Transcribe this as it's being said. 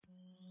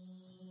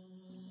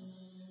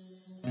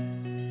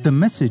The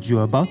message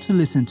you're about to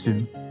listen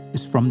to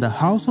is from the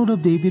Household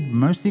of David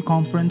Mercy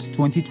Conference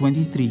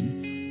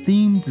 2023,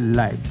 themed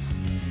Lights.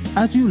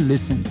 As you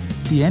listen,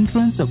 the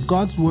entrance of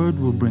God's Word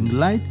will bring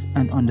light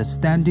and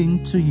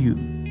understanding to you.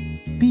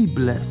 Be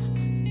blessed.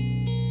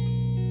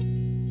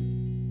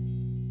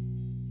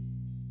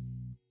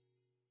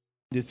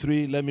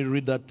 Let me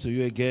read that to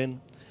you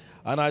again.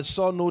 And I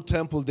saw no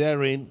temple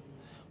therein,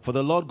 for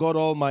the Lord God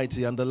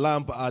Almighty and the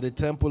Lamb are the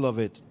temple of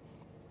it.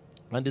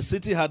 And the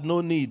city had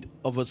no need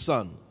of a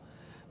sun,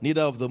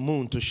 neither of the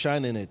moon to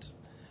shine in it,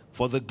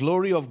 for the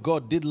glory of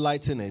God did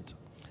lighten it,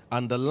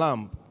 and the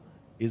lamp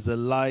is the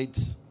light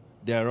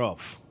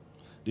thereof.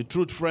 The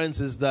truth,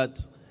 friends, is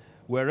that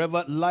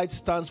wherever light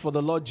stands for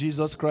the Lord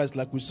Jesus Christ,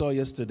 like we saw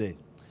yesterday,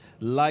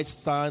 light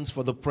stands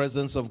for the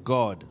presence of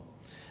God.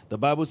 The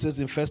Bible says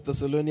in 1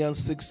 Thessalonians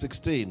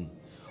 6:16,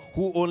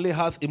 who only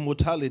hath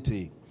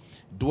immortality,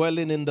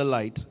 dwelling in the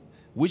light,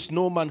 which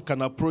no man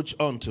can approach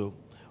unto,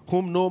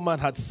 whom no man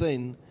hath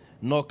seen,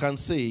 nor can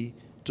see,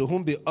 to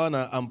whom be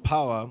honor and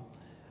power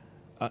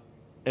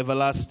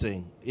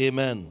everlasting.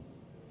 Amen.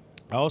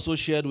 I also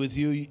shared with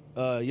you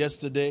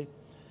yesterday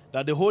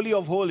that the Holy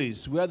of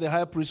Holies, where the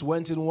high priest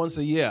went in once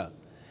a year,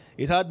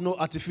 it had no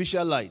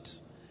artificial light.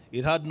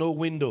 It had no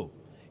window.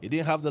 It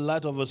didn't have the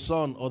light of the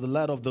sun or the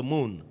light of the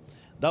moon.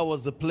 That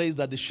was the place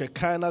that the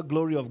Shekinah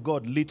glory of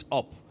God lit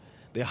up.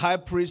 The high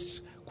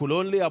priest could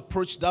only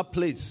approach that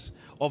place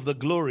of the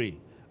glory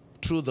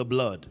through the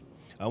blood.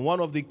 And one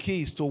of the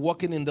keys to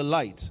walking in the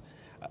light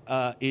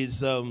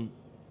is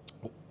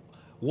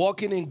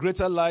walking in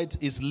greater light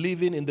is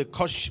living in the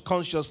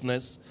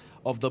consciousness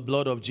of the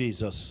blood of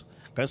Jesus.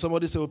 Can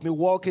somebody say with me,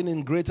 walking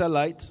in greater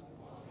light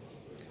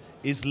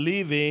is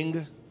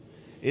living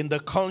in the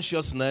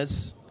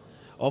consciousness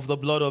of the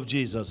blood of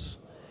Jesus.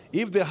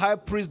 If the high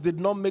priest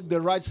did not make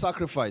the right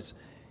sacrifice,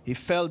 he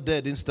fell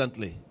dead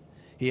instantly.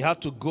 He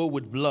had to go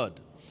with blood.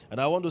 And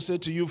I want to say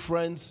to you,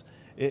 friends,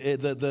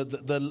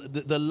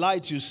 the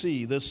light you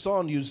see, the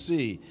sun you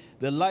see,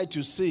 the light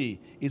you see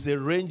is a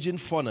raging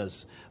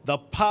furnace. The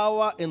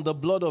power in the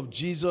blood of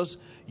Jesus,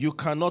 you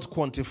cannot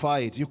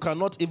quantify it. You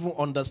cannot even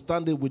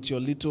understand it with your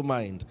little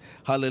mind.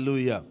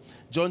 Hallelujah.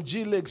 John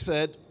G. Lake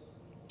said,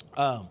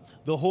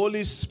 the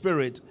Holy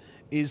Spirit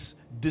is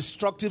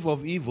destructive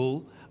of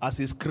evil as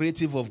is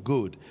creative of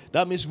good.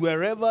 That means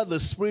wherever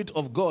the Spirit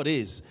of God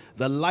is,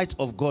 the light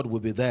of God will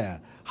be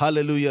there.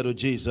 Hallelujah to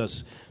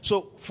Jesus.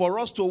 So for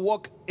us to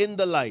walk in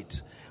the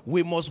light,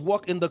 we must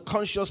walk in the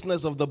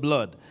consciousness of the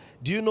blood.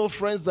 Do you know,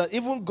 friends, that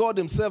even God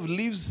himself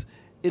lives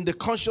in the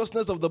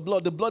consciousness of the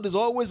blood? The blood is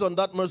always on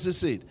that mercy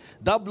seat.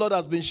 That blood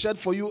has been shed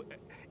for you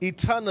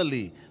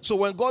eternally. So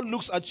when God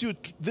looks at you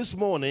this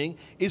morning,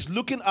 he's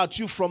looking at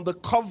you from the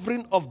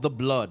covering of the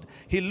blood.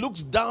 He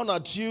looks down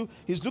at you.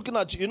 He's looking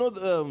at you. You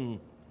know,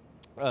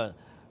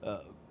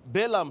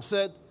 Balaam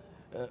said,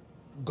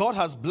 God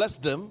has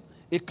blessed them.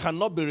 It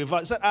cannot be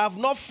reversed. He said, I have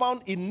not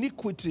found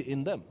iniquity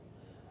in them.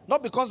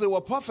 Not because they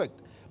were perfect,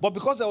 but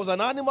because there was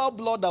an animal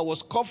blood that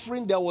was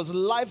covering, there was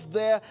life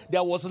there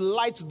was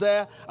light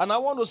there. And I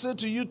want to say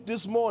to you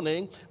this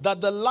morning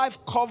that the life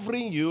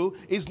covering you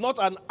is not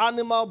an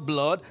animal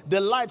blood.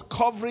 The light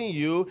covering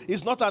you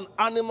is not an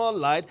animal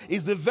light.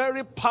 It's the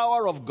very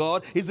power of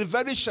God. It's the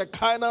very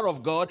Shekinah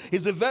of God.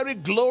 It's the very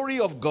glory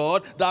of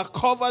God that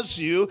covers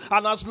you.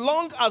 And as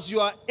long as you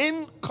are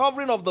in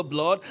covering of the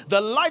blood,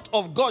 the light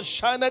of God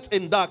shineth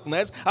in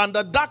darkness, and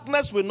the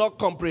darkness will not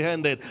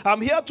comprehend it. I'm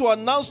here to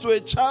announce to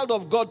a child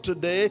of God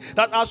today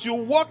that as you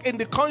walk in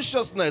the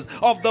consciousness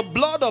of the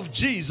blood of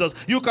Jesus,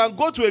 you can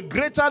go to a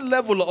greater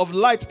level of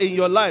light in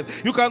your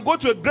life. You can go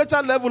to a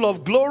greater level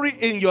of glory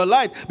in your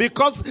life,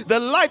 because the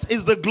light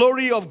is the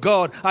glory of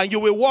God, and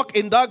you will walk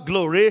in that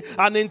glory.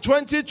 And in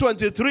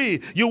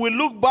 2023, you will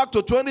look back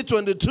to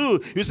 2022.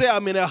 You say,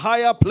 I'm in a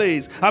higher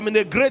place. I'm in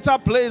a greater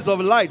place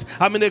of light.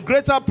 I'm in a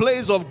greater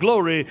place of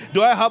glory.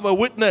 Do I have a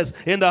witness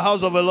in the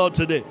house of the Lord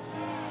today?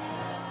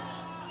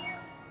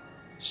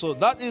 So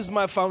that is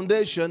my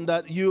foundation,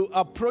 that you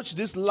approach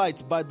this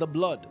light by the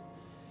blood.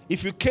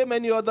 If you came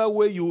any other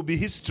way, you will be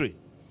history.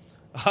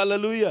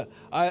 Hallelujah.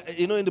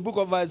 In the book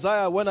of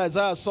Isaiah, when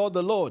Isaiah saw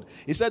the Lord,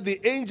 he said the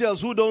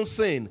angels who don't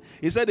sin,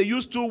 he said they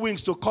use two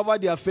wings to cover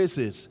their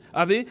faces.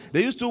 They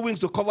use two wings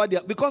to cover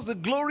because the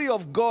glory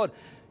of God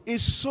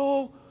is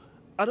so,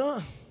 I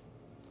don't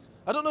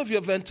know if you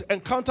have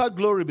encountered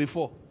glory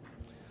before.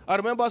 I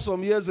remember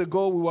some years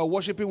ago, we were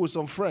worshiping with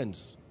some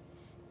friends.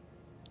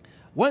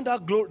 When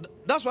that glory,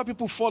 that's why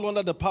people fall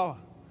under the power.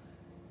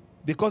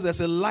 Because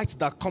there's a light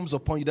that comes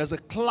upon you. There's a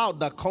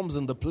cloud that comes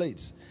in the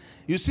place.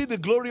 You see the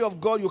glory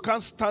of God, you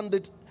can't stand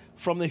it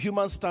from the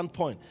human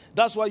standpoint.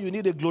 That's why you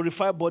need a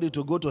glorified body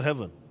to go to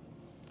heaven.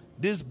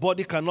 This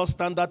body cannot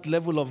stand that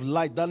level of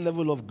light, that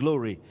level of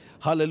glory.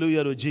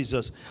 Hallelujah to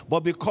Jesus.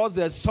 But because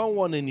there's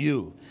someone in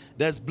you,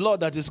 there's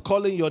blood that is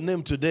calling your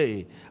name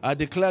today, I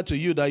declare to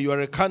you that you are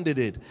a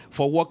candidate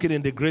for walking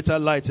in the greater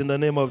light in the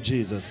name of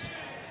Jesus.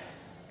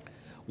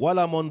 While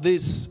I'm on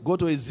this, go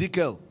to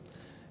Ezekiel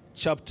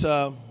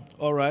chapter,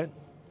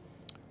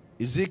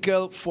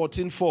 Ezekiel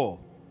 14:4.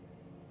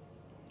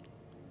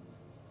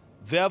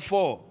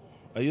 Therefore,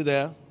 are you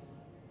there?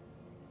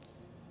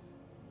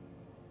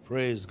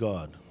 Praise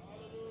God.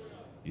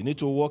 You need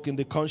to walk in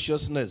the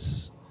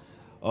consciousness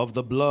of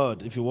the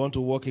blood if you want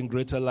to walk in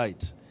greater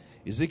light.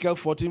 Ezekiel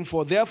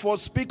 14:4. Therefore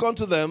speak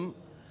unto them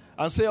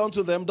and say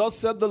unto them, thus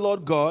said the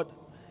Lord God,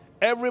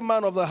 every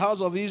man of the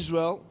house of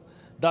Israel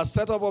that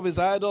set up of his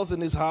idols in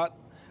his heart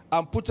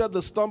and putteth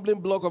the stumbling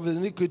block of his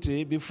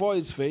iniquity before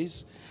his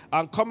face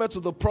and cometh to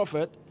the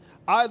prophet,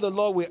 I the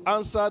Lord will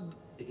answer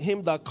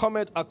him that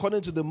cometh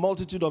according to the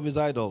multitude of his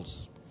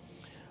idols.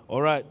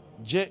 All right.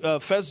 1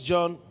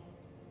 John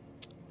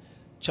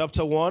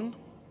chapter 1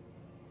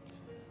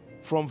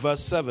 from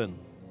verse 7.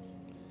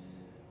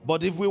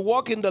 But if we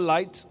walk in the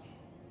light,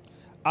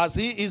 as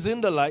he is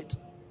in the light,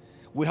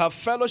 we have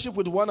fellowship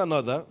with one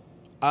another,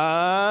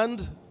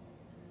 and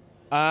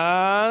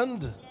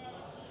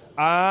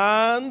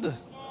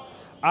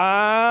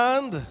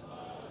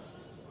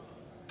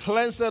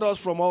cleansed us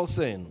from all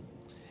sin.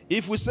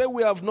 If we say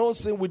we have no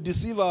sin, we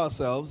deceive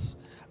ourselves,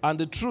 and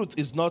the truth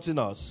is not in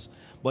us.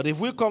 But if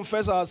we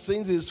confess our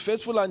sins, he is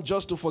faithful and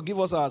just to forgive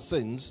us our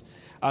sins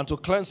and to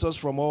cleanse us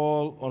from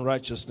all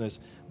unrighteousness.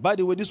 By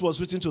the way, this was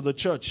written to the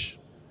church.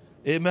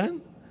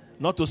 Amen?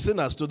 Not to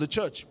sinners, to the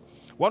church.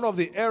 One of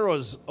the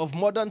errors of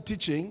modern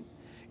teaching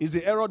is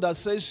the error that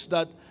says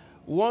that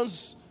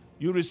once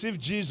you receive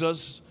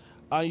Jesus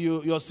and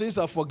your sins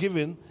are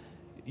forgiven,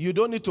 you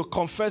don't need to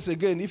confess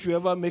again if you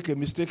ever make a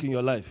mistake in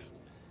your life.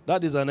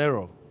 That is an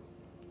error.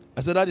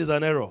 I said that is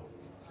an error.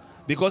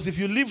 Because if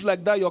you live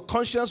like that, your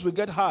conscience will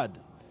get hard.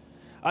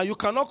 And you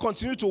cannot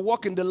continue to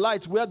walk in the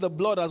light where the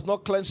blood has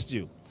not cleansed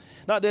you.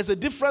 Now, there's a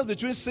difference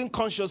between sin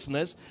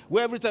consciousness,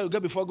 where every time you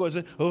get before God,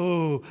 you say,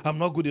 oh, I'm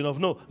not good enough.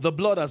 No, the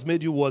blood has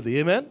made you worthy.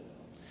 Amen?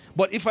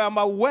 But if I am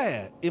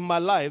aware in my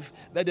life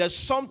that there's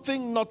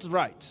something not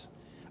right,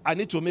 I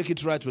need to make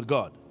it right with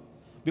God.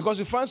 Because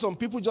you find some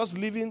people just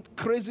living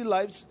crazy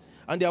lives,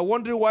 and they are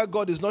wondering why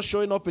God is not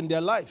showing up in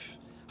their life.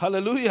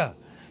 Hallelujah.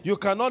 You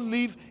cannot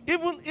live,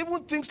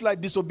 even things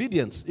like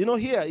disobedience. You know,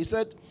 here, he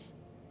said,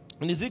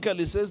 in Ezekiel,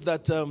 it says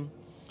that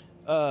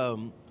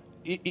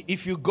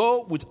if you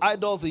go with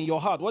idols in your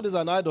heart, what is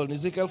an idol in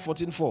Ezekiel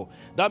 14:4?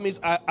 That means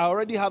I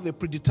already have a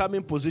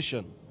predetermined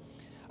position.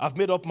 I've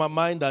made up my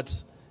mind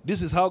that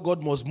this is how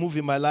God must move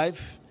in my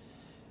life.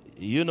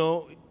 You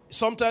know,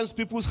 sometimes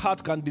people's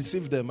heart can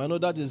deceive them. I know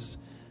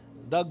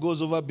that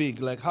goes over big.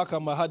 Like, how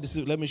can my heart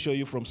deceive? Let me show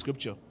you from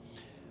Scripture.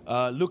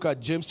 Look at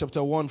James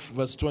chapter 1,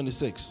 verse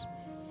 26.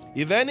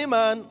 If any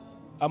man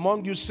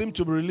among you seem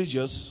to be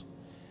religious,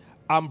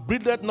 and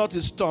breatheth not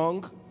his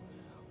tongue,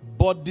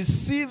 but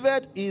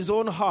deceiveth his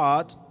own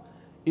heart,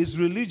 his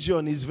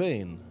religion is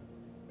vain.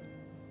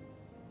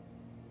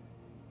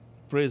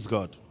 Praise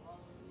God.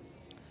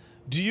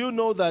 Do you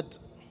know that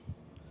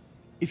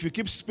if you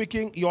keep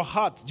speaking, your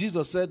heart,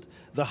 Jesus said,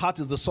 the heart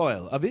is the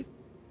soil. Abi?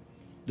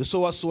 The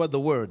sower soweth the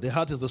word. The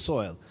heart is the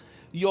soil.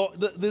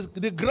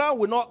 The ground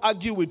will not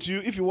argue with you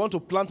if you want to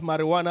plant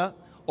marijuana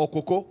or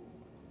cocoa.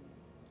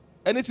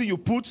 Anything you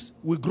put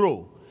will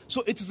grow.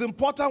 So it is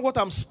important what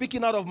I'm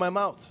speaking out of my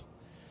mouth.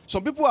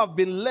 Some people have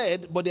been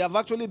led, but they have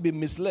actually been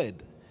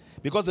misled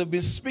because they've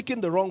been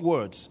speaking the wrong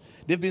words.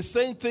 They've been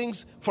saying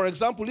things, for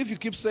example, if you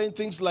keep saying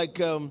things like,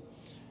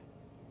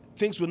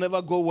 things will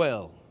never go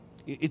well.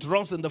 It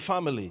runs in the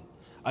family.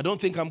 I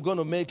don't think I'm going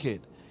to make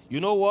it.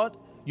 You know what?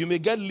 You may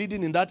get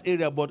leading in that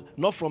area, but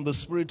not from the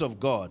Spirit of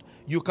God.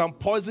 You can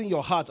poison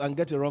your heart and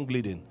get a wrong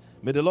leading.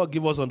 May the Lord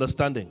give us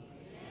understanding.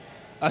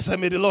 I said,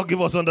 may the Lord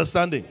give us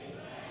understanding.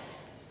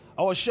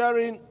 I was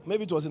sharing,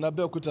 maybe it was in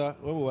Abeokuta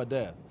when we were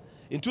there.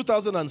 In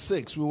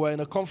 2006, we were in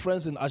a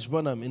conference in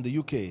Ashburnham in the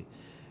UK.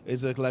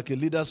 It's like a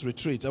leaders'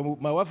 retreat. And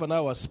my wife and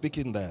I were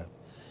speaking there.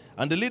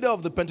 And the leader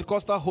of the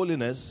Pentecostal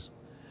Holiness,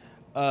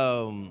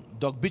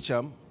 Doug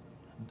Beecham,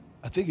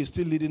 I think he's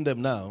still leading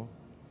them now.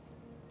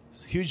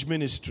 It's a huge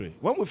ministry.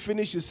 When we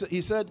finished, he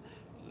said,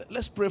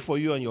 let's pray for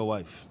you and your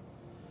wife.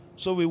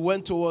 So we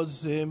went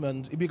towards him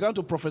and he began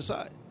to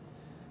prophesy.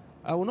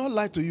 I will not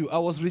lie to you. I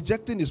was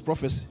rejecting his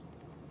prophecy.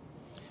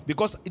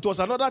 Because it was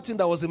another thing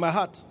that was in my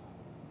heart.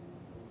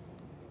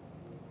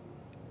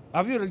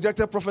 Have you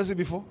rejected prophecy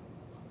before?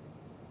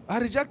 I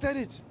rejected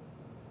it.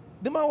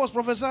 The man was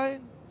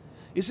prophesying.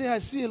 He said, I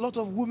see a lot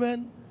of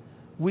women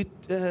with,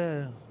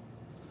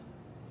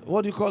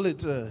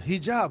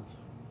 hijab.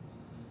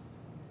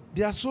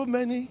 There are so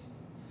many.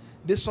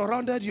 They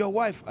surrounded your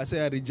wife. I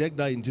say, I reject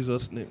that in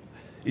Jesus' name.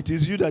 It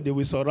is you that they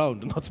will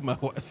surround, not my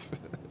wife.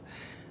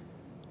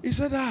 He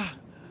said,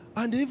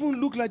 and they even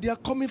look like they are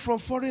coming from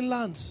foreign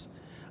lands.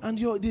 And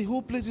the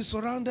whole place is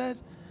surrounded.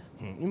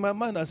 In my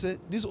mind, I said,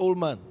 this old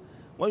man,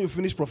 when you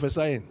finish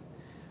prophesying,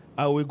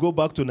 I will go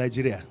back to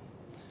Nigeria.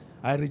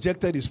 I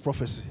rejected his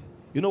prophecy.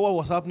 You know what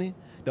was happening?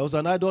 There was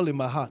an idol in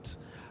my heart.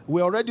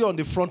 We were already on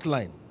the front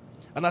line.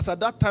 And as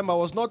at that time, I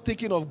was not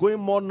thinking of going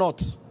more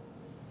north.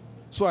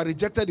 So I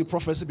rejected the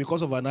prophecy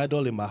because of an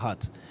idol in my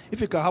heart.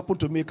 If it can happen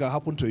to me, it can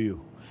happen to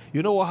you.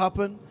 You know what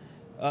happened?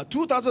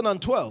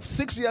 2012,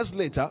 6 years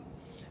later,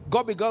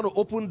 God began to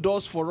open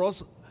doors for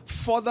us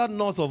further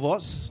north of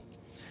us.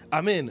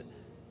 I mean,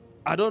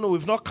 I don't know,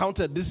 we've not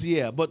counted this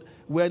year, but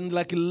we're in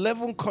like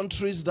 11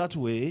 countries that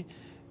way,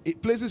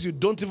 places you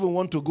don't even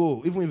want to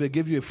go, even if they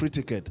give you a free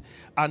ticket.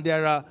 And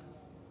there are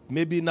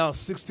maybe now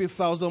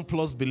 60,000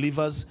 plus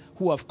believers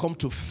who have come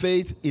to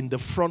faith in the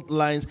front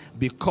lines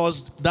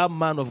because that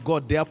man of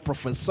God there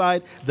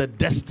prophesied the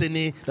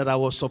destiny that I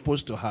was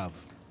supposed to have.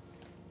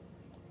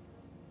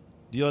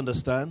 Do you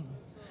understand?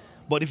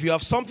 But if you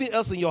have something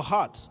else in your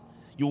heart,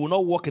 you will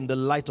not walk in the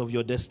light of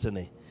your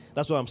destiny.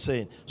 That's what I'm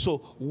saying.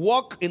 So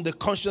walk in the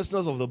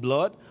consciousness of the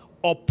blood.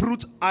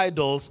 Uproot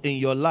idols in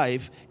your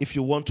life if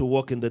you want to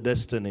walk in the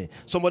destiny.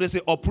 Somebody say,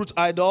 uproot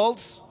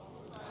idols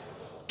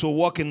to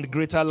walk in the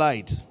greater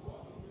light.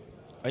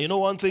 And you know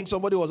one thing,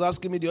 somebody was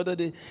asking me the other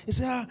day, he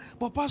said,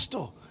 but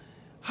Pastor,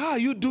 how are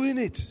you doing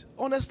it?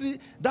 Honestly,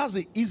 that's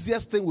the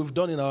easiest thing we've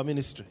done in our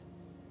ministry.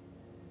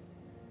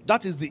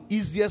 That is the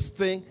easiest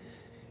thing.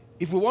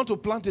 If we want to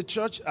plant a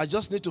church, I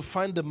just need to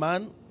find the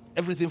man.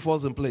 Everything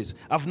falls in place.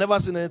 I've never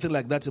seen anything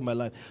like that in my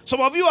life.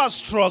 Some of you are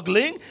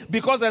struggling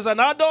because there's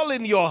an idol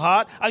in your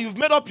heart and you've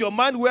made up your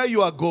mind where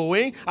you are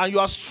going and you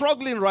are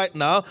struggling right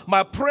now.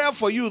 My prayer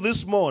for you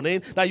this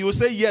morning, that you will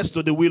say yes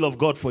to the will of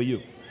God for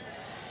you.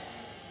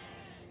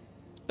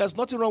 There's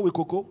nothing wrong with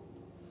cocoa.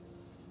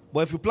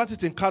 But if you plant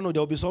it in Kano,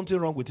 there will be something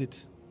wrong with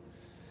it.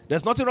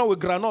 There's nothing wrong with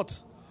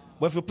granite.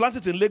 But if you plant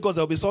it in Lagos,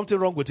 there will be something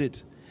wrong with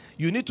it.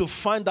 You need to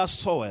find that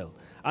soil.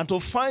 And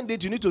to find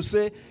it, you need to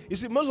say, you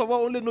see, most of us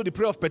only know the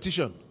prayer of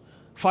petition.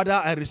 Father,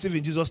 I receive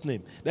in Jesus'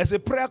 name. There's a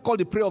prayer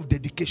called the prayer of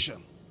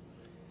dedication.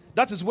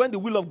 That is when the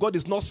will of God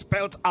is not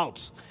spelled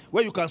out.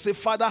 Where you can say,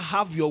 Father,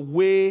 have your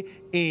way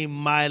in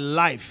my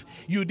life.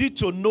 You need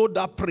to know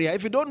that prayer.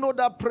 If you don't know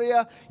that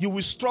prayer, you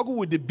will struggle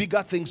with the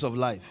bigger things of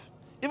life.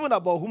 Even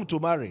about whom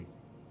to marry.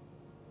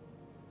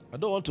 I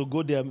don't want to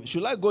go there.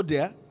 Should I go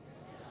there?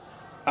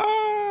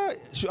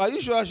 Are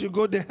you sure I should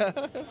go there?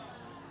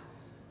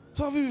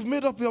 Some of you have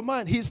made up your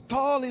mind. He's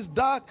tall, he's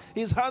dark,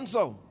 he's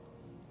handsome.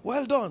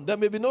 Well done. There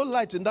may be no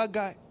light in that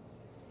guy.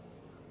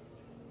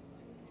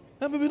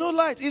 There may be no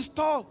light. He's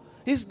tall,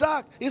 he's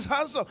dark, he's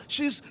handsome.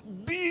 She's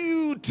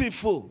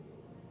beautiful.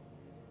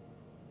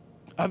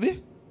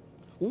 Abi?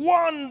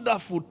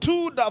 Wonderful,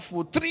 2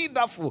 daffo, 3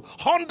 daffo,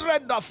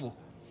 100 daffo.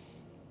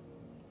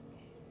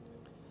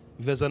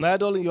 If there's an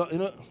idol in your,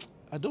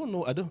 I don't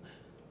know.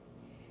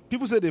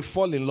 People say they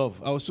fall in love.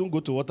 I will soon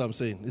go to what I'm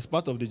saying. It's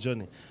part of the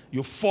journey.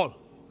 You fall.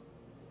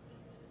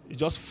 You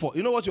just fall.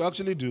 You know what you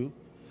actually do?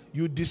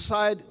 You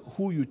decide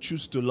who you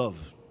choose to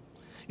love.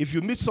 If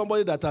you meet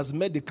somebody that has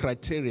met the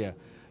criteria,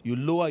 you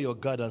lower your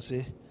guard and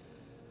say,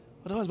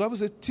 otherwise, the Bible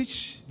says,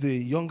 teach the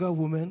younger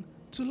woman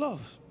to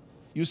love.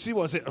 You see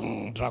one say,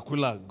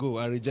 Dracula, go.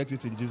 I reject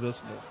it in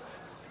Jesus' name.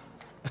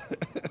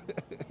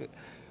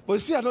 But you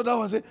see another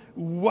one say,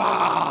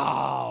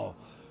 wow,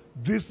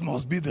 this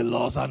must be the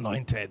Lord's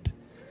anointed.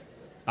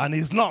 And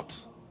he's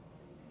not.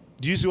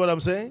 Do you see what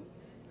I'm saying?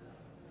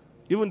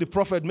 Even the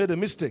prophet made a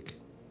mistake.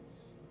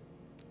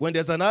 When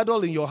there's an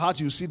idol in your heart,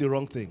 you see the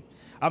wrong thing.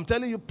 I'm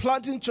telling you,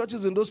 planting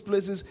churches in those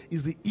places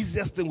is the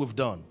easiest thing we've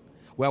done.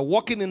 We're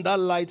walking in that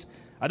light.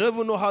 I don't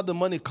even know how the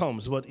money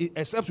comes, but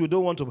except we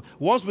don't want to.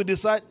 Once we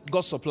decide,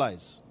 God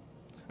supplies.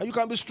 And you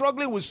can be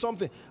struggling with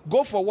something.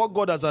 Go for what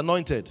God has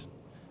anointed.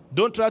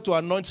 Don't try to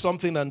anoint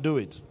something and do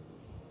it.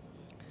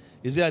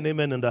 Is there an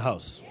amen in the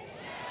house?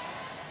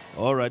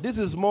 All right. This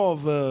is more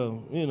of,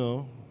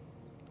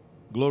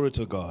 glory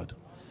to God.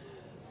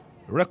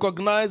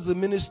 Recognize the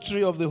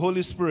ministry of the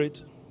Holy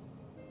Spirit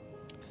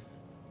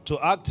to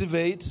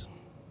activate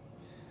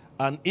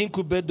and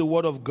incubate the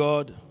Word of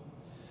God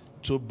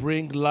to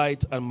bring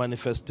light and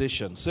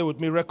manifestation. Say with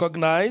me,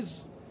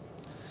 recognize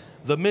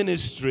the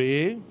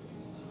ministry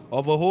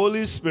of the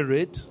Holy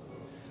Spirit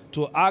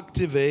to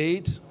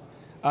activate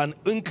and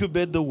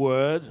incubate the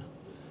Word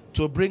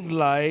to bring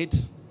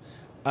light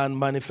and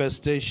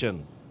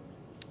manifestation.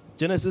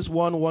 Genesis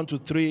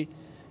 1:1-3.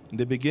 In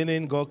the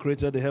beginning, God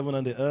created the heaven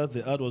and the earth.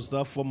 The earth was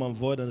without form and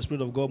void, and the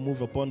Spirit of God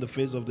moved upon the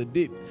face of the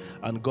deep.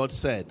 And God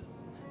said,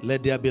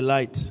 let there be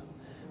light.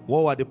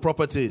 What were the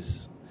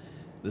properties?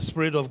 The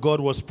Spirit of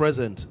God was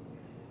present.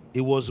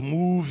 It was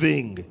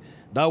moving.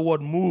 That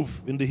word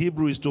move in the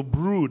Hebrew is to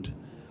brood,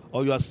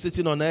 or you are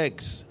sitting on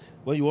eggs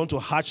when you want to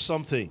hatch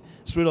something.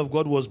 The Spirit of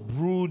God was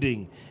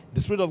brooding.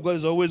 The Spirit of God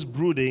is always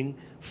brooding,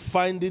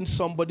 finding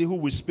somebody who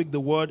will speak the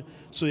word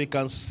so he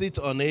can sit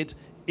on it,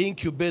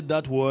 incubate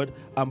that word,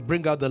 and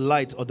bring out the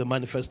light or the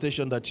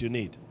manifestation that you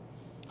need.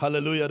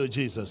 Hallelujah to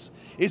Jesus.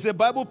 It's a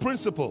Bible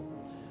principle.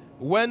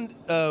 When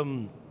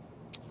the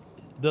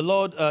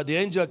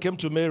angel came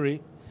to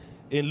Mary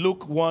in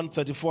Luke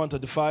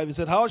 1:34-35, he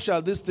said, how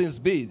shall these things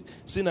be,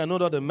 seeing I know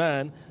not a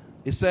man?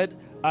 He said,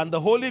 and the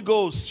Holy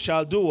Ghost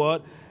shall do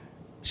what?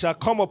 Shall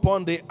come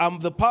upon thee, and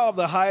the power of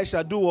the highest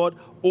shall do what?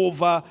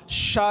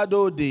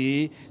 Overshadow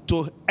thee,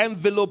 to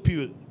envelope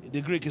you.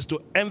 The Greek is to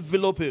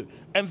envelope you.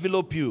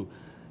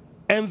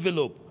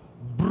 Envelope,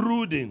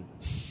 brooding,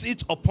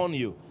 sit upon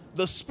you.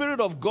 The Spirit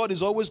of God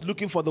is always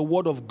looking for the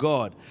Word of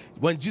God.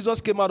 When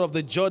Jesus came out of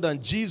the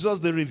Jordan, Jesus,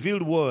 the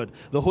revealed Word,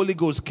 the Holy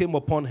Ghost came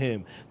upon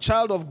him.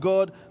 Child of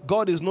God,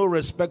 God is no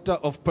respecter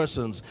of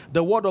persons.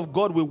 The Word of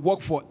God will work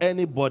for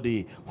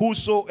anybody,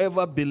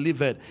 whosoever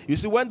believeth. You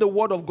see, when the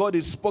Word of God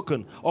is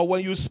spoken, or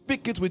when you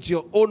speak it with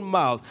your own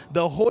mouth,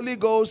 the Holy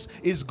Ghost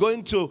is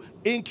going to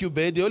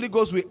incubate. The Holy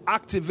Ghost will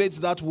activate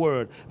that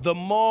Word. The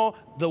more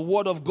the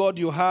Word of God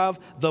you have,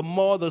 the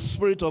more the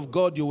Spirit of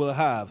God you will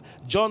have.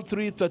 John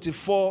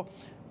 3:34,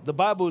 the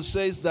Bible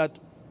says that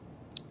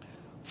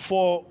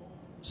for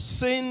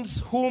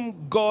since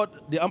whom God,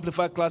 the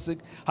Amplified Classic,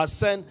 has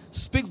sent,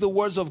 speaks the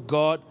words of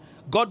God,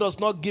 God does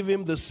not give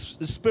him the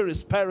Spirit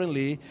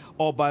sparingly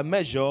or by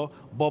measure,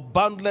 but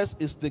boundless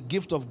is the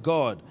gift of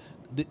God.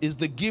 Is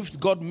the gift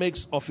God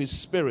makes of his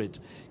Spirit.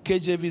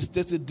 KJV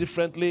states it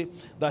differently,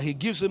 that he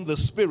gives him the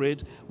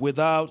Spirit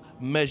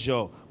without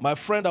measure. My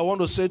friend, I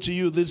want to say to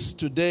you this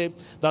today,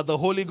 that the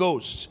Holy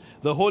Ghost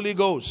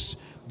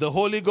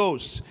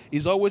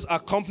is always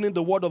accompanying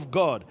the Word of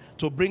God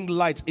to bring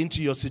light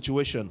into your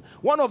situation.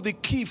 One of the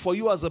key for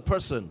you as a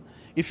person,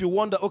 if you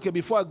wonder, okay,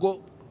 before I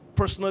go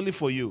personally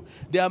for you,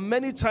 there are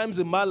many times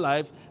in my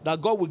life that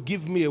God will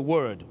give me a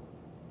word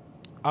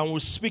and will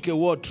speak a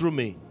word through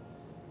me.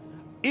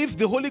 If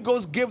the Holy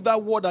Ghost gave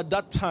that word at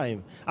that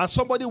time and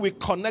somebody will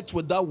connect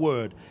with that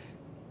word,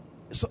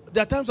 so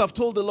there are times I've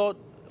told the Lord,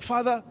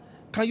 Father,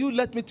 can you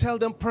let me tell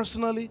them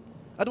personally?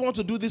 I don't want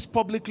to do this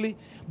publicly.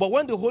 But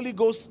when the Holy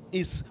Ghost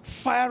is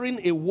firing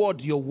a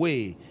word your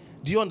way,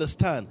 do you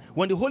understand?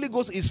 When the Holy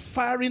Ghost is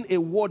firing a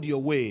word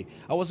your way.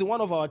 I was in one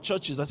of our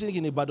churches, I think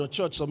in Ibadan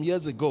church some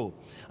years ago.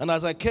 And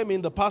as I came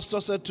in, the pastor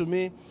said to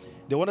me,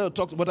 they wanted to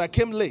talk, but I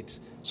came late.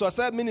 So I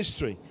started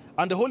ministering.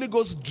 And the Holy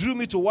Ghost drew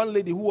me to one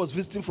lady who was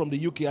visiting from the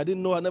UK. I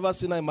didn't know, I'd never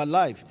seen her in my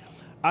life.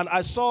 And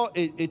I saw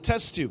a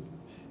test tube,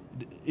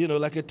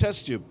 like a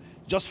test tube,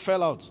 just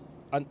fell out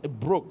and it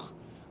broke.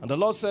 And the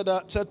Lord said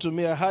to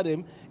me, I heard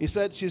him, he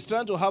said, she's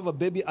trying to have a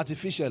baby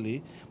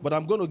artificially, but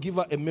I'm going to give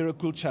her a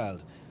miracle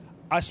child.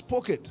 I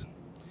spoke it.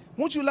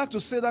 Won't you like to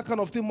say that kind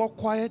of thing more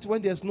quiet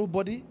when there's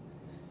nobody?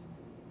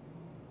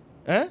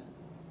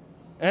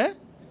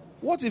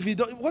 What if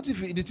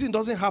the thing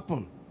doesn't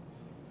happen?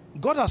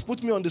 God has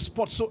put me on the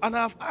spot, and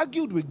I have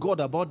argued with God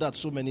about that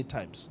so many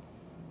times.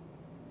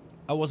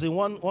 I was in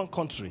one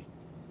country,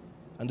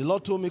 and the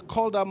Lord told me,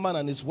 call that man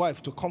and his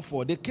wife to come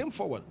forward. They came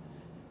forward.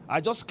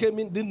 I just came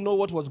in, didn't know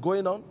what was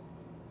going on.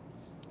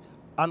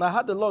 And I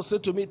had the Lord say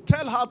to me,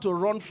 tell her to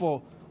run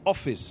for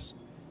office.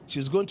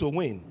 She's going to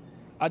win.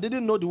 I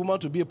didn't know the woman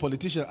to be a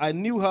politician. I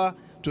knew her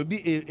to be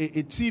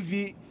a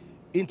TV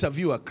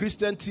interviewer,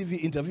 Christian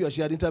TV interviewer.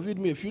 She had interviewed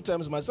me a few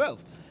times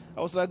myself.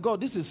 I was like, God,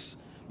 this is...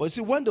 But you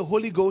see, when the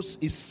Holy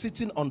Ghost is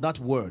sitting on that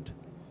word,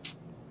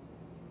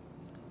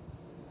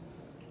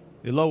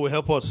 the Lord will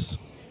help us.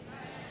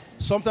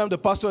 Sometimes the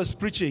pastor is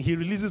preaching, he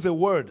releases a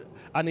word,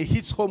 and it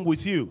hits home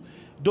with you.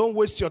 Don't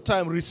waste your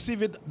time.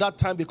 Receive it that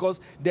time,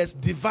 because there's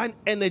divine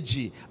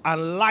energy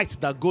and light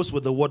that goes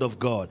with the word of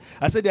God.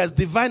 I said there's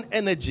divine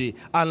energy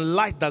and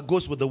light that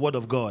goes with the word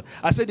of God.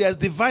 I said there's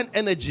divine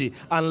energy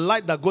and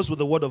light that goes with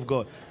the word of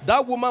God.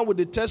 That woman with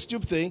the test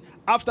tube thing,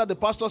 after the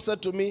pastor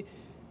said to me,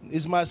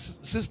 is my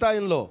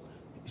sister-in-law.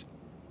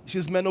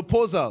 She's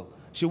menopausal.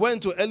 She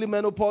went into early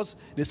menopause.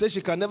 They say she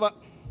can never...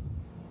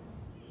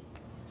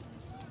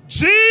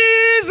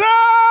 Jesus!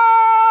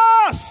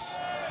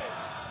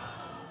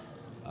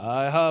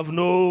 I have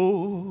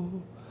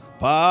no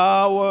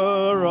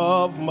power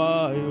of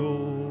my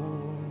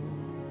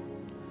own.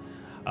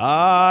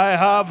 I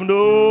have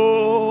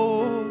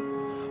no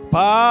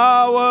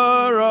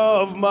power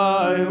of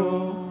my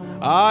own.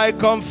 I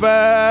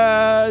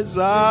confess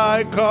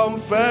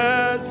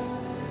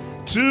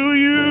to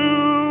you,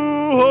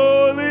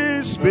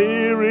 Holy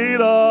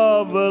Spirit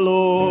of the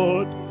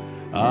Lord,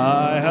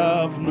 I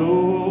have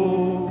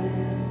no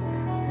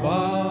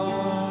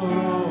power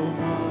of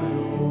my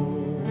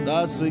own.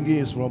 That singing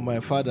is from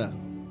my father.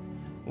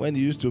 When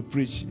he used to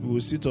preach, we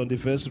would sit on the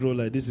first row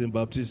like this in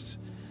Baptist.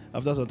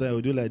 After some time, we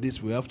would do like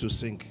this, we have to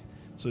sing.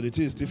 So the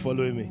thing is still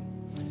following me.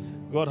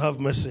 God have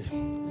mercy.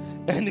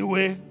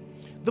 Anyway,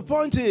 the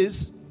point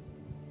is,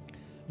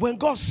 when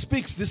God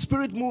speaks, the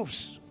Spirit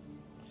moves.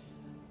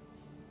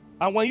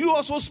 And when you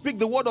also speak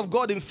the word of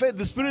God in faith,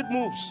 the Spirit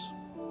moves.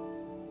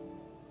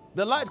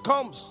 The light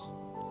comes.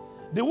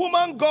 The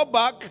woman got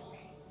back.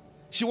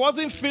 She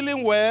wasn't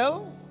feeling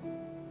well.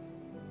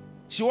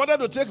 She wanted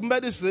to take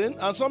medicine,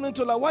 and something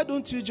told her, why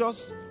don't you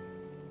just...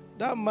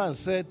 That man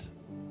said,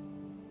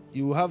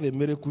 you will have a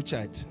miracle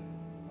child.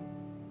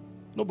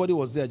 Nobody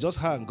was there, just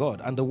her and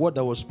God, and the word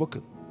that was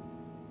spoken.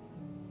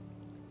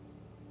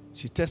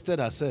 She tested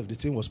herself. The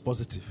thing was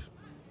positive.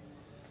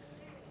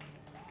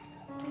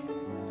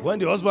 When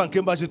the husband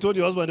came back, she told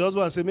the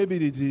husband said,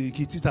 maybe the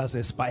kit has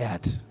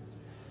expired.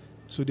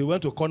 So they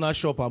went to corner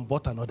shop and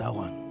bought another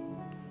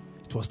one.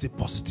 It was still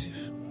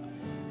positive.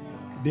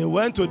 They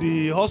went to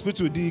the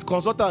hospital. The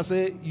consultant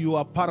said, you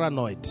are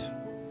paranoid.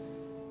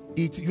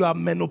 You are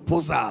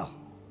menopausal.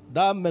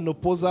 That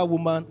menopausal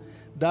woman,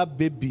 that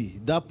baby,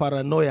 that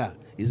paranoia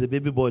He's a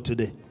baby boy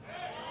today.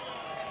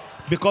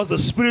 Because the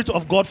Spirit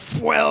of God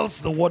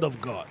fuels the Word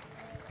of God.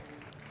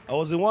 I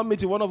was in one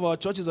meeting, one of our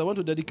churches, I went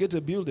to dedicate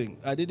a building.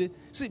 I did it.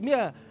 See, me,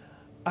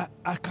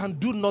 I can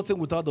do nothing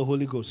without the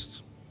Holy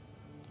Ghost.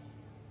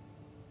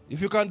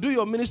 If you can do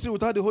your ministry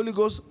without the Holy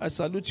Ghost, I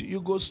salute you.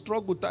 You go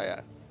struggle,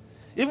 tired.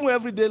 Even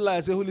everyday life,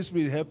 I say, Holy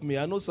Spirit, help me.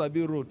 I know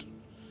Sabi Road.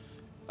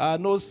 I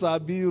know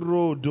Sabi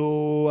Road.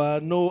 Oh, I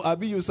know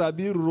Abi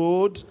Sabi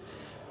Road.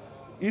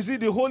 You see,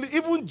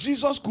 even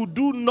Jesus could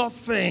do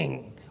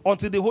nothing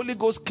until the Holy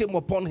Ghost came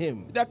upon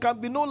him. There can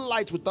be no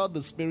light without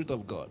the Spirit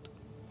of God.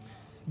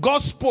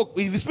 God spoke.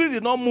 If the Spirit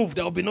did not move,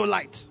 there will be no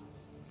light.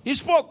 He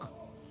spoke.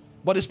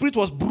 But the Spirit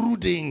was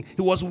brooding.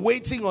 He was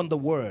waiting on the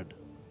word.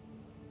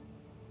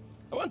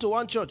 I went to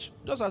one church,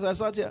 just as I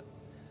sat here.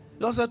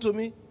 The Lord said to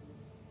me,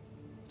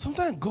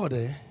 sometimes God,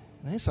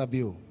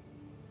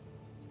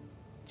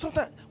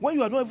 sometimes when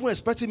you are not even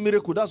expecting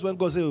miracle, that's when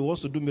God says he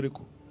wants to do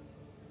miracle.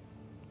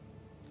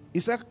 He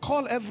said,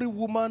 call every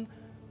woman,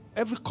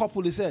 every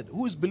couple, he said,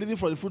 who is believing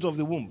for the fruit of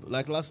the womb,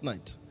 like last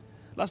night.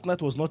 Last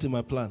night was not in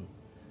my plan.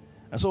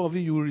 And some of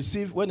you will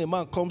receive, when a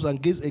man comes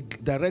and gives a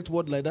direct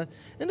word like that,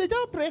 and they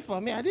don't pray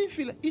for me. I didn't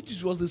feel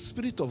it was the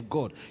Spirit of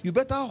God. You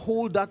better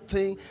hold that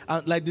thing.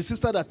 And like the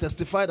sister that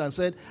testified and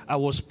said, I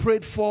was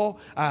prayed for,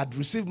 I had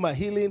received my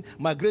healing,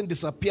 my grain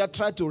disappeared,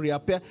 tried to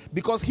reappear.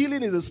 Because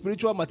healing is a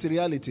spiritual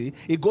materiality.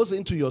 It goes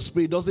into your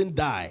spirit, it doesn't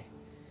die.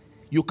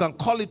 You can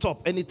call it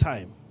up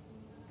anytime.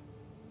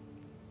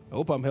 I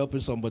hope I'm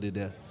helping somebody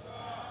there.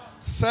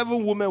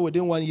 7 women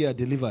within 1 year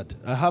delivered.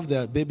 I have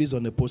their babies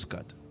on a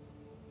postcard.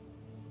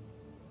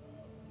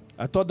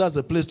 I thought that's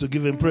a place to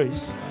give him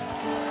praise.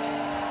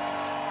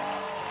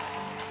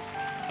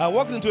 I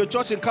walked into a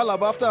church in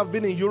Calabar after I've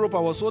been in Europe. I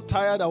was so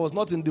tired. I was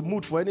not in the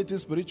mood for anything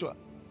spiritual.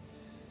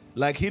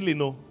 Like healing,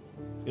 no.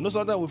 You know,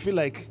 sometimes we feel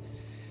like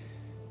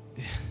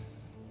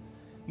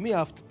me,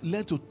 I've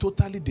learned to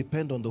totally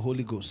depend on the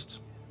Holy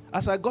Ghost.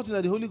 As I got in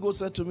there, the Holy Ghost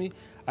said to me,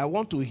 I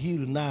want to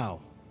heal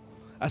now.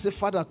 I said,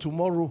 Father,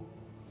 tomorrow.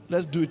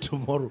 Let's do it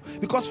tomorrow.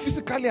 Because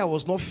physically, I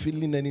was not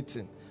feeling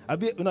anything.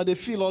 They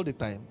feel all the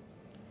time.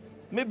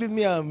 Maybe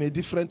me, I'm a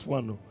different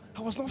one.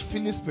 I was not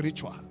feeling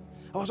spiritual.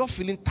 I was not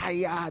feeling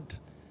tired.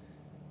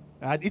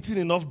 I had eaten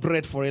enough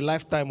bread for a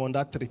lifetime on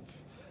that trip.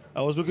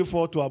 I was looking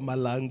forward to a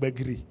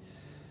malangbegri.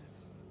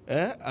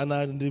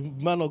 And the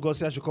man of God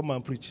said I should come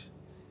and preach.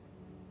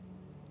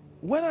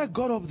 When I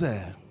got up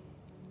there,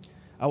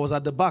 I was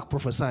at the back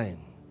prophesying.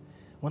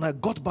 When I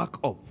got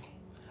back up,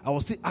 I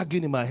was still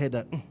arguing in my head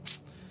that,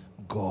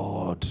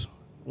 God,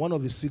 one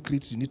of the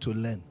secrets you need to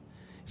learn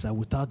is that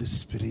without the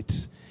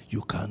Spirit,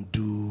 you can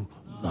do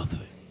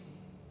nothing.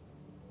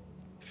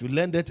 If you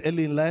learn that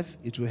early in life,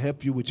 it will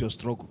help you with your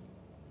struggle.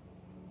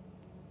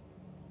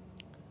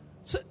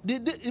 So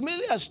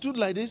immediately I stood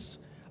like this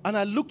and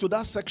I looked to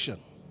that section.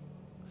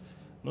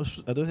 No,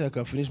 I don't think I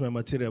can finish my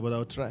material, but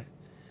I'll try.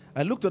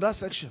 I looked to that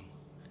section.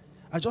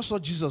 I just saw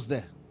Jesus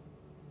there.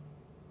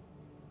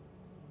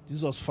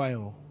 Jesus was fine.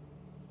 Oh.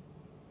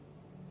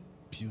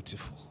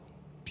 Beautiful,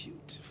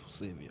 beautiful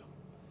Savior.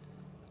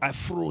 I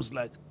froze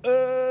like,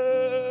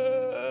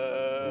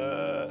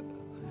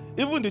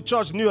 Even the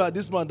church knew that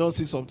this man don't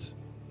see something.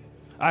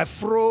 I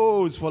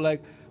froze for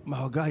like,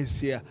 my guy is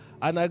here.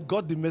 And I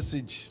got the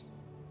message.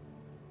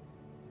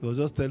 He was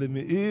just telling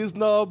me, it's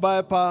not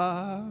by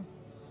power.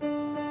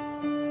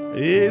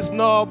 It's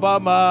not by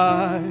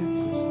might.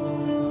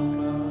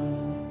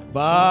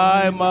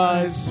 By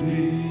my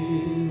spirit.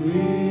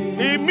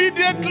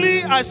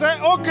 Immediately I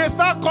said, okay,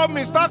 start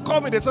coming, start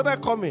coming. They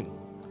started coming.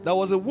 There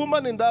was a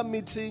woman in that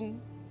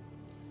meeting,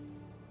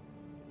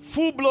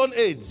 full-blown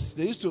AIDS.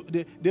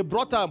 They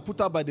brought her and put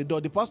her by the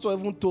door. The pastor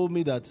even told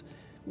me that,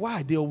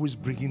 why are they always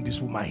bringing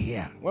this woman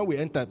here? When we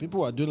entered,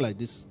 people were doing like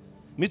this.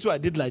 Me too, I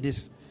did like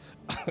this.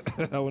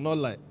 I will not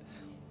lie.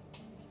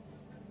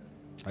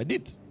 I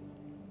did.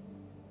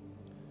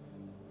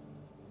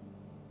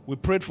 We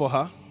prayed for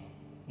her.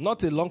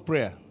 Not a long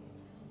prayer.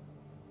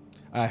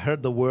 I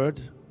heard the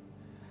word.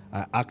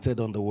 I acted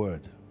on the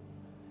word.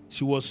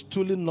 She was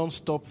stooling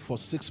non-stop for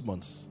 6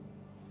 months.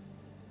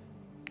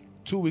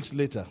 2 weeks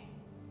later,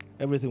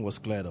 everything was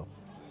cleared up.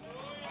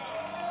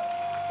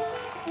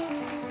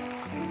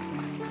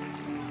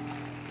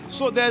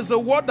 So there's a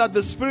word that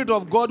the Spirit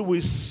of God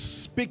will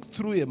speak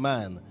through a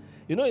man.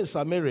 You know, in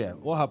Samaria,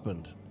 what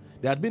happened?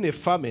 There had been a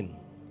famine.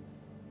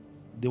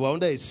 They were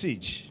under a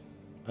siege.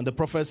 And the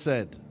prophet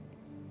said,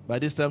 by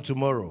this time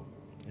tomorrow,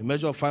 a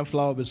measure of fine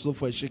flour will be sold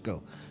for a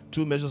shekel.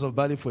 2 measures of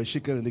barley for a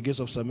shekel in the gates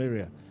of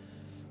Samaria.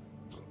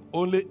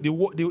 Only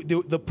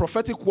the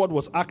prophetic word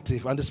was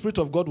active and the Spirit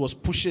of God was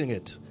pushing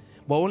it.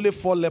 But only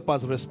 4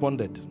 lepers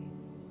responded.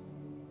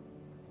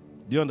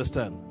 Do you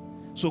understand?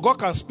 So God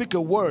can speak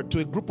a word to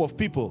a group of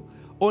people.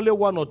 Only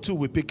 1 or 2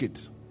 will pick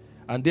it.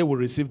 And they will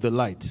receive the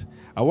light.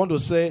 I want to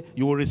say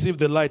you will receive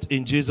the light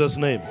in Jesus'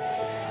 name.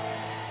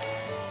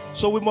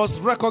 So we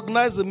must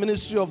recognize the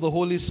ministry of the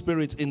Holy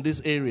Spirit in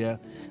this area.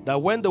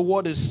 That when the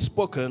word is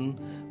spoken,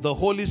 the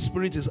Holy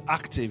Spirit is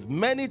active.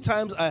 Many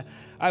times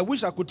I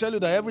wish I could tell you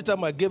that every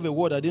time I gave a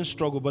word I didn't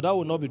struggle, but that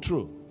would not be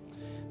true.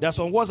 There are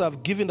some words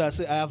I've given that I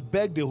say, I have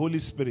begged the Holy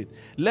Spirit.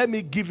 Let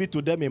me give it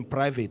to them in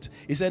private.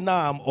 He said,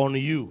 now I'm on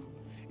you.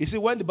 You see,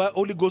 when the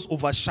Holy Ghost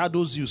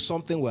overshadows you,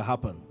 something will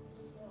happen.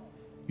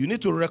 You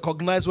need to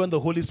recognize when the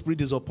Holy Spirit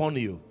is upon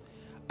you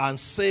and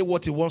say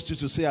what he wants you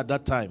to say at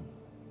that time.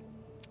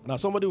 Now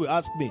somebody will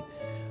ask me,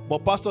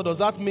 but Pastor, does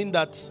that mean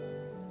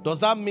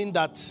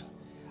that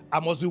I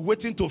must be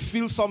waiting to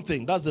feel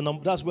something?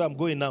 That's where I'm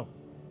going now.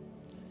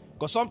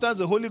 Because sometimes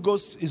the Holy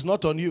Ghost is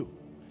not on you.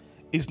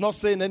 It's not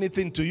saying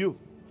anything to you.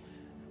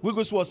 We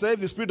will say,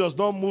 if the Spirit does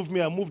not move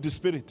me, I move the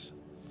Spirit.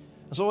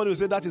 And somebody will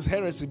say that is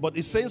heresy, but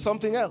it's saying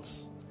something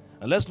else.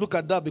 And let's look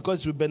at that because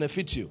it will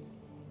benefit you.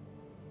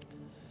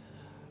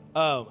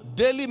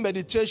 Daily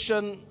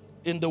meditation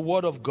in the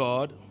Word of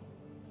God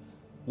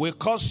will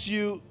cause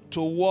you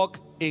to walk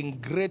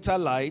in greater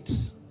light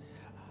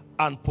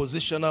and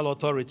positional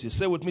authority.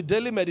 Say with me,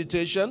 daily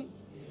meditation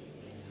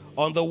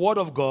on the Word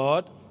of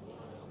God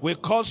will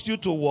cause you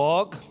to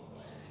walk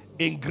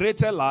in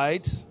greater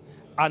light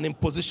and in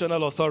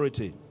positional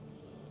authority.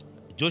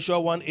 Joshua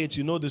 1:8,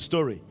 you know the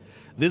story.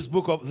 This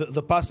book of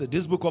the passage,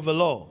 this book of the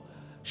law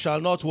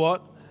shall not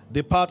what?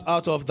 Depart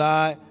out of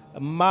thy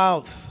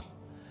mouth.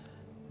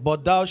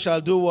 But thou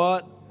shalt do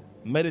what?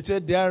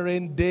 Meditate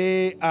therein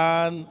day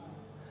and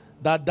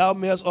that thou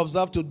mayest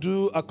observe to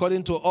do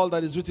according to all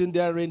that is written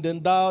therein.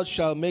 Then thou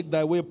shalt make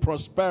thy way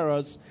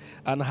prosperous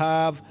and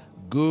have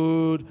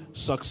good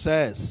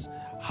success.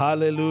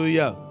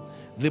 Hallelujah.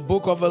 The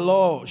book of the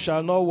law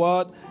shall not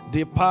what?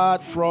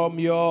 Depart from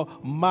your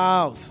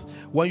mouth.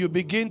 When you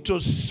begin to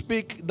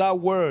speak that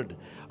word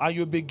and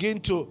you begin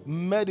to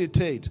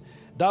meditate,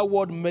 that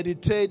word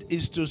meditate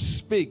is to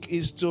speak,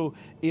 is to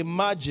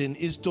imagine,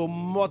 is to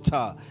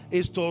mutter,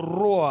 is to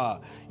roar.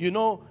 You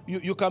know,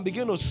 you can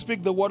begin to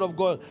speak the word of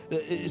God.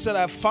 He said,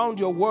 I found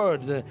your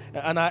word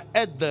and I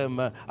ate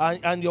them,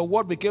 and your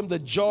word became the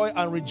joy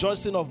and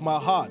rejoicing of my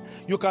heart.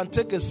 You can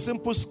take a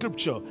simple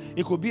scripture.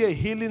 It could be a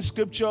healing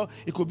scripture.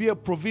 It could be a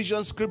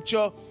provision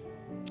scripture.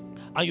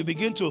 And you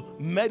begin to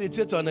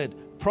meditate on it.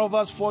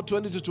 Proverbs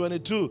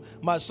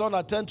 4:20-22. My son,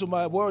 attend to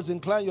my words,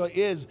 incline your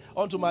ears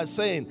unto my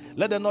saying.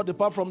 Let them not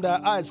depart from their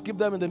eyes. Keep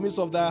them in the midst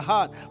of their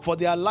heart. For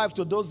they are life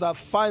to those that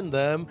find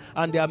them,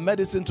 and they are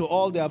medicine to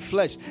all their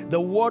flesh.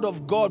 The word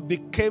of God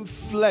became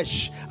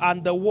flesh,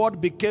 and the word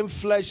became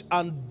flesh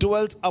and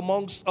dwelt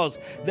amongst us.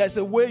 There's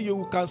a way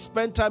you can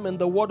spend time in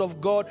the word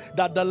of God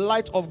that the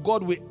light of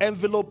God will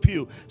envelope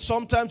you.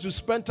 Sometimes you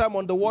spend time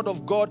on the word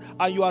of God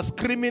and you are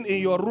screaming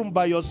in your room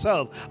by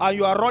yourself, and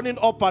you are running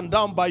up and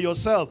down by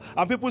yourself.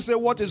 And people say,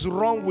 what is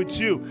wrong with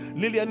you?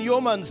 Lillian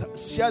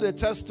Yeomans shared a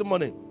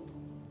testimony.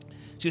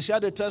 She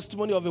shared a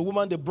testimony of a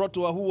woman they brought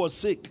to her who was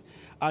sick.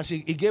 And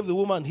he gave the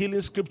woman healing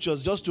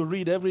scriptures just to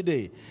read every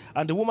day.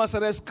 And the woman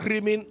started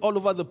screaming all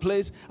over the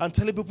place and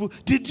telling people,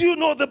 did you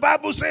know the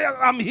Bible says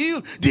I'm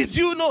healed? Did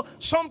you know?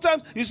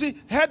 Sometimes, you see,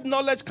 head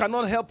knowledge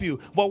cannot help you.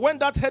 But when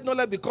that head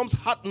knowledge becomes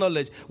heart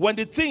knowledge, when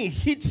the thing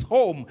hits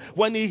home,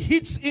 when it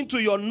hits into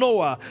your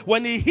knower,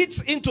 when it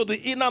hits into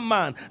the inner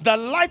man, the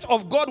light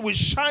of God will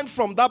shine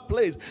from that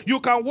place.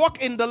 You can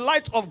walk in the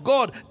light of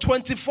God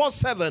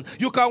 24/7.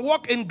 You can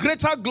walk in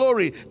greater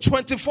glory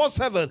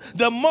 24/7.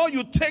 The more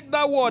you take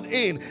that word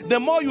in, the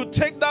more you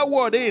take that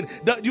word in,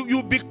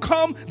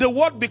 the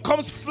word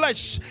becomes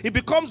flesh. It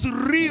becomes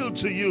real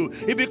to you.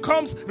 It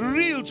becomes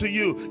real to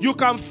you. You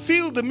can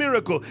feel the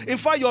miracle. In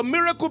fact, your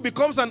miracle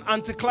becomes an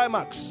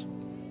anticlimax.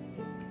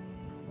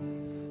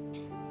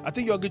 I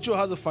think Yogicho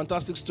has a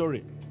fantastic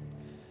story.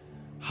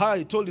 How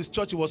he told his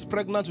church he was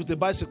pregnant with a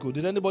bicycle.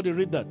 Did anybody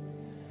read that?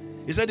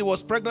 He said he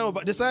was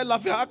pregnant. They started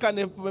laughing. How can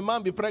a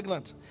man be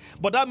pregnant?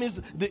 But that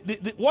means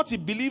what he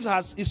believes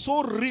is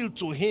so real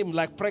to him,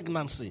 like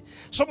pregnancy.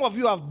 Some of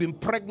you have been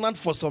pregnant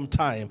for some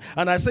time.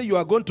 And I say you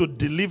are going to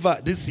deliver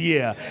this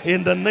year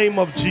in the name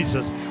of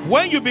Jesus.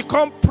 When you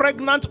become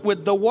pregnant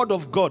with the word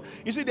of God.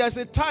 You see, there's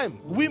a time,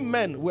 we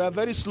men, we are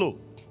very slow.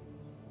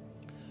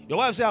 Your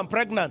wife say, I'm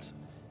pregnant.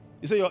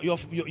 You say,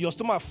 your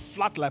stomach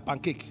flat like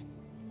pancake.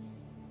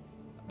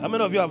 How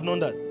many of you have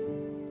known that?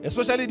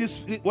 Especially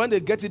this, when they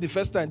get it the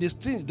first time, this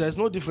thing, there's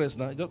no difference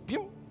now. Just,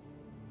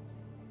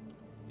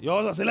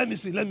 your husband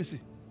say, let me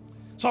see.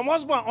 Some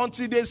husband,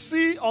 until they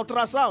see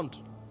ultrasound,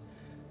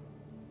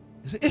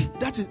 they say,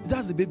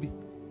 that's the baby.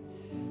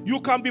 You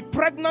can be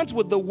pregnant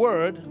with the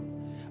word,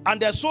 and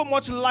there's so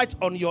much light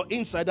on your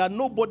inside that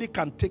nobody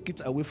can take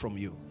it away from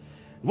you.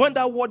 When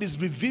that word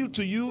is revealed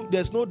to you,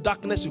 there's no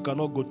darkness you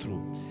cannot go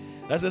through.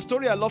 There's a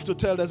story I love to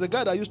tell. There's a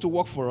guy that used to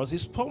work for us.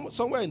 He's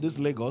somewhere in this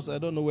Lagos. I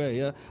don't know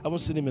where. I haven't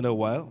seen him in a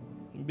while.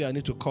 Maybe I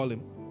need to call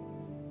him.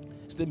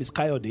 His name is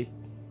Kayode. He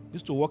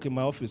used to work in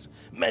my office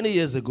many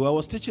years ago. I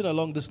was teaching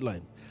along this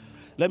line.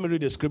 Let me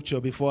read the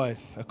scripture before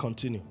I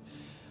continue.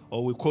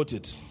 Or we quote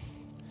it.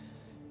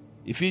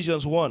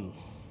 Ephesians 1.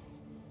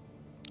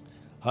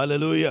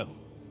 Hallelujah.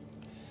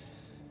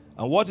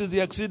 And what is the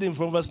exceeding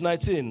from verse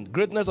 19?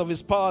 Greatness of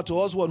his power to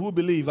us who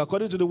believe,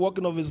 according to the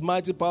working of his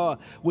mighty power,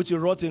 which he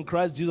wrought in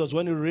Christ Jesus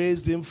when he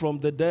raised him from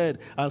the dead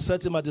and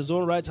set him at his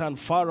own right hand,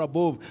 far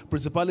above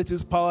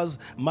principalities, powers,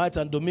 might,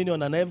 and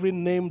dominion, and every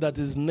name that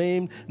is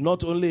named,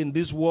 not only in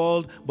this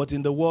world, but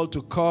in the world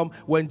to come.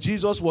 When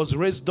Jesus was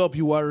raised up,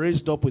 you were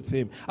raised up with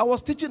him. I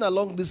was teaching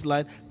along this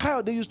line.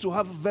 They used to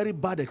have a very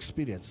bad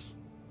experience.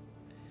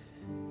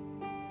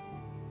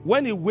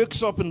 When he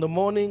wakes up in the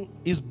morning,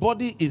 his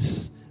body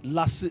is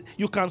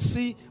you can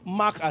see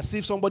mark as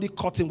if somebody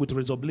cut him with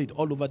razor blade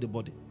all over the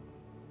body.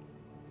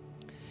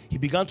 He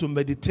began to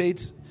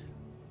meditate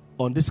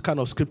on this kind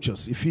of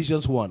scriptures.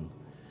 Ephesians 1.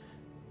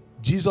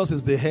 Jesus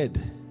is the head.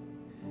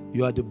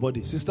 You are the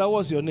body. Sister,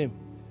 what's your name?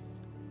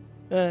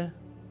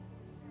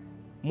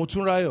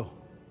 Motunrayo.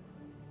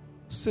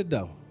 Sit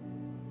down.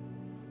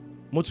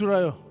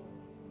 Motunrayo.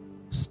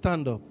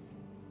 Stand up.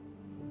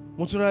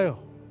 Motunrayo.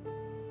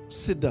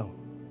 Sit down.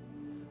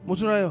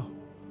 Motunrayo.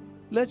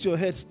 Let your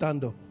head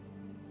stand up.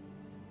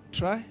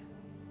 Try.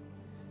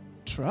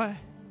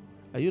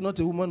 Are you not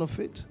a woman of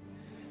faith?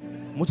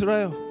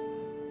 Motunrayo,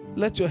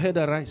 let your head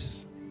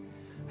arise.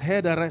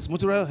 Head arise.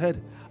 Motunrayo,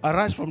 head.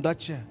 Arise from that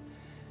chair.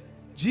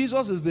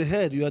 Jesus is the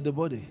head, you are the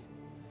body.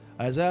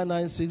 Isaiah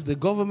 9:6, the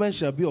government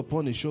shall be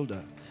upon his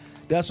shoulder.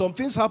 There are some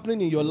things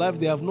happening in your life,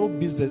 they have no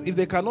business. If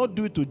they cannot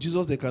do it to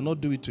Jesus, they cannot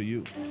do it to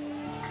you.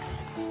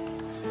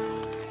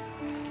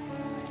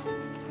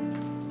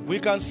 We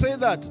can say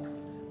that.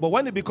 But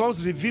when it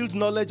becomes revealed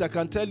knowledge, I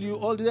can tell you,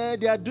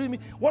 they are doing me.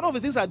 One of the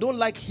things I don't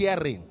like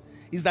hearing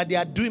is that they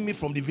are doing me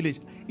from the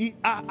village.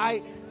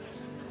 I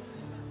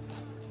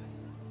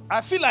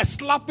feel like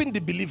slapping the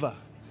believer.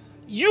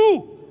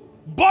 You,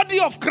 body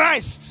of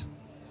Christ.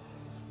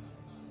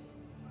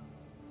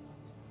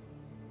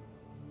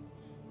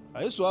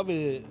 I used to have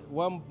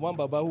one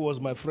Baba who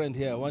was my friend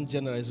here, one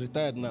general, he's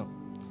retired now.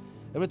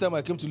 Every time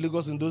I came to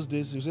Lagos in those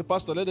days, he would say,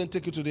 Pastor, let them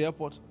take you to the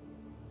airport.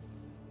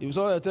 If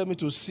someone would tell me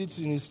to sit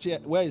in his chair,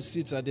 where he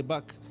sits at the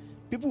back,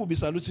 people would be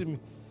saluting me.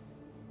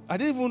 I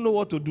didn't even know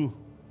what to do.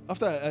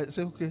 After I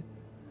said, okay,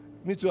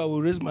 me too, I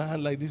will raise my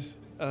hand like this.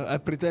 I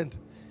pretend.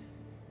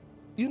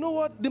 You know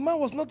what? The man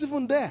was not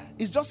even there.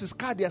 It's just his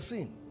car they are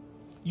seeing.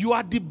 You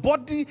are the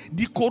body,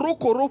 the koro,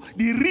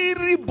 the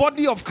really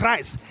body of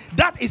Christ.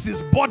 That is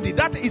his body.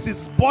 That is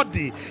his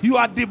body. You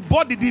are the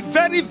body, the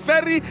very.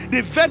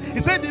 He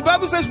said, the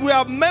Bible says we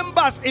are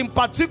members in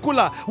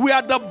particular. We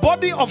are the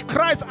body of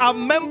Christ, our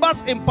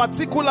members in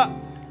particular.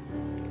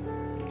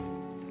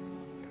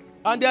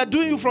 And they are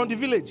doing you from the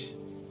village.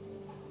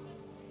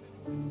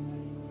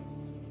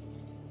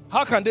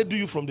 How can they do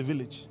you from the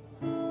village?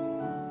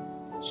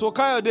 So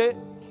Kayode,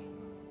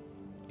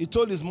 he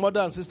told his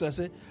mother and sister, I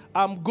said,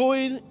 I'm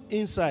going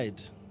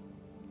inside.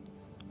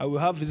 I will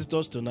have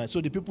visitors tonight. So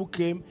the people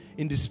came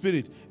in the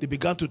spirit. They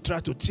began to try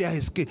to tear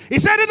his skin. He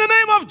said, in the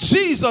name of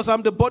Jesus,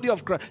 I'm the body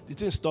of Christ. The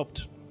thing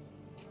stopped.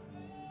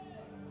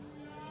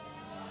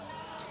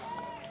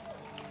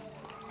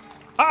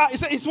 He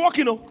said, it's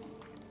walking.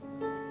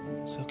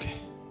 It's okay.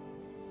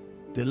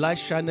 The light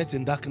shineth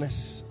in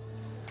darkness.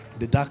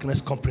 The darkness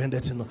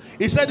comprehended it.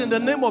 He said, in the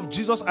name of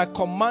Jesus, I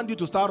command you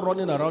to start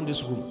running around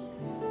this room.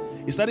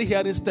 He started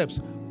hearing steps.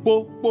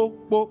 Bo, bo,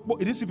 bo, bo.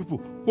 He didn't see people.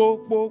 Bo,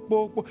 bo,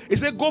 bo, bo. He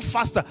said, go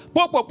faster.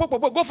 Bo, bo, bo, bo,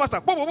 bo. Go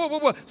faster. Bo, bo, bo, bo,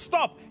 bo.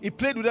 Stop. He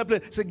played with that play.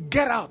 He said,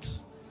 get out.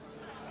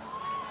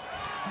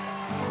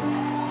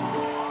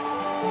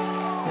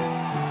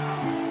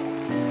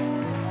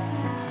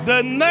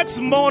 The next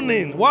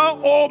morning,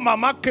 while old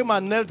mama came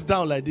and knelt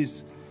down like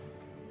this,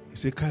 he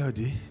said,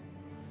 Kayode,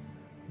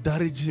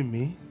 dariji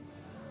me.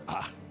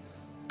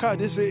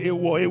 Kayode say,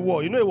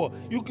 ewo. You know ewo.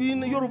 You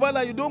in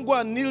Yoruba, you don't go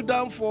and kneel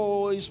down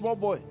for a small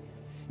boy.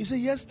 He said,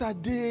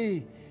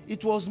 yesterday,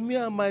 it was me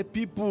and my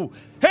people.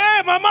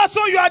 Hey, mama,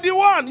 so you are the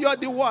one. You are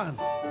the one.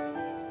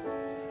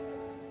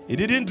 He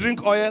didn't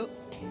drink oil.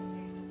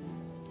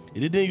 He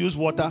didn't use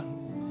water.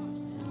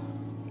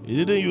 He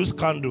didn't use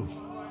candle.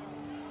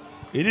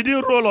 He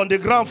didn't roll on the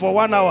ground for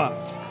 1 hour.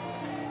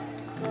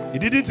 He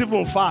didn't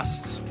even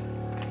fast.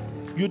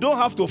 You don't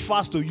have to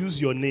fast to use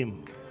your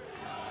name.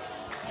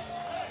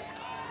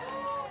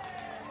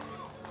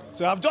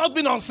 So I've just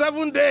been on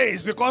 7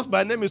 days because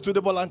my name is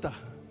Tunde Bolanta.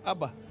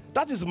 Abba,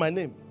 that is my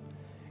name.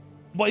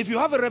 But if you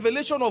have a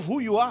revelation of who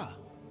you are,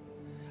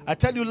 I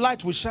tell you,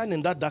 light will shine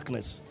in that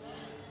darkness.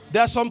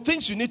 There are some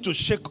things you need to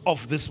shake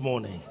off this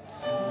morning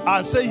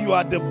and say you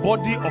are the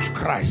body of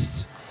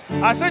Christ.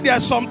 I said there are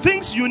some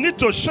things you need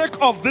to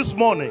shake off this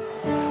morning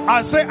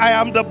and say I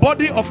am the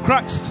body of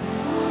Christ.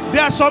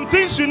 There are some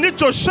things you need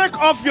to shake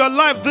off your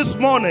life this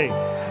morning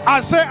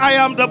and say I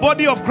am the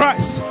body of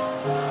Christ.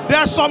 There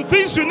are some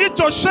things you need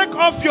to shake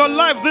off your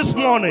life this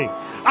morning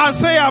and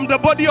say I am the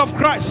body of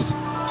Christ.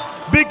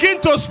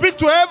 Begin to speak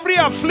to every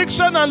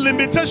affliction and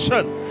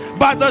limitation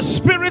by the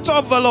Spirit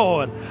of the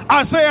Lord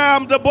and say I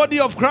am the body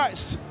of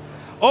Christ.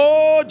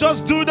 Oh,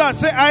 just do that.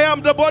 Say I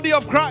am the body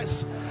of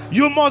Christ.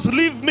 You must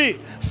leave me.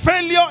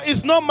 Failure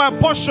is not my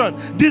portion.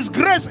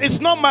 Disgrace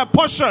is not my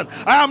portion.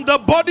 I am the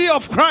body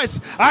of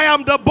Christ. I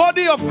am the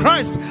body of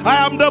Christ.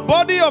 I am the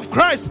body of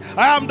Christ.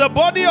 I am the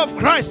body of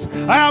Christ.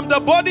 I am the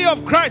body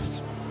of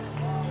Christ.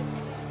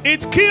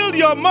 It killed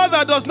your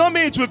mother does not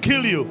mean it will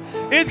kill you.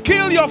 It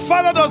killed your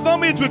father does not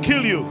mean it will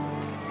kill you.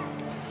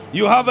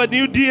 You have a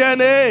new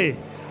DNA.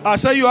 I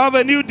say you have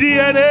a new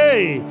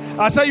DNA.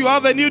 I say you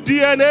have a new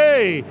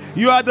DNA.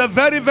 You are the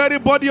very, very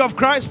body of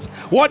Christ.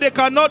 What they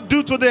cannot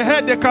do to the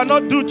head, they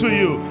cannot do to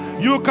you.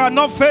 You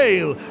cannot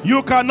fail.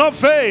 You cannot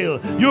fail.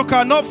 You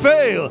cannot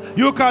fail.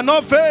 You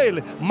cannot fail.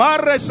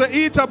 Mare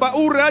se ita ba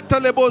ureta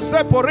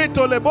lebose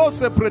porito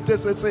lebose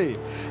pretesese.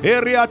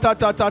 Eria ta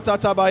ta ta ta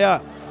ta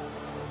baya.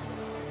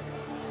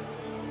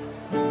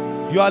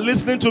 You are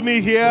listening to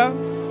me here,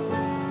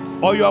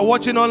 or you are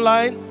watching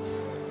online.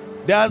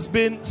 There has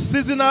been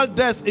seasonal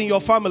death in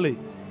your family.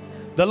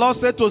 The Lord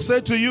said to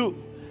say to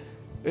you,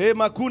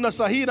 Makuna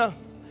Sahina,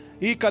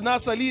 Ikana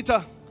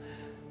Salita,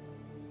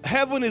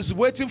 heaven is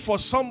waiting for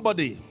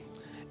somebody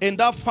in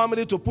that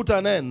family to put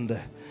an end.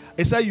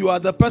 He said, you are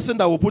the person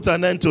that will put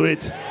an end to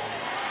it.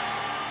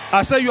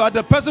 I said, you are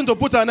the person to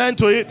put an end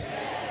to it.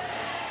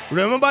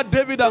 Remember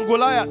David and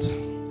Goliath.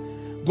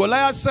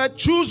 Goliath said,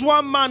 choose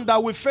one man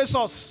that will face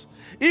us.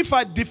 If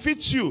I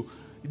defeat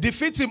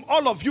him,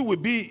 all of you will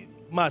be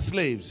my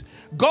slaves.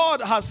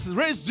 God has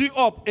raised you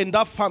up in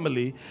that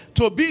family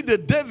to be the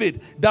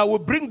David that will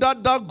bring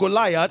down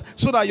Goliath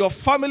so that your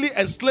family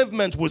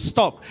enslavement will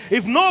stop.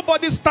 If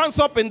nobody stands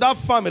up in that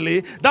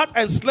family, that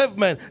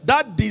enslavement,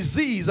 that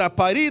disease,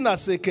 aparina,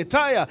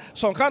 seketaya,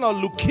 some kind of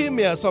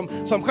leukemia,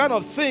 some kind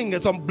of thing,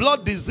 some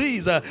blood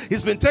disease,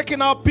 he's been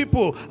taking out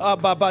people,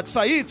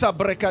 babatsaita,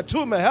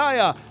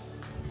 brekatu,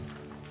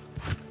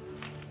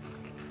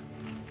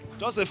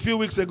 Just a few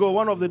weeks ago,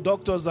 one of the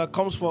doctors that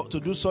comes to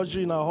do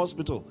surgery in our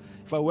hospital,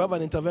 if we have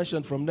an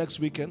intervention from next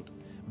weekend,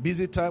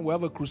 busy time, we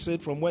have a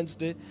crusade from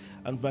Wednesday,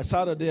 and by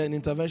Saturday an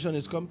intervention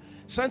is come,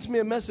 sent me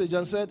a message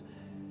and said,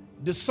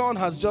 the son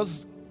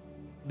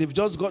they've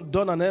just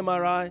done an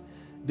MRI,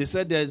 they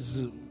said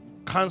there's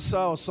cancer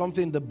or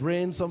something in the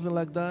brain, something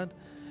like that.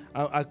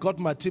 I got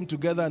my team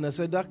together and I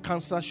said, that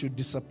cancer should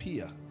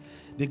disappear.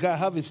 The guy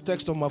have his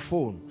text on my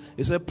phone.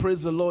 He said,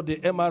 praise the Lord, the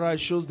MRI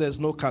shows there's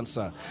no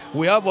cancer.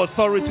 We have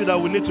authority that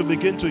we need to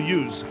begin to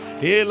use.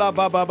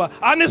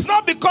 And it's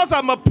not because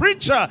I'm a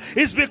preacher.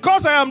 It's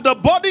because I am the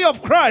body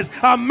of Christ.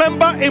 A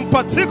member in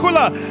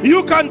particular.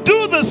 You can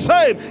do the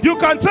same. You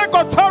can take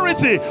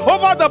authority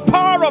over the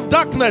power of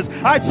darkness.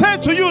 I say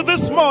to you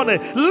this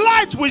morning,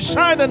 light will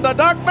shine in the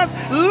darkness.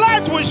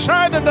 Light will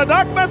shine in the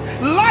darkness.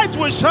 Light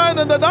will shine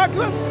in the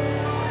darkness.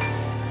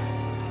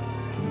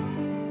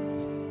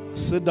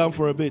 Sit down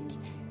for a bit.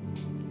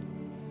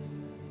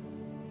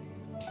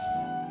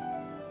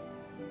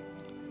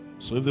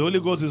 So if the Holy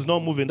Ghost is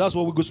not moving, that's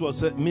what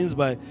Ghost means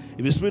by, if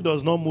the Spirit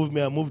does not move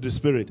me, I move the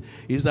Spirit.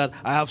 Is that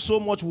I have so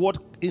much word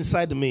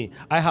inside me.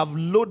 I have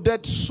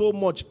loaded so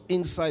much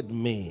inside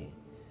me.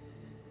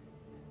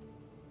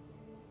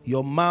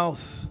 Your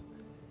mouth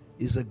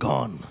is a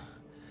gun,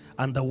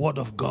 and the word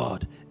of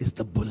God is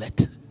the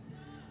bullet.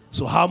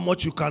 So how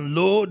much you can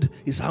load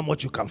is how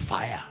much you can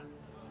fire.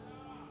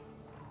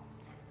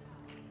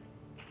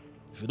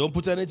 If you don't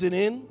put anything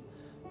in,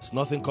 there's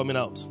nothing coming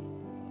out.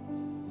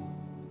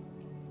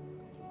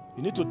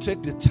 You need to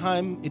take the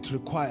time it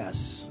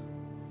requires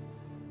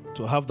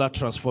to have that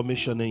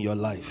transformation in your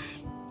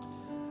life.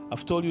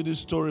 I've told you this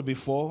story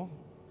before.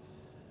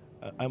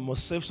 I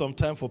must save some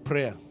time for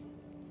prayer.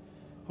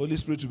 Holy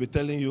Spirit will be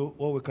telling you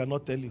what we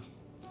cannot tell you.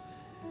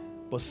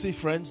 But see,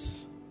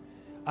 friends,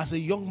 as a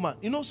young man,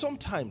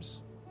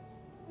 sometimes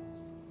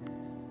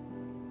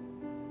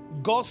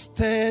God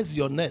stirs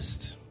your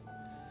nest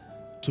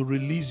to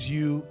release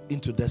you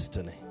into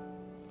destiny.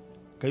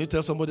 Can you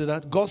tell somebody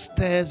that? God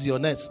stirs your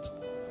nest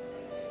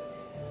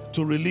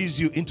to release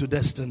you into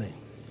destiny.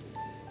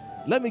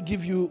 Let me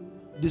give you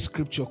this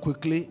scripture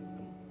quickly.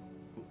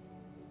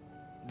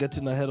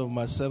 Getting ahead of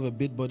myself a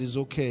bit, but it's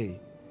okay.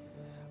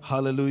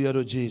 Hallelujah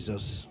to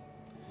Jesus.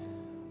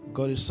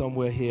 God is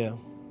somewhere here.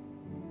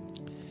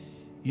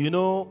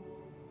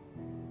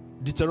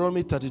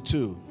 Deuteronomy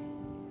 32,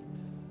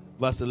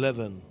 verse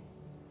 11.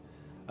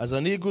 As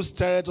an eagle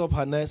stirreth up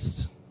her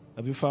nest,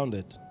 have you found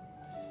it?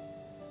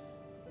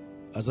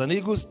 As an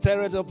eagle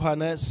stirreth up her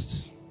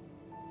nest,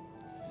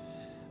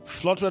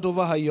 fluttereth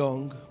over her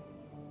young,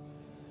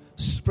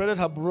 spreadeth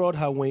abroad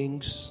her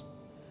wings,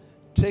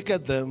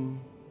 taketh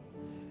them,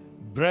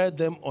 bred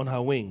them on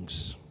her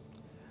wings.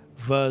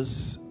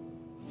 Verse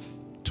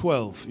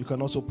 12, you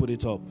can also put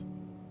it up.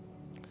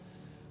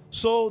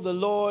 So the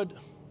Lord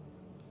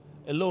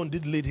alone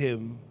did lead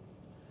him,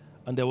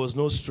 and there was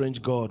no strange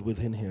God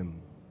within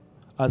him.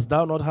 Hast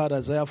thou not heard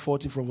Isaiah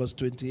 40 from verse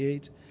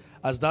 28?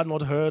 Hast thou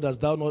not heard,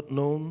 hast thou not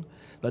known,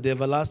 that the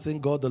everlasting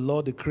God, the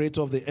Lord, the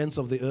creator of the ends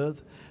of the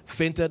earth,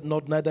 fainted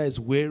not, neither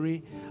is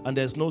weary, and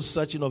there is no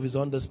searching of his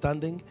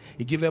understanding.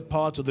 He giveth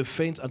power to the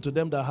faint, and to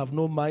them that have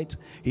no might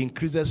he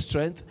increaseth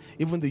strength.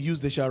 Even the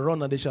youths, they shall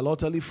run, and they shall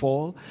utterly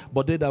fall,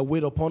 but they that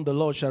wait upon the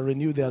Lord shall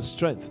renew their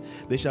strength.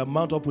 They shall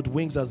mount up with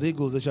wings as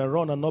eagles. They shall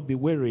run and not be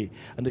weary,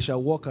 and they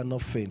shall walk and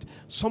not faint.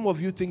 Some of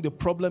you think the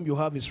problem you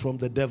have is from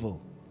the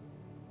devil,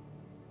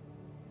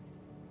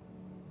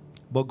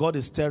 but God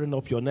is stirring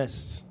up your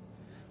nest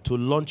to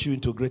launch you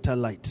into greater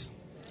light.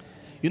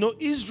 You know,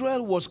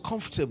 Israel was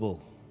comfortable.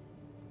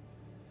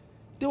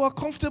 They were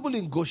comfortable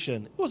in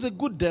Goshen. It was a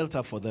good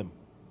delta for them.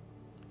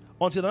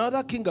 Until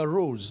another king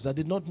arose that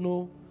did not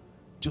know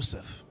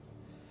Joseph.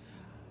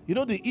 You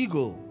know, the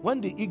eagle,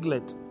 when the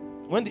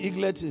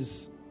eaglet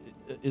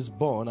is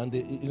born and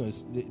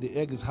the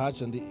egg is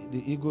hatched and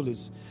the eagle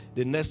is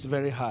the nest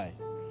very high,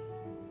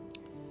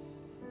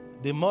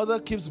 the mother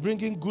keeps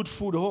bringing good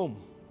food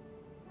home.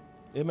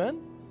 Amen?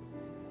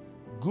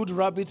 Good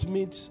rabbit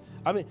meat.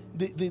 I mean,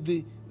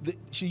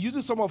 she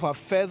uses some of her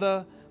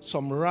feather,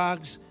 some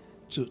rags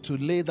to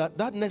lay that.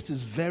 That nest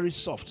is very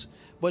soft,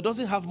 but it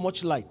doesn't have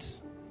much light.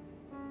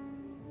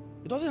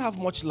 It doesn't have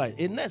much light.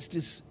 A nest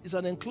is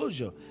an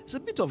enclosure. It's a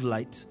bit of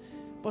light,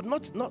 but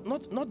not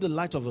the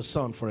light of the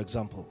sun, for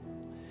example.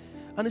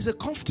 And it's a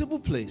comfortable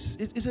place.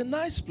 It's a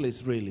nice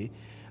place, really.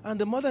 And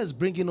the mother is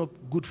bringing up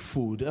good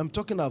food. I'm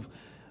talking of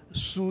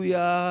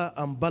suya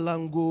and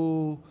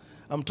balango.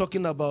 I'm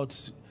talking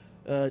about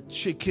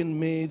chicken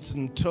meats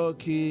and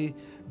turkey,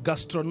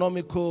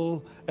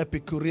 gastronomical,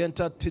 epicurean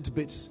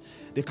tidbits,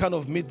 the kind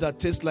of meat that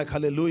tastes like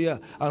hallelujah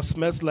and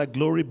smells like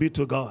glory be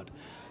to God.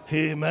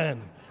 Amen.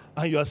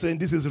 And you are saying,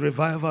 this is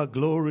revival,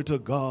 glory to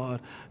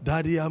God.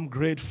 Daddy, I'm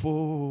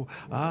grateful.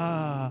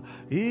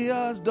 He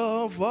has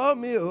done for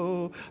me.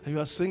 Oh. And you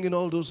are singing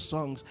all those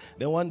songs.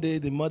 Then one day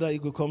the mother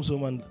eagle comes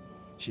home and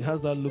she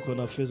has that look on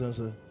her face and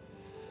says,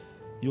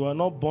 you are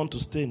not born to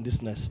stay in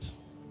this nest.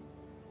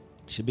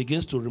 She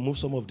begins to remove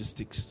some of the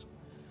sticks.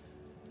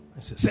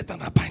 And says, Satan,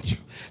 I bind you.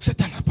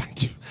 Satan, I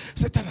bind you.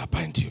 Satan, I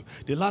bind you.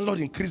 The landlord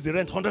increased the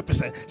rent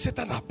 100%.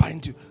 Satan, I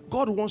bind you.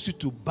 God wants you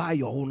to buy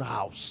your own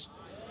house.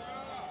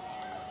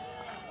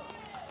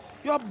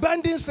 You are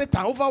binding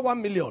Satan over 1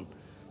 million.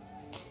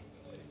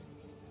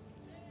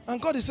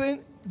 And God is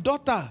saying,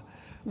 daughter,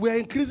 we are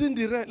increasing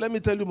the rent. Let me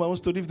tell you my own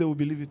story if they will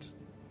believe it.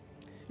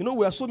 You know,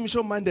 we are so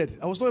mission-minded.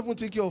 I was not even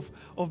thinking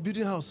of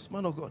building a house,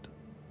 man of God.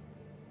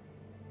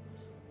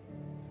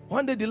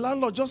 One day the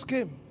landlord just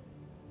came.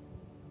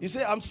 He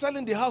said, I'm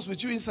selling the house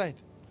with you inside.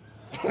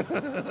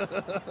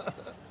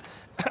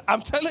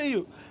 I'm telling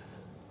you.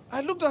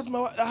 I looked at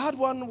I had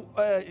one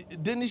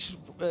Danish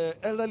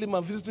elderly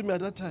man visiting me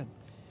at that time.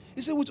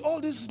 He said, with all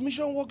this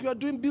mission work you are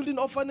doing, building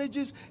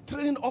orphanages,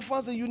 training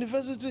orphans at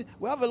university,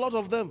 we have a lot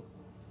of them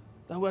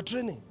that we are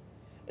training.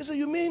 He said,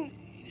 you mean?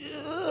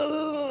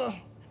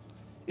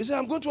 He said,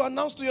 I'm going to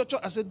announce to your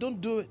church. I said,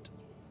 don't do it.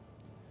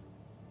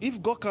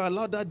 If God can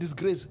allow that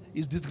disgrace,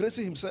 he's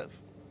disgracing himself.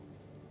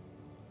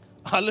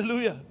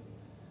 Hallelujah.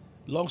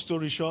 Long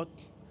story short,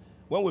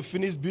 when we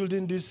finished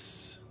building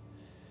this,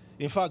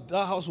 in fact,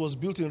 that house was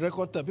built in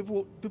record time.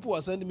 People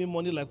were sending me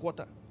money like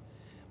water.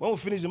 When we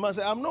finished, the man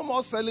said, I'm no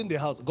more selling the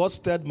house. God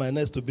stirred my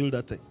nest to build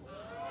that thing.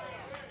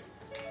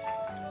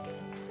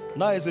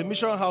 Now it's a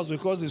mission house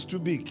because it's too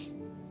big.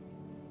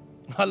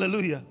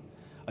 Hallelujah.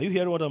 Are you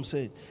hearing what I'm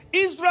saying?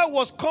 Israel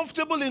was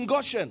comfortable in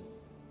Goshen.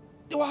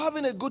 They were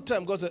having a good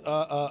time. God said,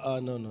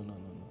 no.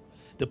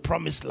 The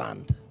promised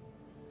land.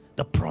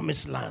 The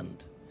promised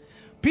land.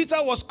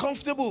 Peter was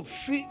comfortable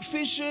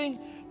fishing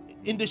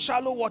in the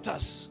shallow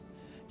waters.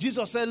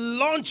 Jesus said,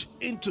 launch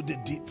into the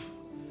deep.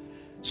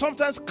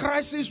 Sometimes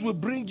crisis will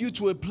bring you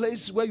to a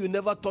place where you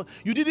never thought.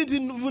 You didn't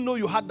even know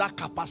you had that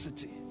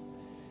capacity.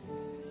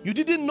 You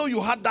didn't know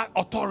you had that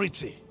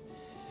authority.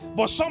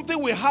 But something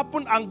will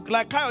happen, and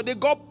like Kayode,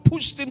 God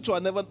pushed him to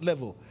another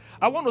level.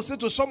 I want to say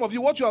to some of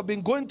you, what you have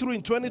been going through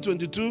in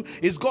 2022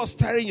 is God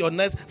stirring your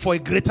nest for a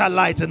greater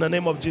light in the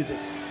name of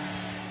Jesus.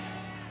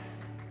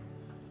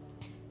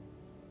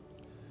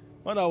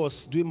 When I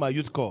was doing my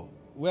youth corps,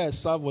 where I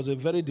served was a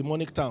very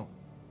demonic town.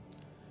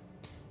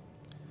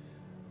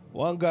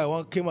 One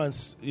guy came and,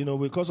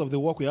 because of the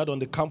work we had on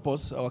the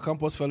campus, our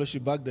campus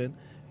fellowship back then,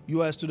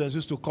 UI students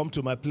used to come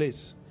to my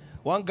place.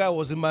 One guy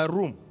was in my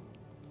room.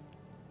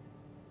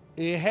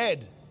 A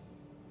head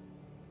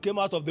came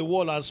out of the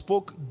wall and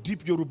spoke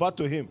deep Yoruba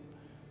to him.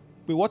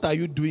 But what are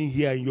you doing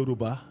here in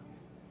Yoruba?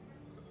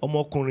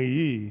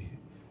 The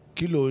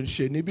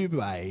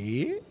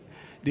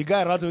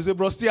guy ran to me and said,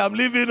 Brosty, I'm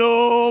leaving.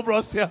 Oh,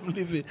 Brosty, I'm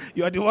leaving.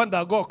 You are the one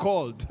that got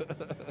called.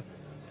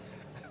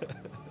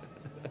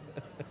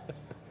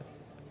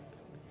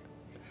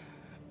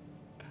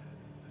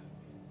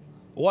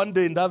 One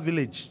day in that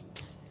village,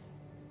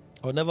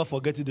 I'll never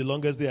forget it, the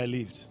longest day I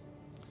lived.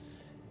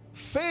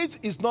 Faith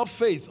is not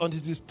faith until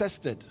it is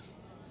tested.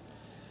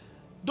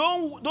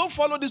 Don't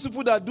follow these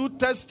people that do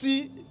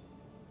testy.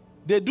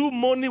 They do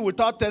money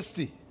without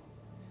testy.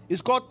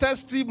 It's called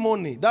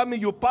testimony. That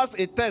means you passed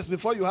a test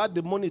before you had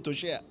the money to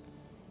share.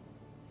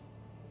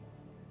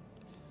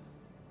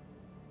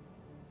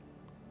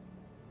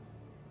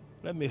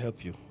 Let me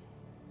help you.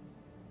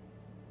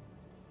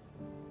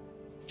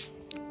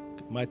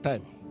 My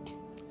time.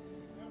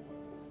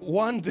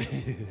 One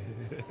day,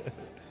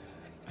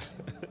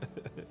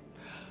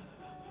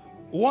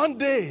 one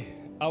day,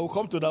 I will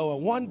come to that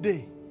one. One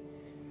day,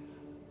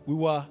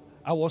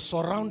 I was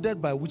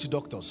surrounded by witch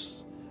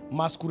doctors,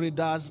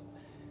 masqueraders.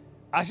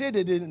 I say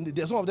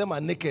some of them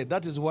are naked.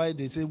 That is why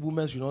they say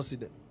women should not see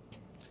them.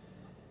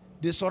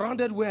 They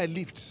surrounded where I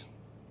lived.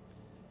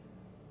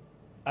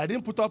 I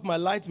didn't put up my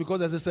light because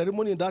there's a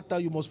ceremony in that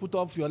time. You must put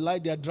up your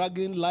light. They are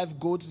dragging live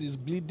goats. It's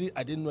bleeding.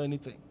 I didn't know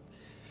anything.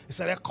 He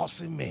started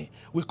cursing me.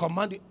 We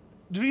command it.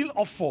 Real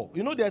awful.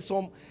 You know, there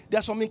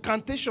are some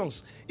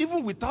incantations,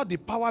 even without the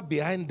power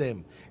behind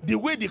them. The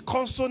way the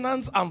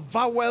consonants and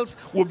vowels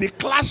will be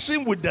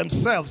clashing with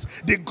themselves.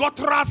 The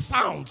guttural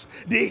sounds.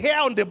 The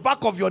hair on the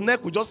back of your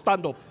neck will just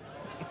stand up.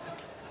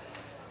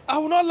 I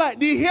will not lie.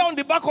 The hair on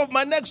the back of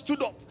my neck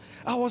stood up.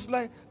 I was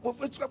like,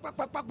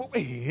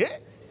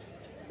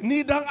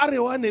 me,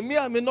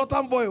 I'm a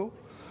northern boy.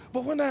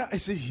 But when I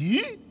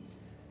say,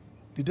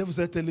 the devil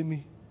started telling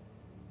me,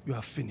 you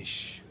are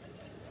finished.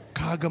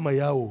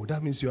 Kagamayao.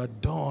 That means you are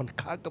done.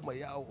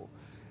 Kagamayao.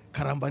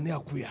 Karambani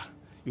akuya.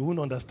 You won't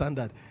understand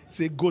that.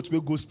 Say goat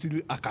will go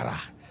steal akara.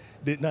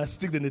 They now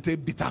stick the nete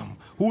bitam.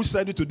 Who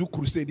said you to do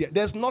crusade?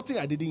 There's nothing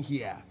I didn't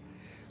hear.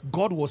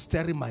 God was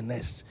stirring my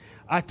nest.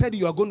 I tell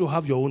you are going to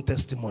have your own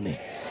testimony.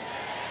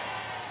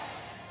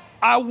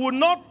 I will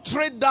not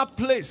trade that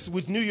place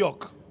with New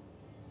York.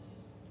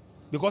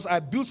 Because I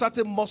built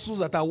certain muscles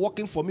that are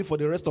working for me for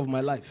the rest of my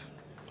life.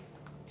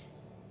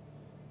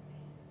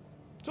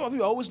 Some of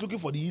you are always looking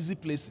for the easy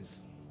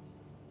places.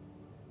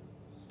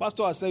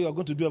 Pastor, I said you are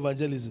going to do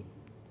evangelism.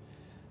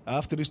 I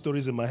have 3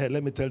 stories in my head.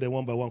 Let me tell them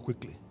one by one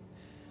quickly.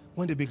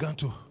 When they began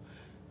to,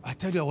 I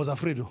tell you I was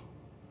afraid.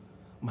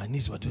 My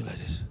knees were doing like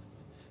this.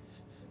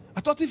 I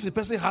thought if the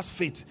person has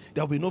faith,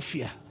 there will be no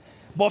fear.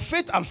 But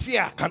faith and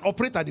fear can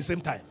operate at the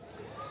same time.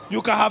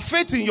 You can have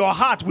faith in your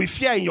heart with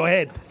fear in your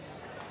head.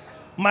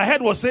 My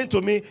head was saying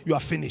to me, you are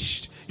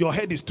finished. Your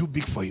head is too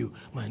big for you.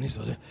 My knees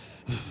were there.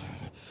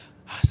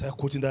 I started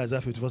quoting that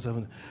Isaiah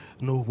 54:7.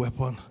 No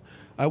weapon.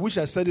 I wish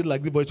I said it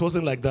like this, but it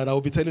wasn't like that. I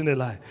would be telling a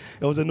lie.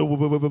 I was saying, no,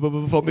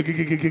 for me.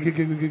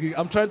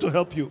 I'm trying to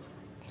help you.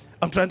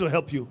 I'm trying to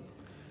help you.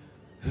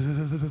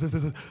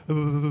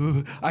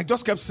 I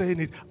just kept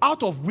saying it.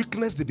 Out of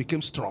weakness, they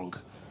became strong.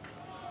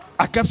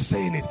 I kept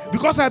saying it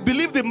because I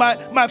believed in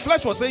my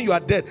flesh was saying you are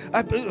dead.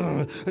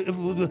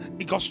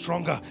 It got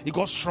stronger. It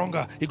got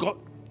stronger.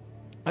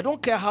 I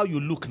don't care how you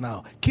look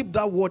now. Keep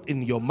that word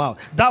in your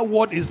mouth. That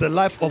word is the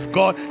life of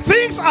God.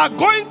 Things are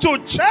going to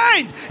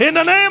change in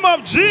the name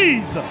of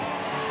Jesus.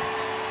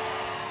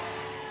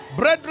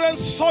 Brethren,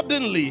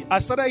 suddenly I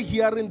started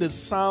hearing the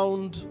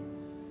sound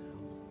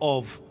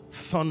of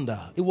thunder.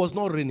 It was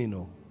not raining,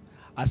 no.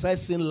 As I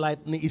seen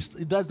lightning,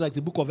 it does like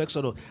the book of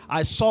Exodus.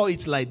 I saw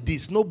it like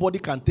this. Nobody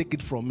can take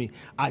it from me.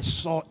 I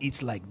saw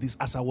it like this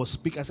as I was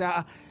speaking. I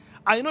said,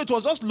 I know it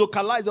was just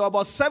localized. There were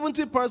about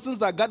 70 persons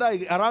that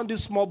gathered around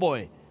this small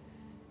boy.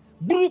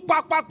 They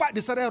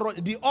started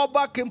running. The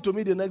Oba came to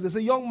me the next day and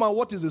said, young man,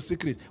 what is the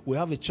secret? We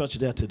have a church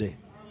there today.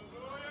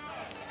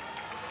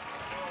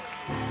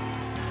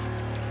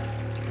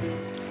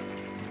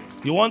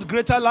 You want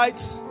greater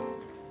lights?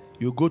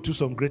 You go to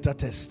some greater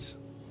tests.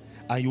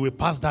 And you will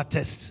pass that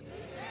test.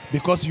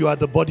 Because you are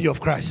the body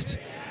of Christ.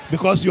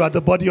 Because you are the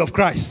body of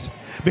Christ.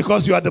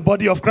 Because you are the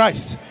body of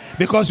Christ.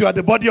 Because you are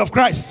the body of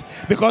Christ.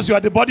 Because you are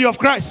the body of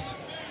Christ.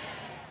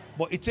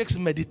 But it takes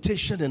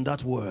meditation in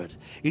that word.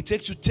 It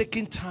takes you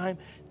taking time.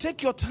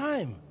 Take your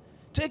time.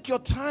 Take your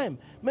time.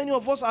 Many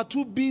of us are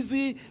too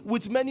busy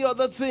with many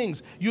other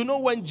things. You know,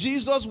 when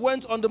Jesus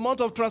went on the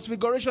Mount of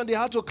Transfiguration, they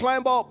had to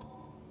climb up.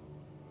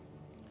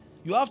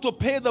 You have to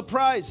pay the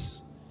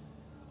price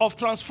of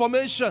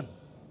transformation.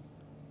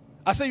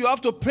 I say you have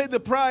to pay the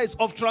price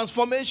of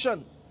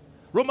transformation.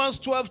 Romans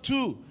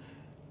 12:2.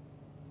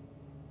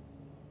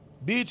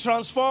 Be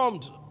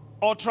transformed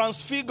or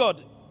transfigured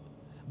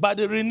by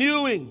the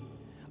renewing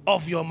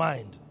of your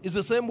mind. It's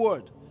the same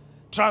word.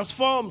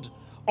 Transformed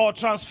or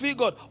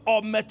transfigured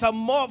or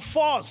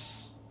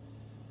metamorphose.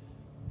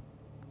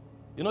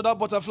 You know that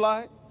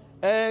butterfly?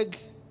 Egg,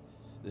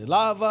 the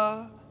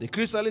larva, the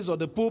chrysalis or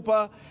the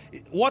pupa.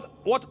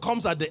 What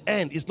comes at the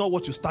end is not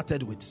what you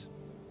started with.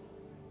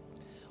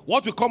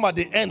 What will come at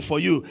the end for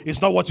you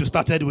is not what you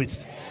started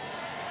with.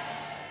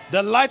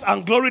 The light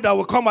and glory that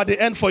will come at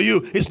the end for you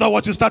is not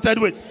what you started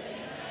with.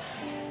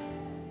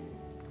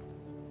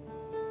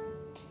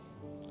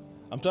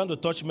 I'm trying to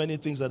touch many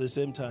things at the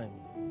same time.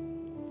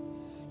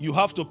 You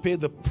have to pay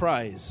the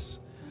price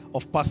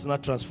of personal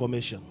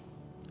transformation.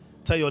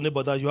 Tell your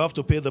neighbor that you have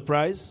to pay the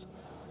price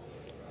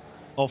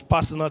of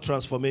personal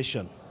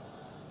transformation.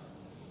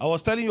 I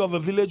was telling you of a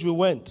village we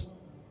went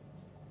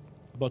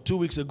about 2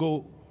 weeks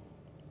ago.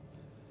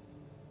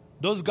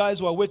 Those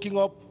guys were waking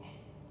up.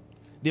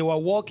 They were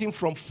walking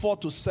from 4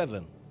 to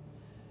 7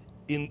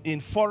 in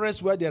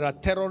forests where there are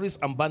terrorists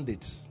and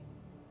bandits.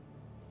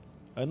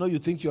 I know you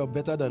think you are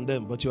better than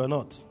them, but you are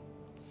not.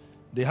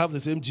 They have the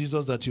same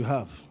Jesus that you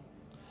have.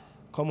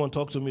 Come on,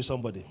 talk to me,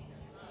 somebody.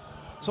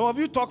 Some of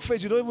you talk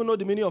faith, you don't even know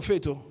the meaning of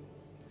faith. Oh.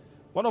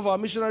 One of our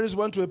missionaries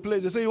went to a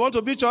place. They say, you want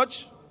to be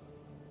church?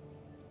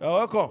 You're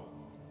welcome.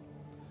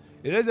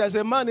 There's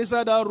a man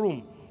inside that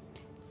room.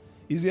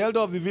 He's the elder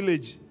of the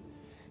village.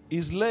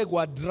 His legs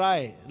were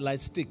dry like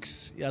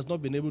sticks. He has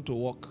not been able to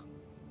walk.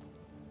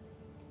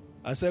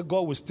 I said,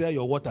 God will stir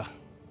your water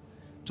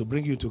to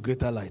bring you to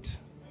greater light.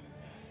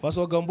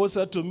 Pastor Gambo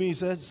said to me, he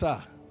said,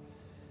 sir,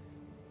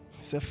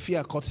 he said,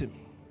 fear caught him.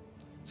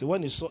 So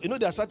when he saw,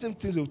 there are certain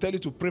things he will tell you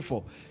to pray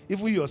for. If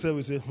you yourself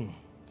will say,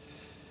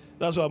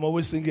 That's why I'm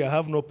always thinking I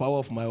have no power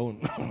of my own.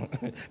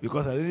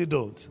 Because I really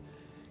don't.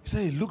 He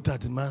said, he looked at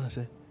the man and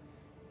said,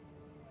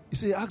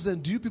 he asked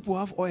them, do you people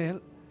have oil?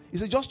 He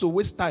said, just to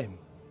waste time.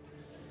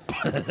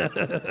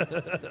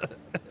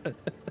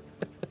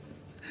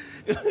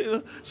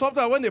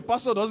 Sometimes when the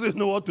pastor doesn't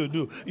know what to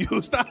do,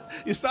 you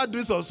start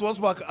doing some small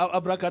spark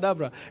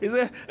abracadabra. He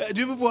said,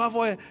 do you people have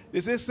oil? They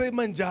say, say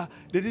manja.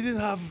 They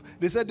didn't have,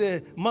 they said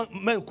the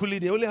men kuli,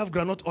 they only have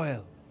granite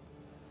oil.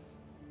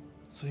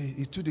 So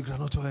he took the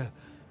granite oil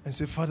and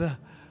said, Father,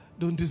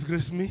 don't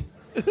disgrace me.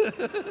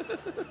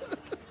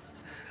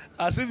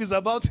 As if it's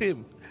about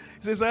him.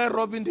 He says, I am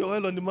rubbing the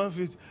oil on the man's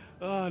feet.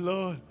 Ah,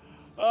 Lord.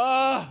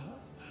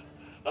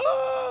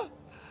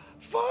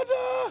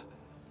 Father.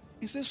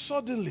 He says,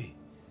 suddenly,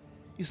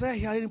 he started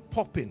hearing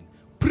popping.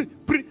 The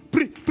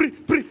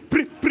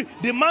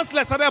man's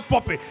leg started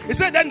popping. He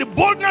said, then the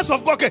boldness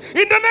of God came.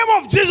 In the name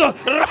of Jesus,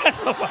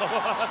 rise up.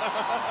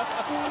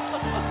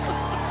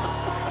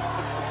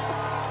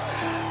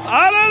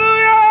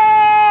 Hallelujah!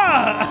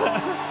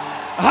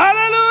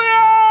 Hallelujah!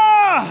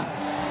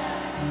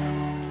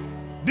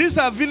 These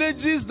are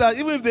villages that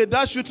even if they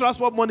dash you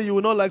transport money, you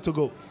will not like to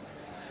go.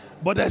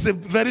 But there's a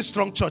very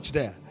strong church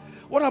there.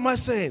 What am I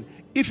saying?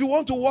 If you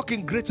want to walk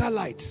in greater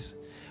light,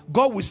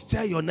 God will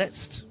stir your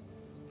nest.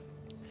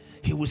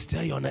 He will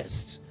stir your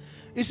nest.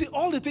 You see,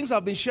 all the things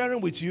I've been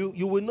sharing with you,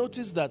 you will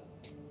notice that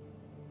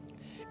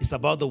it's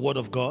about the Word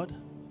of God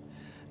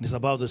and it's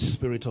about the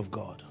Spirit of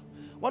God.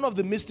 One of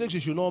the mistakes you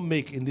should not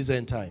make in this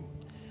end time,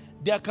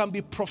 there can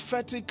be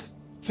prophetic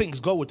things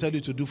God will tell you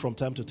to do from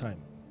time to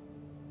time.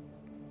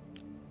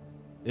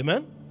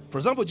 Amen? For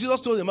example, Jesus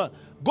told a man,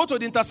 go to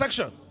the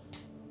intersection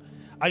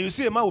and you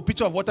see a man with a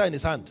pitcher of water in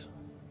his hand.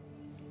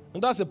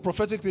 And that's a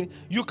prophetic thing.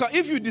 You can,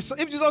 if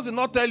Jesus did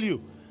not tell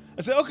you,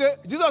 and say, okay,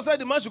 Jesus said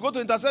the man should go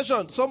to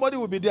intercession, somebody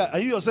will be there,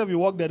 and you yourself, you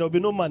walk there, there will be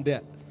no man there.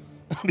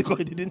 Because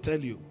he didn't tell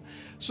you.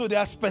 So there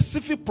are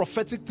specific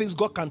prophetic things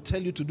God can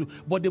tell you to do,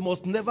 but they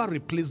must never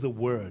replace the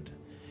Word.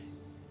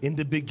 In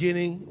the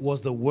beginning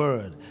was the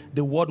Word.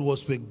 The Word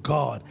was with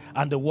God,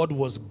 and the Word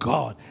was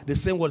God. The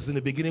same was in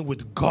the beginning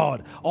with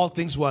God. All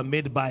things were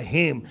made by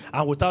Him,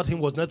 and without Him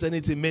was not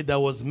anything made that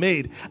was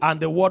made. And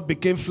the Word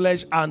became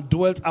flesh and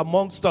dwelt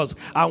amongst us,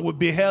 and we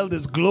beheld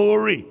His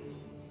glory.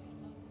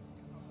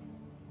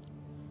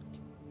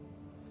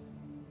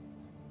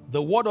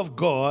 The Word of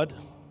God,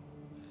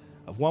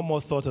 I have one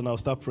more thought and I'll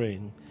start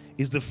praying,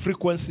 is the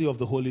frequency of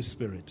the Holy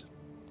Spirit.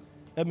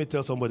 Let me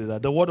tell somebody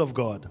that. The Word of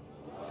God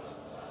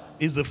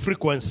is the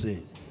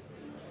frequency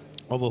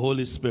of the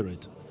Holy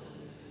Spirit.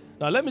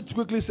 Now let me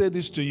quickly say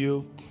this to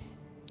you.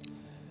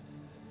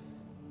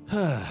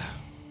 I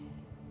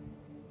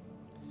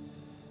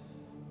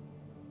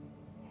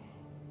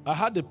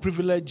had the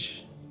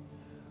privilege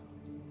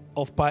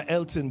of Pa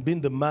Elton being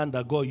the man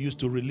that God used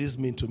to release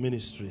me into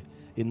ministry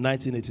in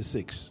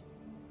 1986.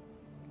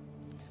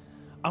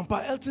 And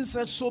Pa Elton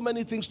said so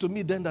many things to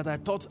me then that I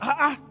thought,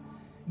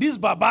 this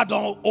Baba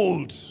don't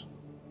old.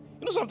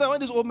 You know, sometimes when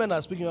these old men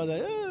are speaking, I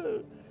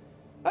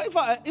was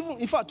like,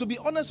 in fact, to be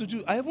honest with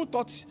you, I even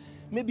thought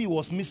maybe he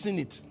was missing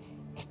it.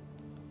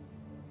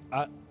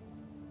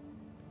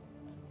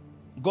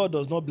 God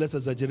does not bless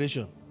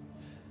exaggeration.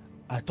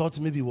 I thought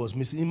maybe he was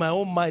missing. In my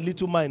own mind,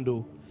 little mind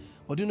though.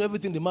 But do you know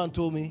everything the man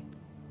told me?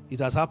 It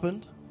has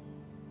happened.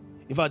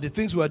 In fact, the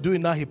things we are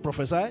doing now, he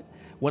prophesied.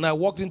 When I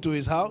walked into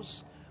his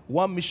house,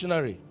 one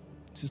missionary,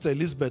 Sister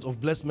Elizabeth of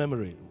blessed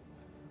memory,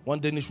 one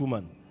Danish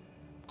woman,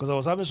 because I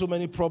was having so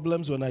many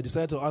problems when I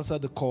decided to answer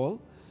the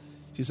call,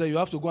 she said, you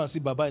have to go and see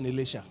Baba in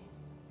Elisha.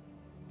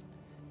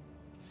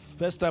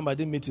 First time I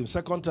didn't meet him.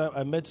 Second time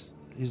I met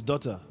his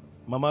daughter,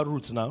 Mama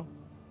Ruth now.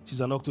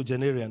 She's an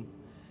octogenarian.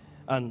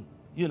 And,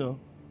 you know,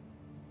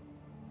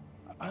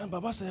 and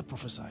Baba started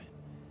prophesying.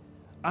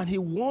 And he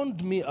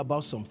warned me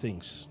about some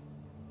things.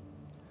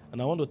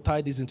 And I want to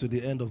tie this into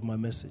the end of my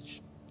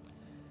message.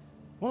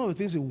 One of the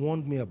things he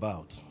warned me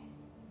about,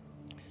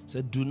 he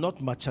said, do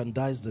not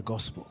merchandise the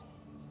gospel.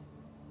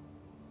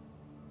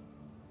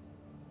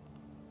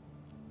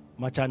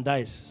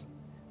 Merchandise,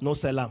 no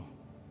salam.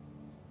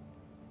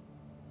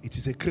 It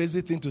is a crazy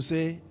thing to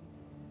say.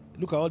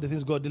 Look at all the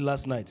things God did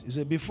last night. He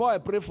said, before I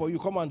pray for you,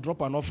 come and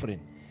drop an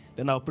offering.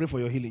 Then I'll pray for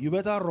your healing. You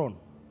better run.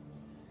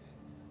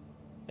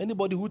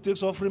 Anybody who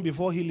takes offering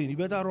before healing, you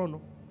better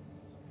run.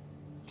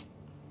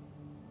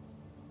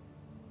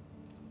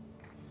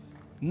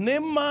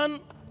 Naaman,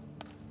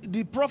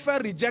 the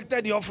prophet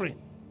rejected the offering.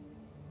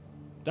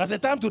 There's a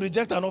time to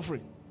reject an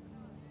offering.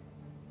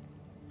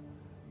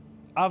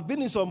 I've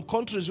been in some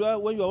countries where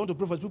when you want to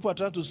pray for people are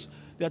trying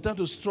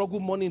to struggle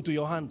money into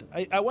your hand.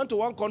 I went to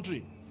one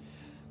country.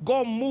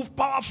 God moved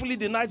powerfully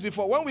the night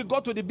before. When we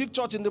got to the big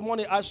church in the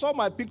morning, I saw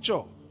my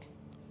picture.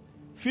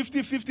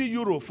 50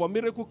 euro for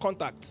miracle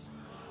contacts.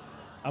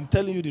 I'm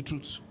telling you the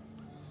truth.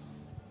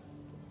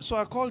 So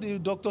I called the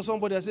doctor,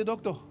 somebody, I said,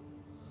 doctor,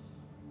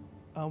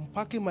 I'm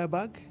packing my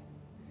bag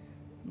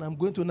and I'm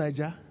going to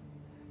Niger.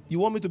 You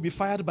want me to be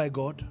fired by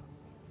God?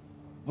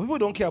 But people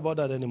don't care about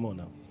that anymore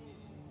now.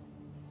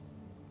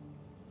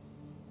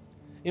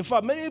 In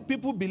fact, many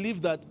people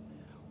believe that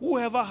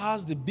whoever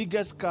has the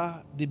biggest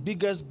car, the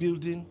biggest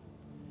building,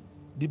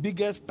 the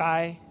biggest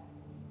tie,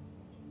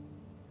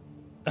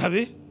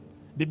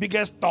 the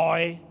biggest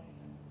toy,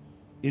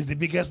 is the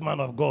biggest man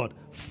of God.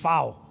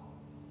 Foul.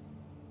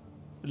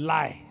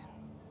 Lie.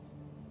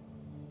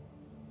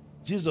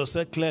 Jesus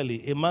said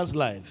clearly, a man's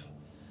life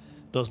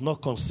does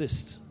not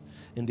consist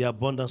in the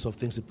abundance of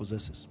things he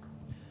possesses.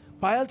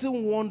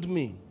 Elton warned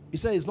me. He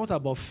said it's not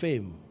about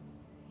fame.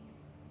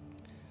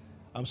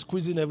 I'm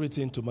squeezing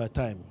everything to my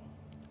time.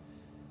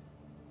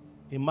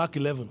 In Mark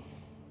 11,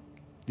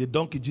 the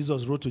donkey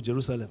Jesus rode to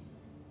Jerusalem.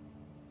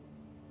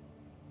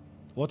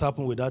 What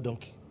happened with that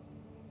donkey?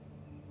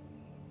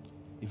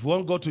 If you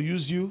want God to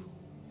use you,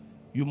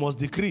 you must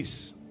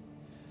decrease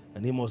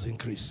and he must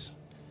increase.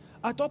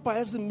 I thought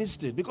Pastor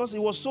missed it because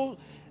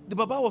the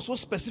Baba was so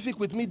specific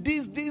with me.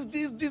 This.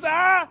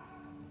 I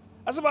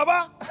said,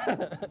 Baba,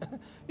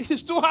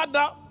 it's too hard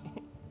now.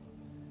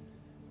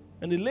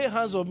 And he laid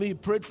hands on me, he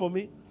prayed for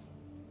me.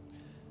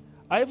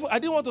 I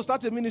didn't want to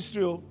start a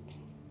ministry.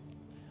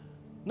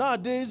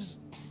 Nowadays,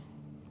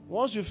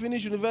 once you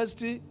finish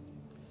university,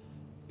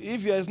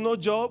 if there is no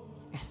job,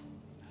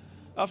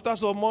 after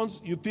some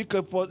months, you pick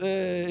up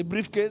a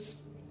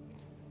briefcase,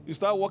 you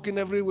start working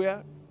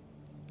everywhere,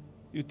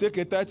 you take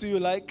a title you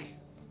like,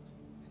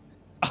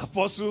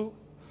 apostle,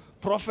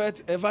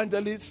 prophet,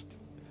 evangelist,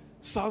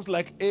 sounds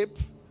like ape.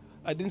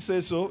 I didn't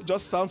say so,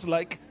 just sounds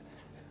like.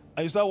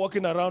 And you start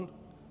walking around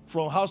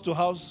from house to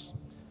house.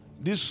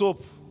 This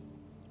soap,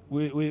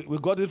 we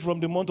got it from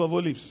the Mount of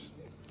Olives.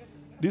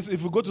 This,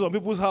 if you go to some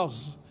people's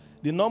house,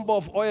 the number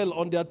of oil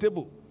on their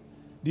table,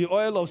 the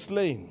oil of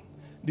slaying,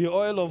 the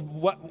oil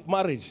of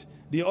marriage,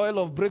 the oil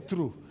of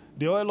breakthrough,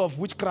 the oil of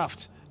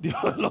witchcraft, the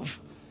oil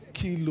of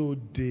kilo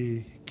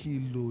day.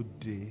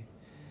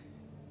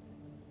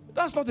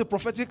 That's not a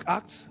prophetic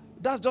act.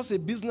 That's just a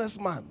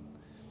businessman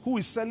who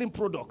is selling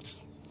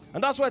products.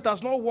 And that's why it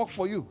has not worked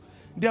for you.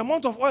 The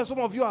amount of oil some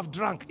of you have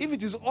drank, if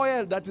it is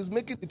oil that is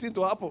making the thing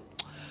to happen,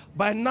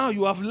 by now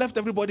you have left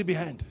everybody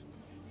behind.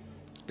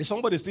 Is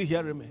somebody still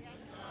hearing me?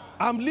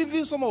 I'm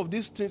leaving some of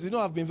these things. You know,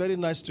 I've been very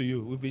nice to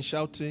you. We've been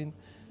shouting.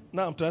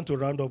 Now I'm trying to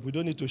round up. We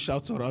don't need to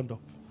shout to round up.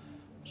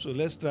 So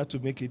let's try to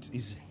make it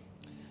easy.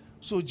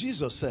 So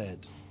Jesus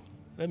said,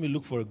 let me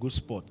look for a good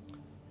spot.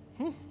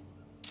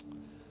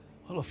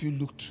 All of you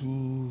look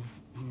too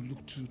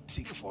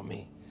thick for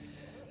me.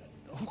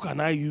 Who can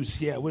I use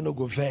here? We no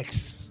go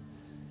vex.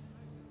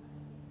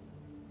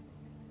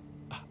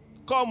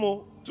 Come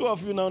on, two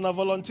of you now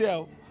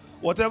volunteer.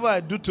 Whatever I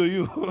do to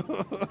you.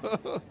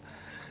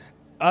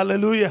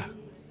 Hallelujah.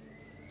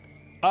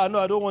 No,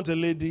 I don't want a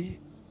lady.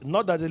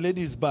 Not that the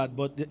lady is bad,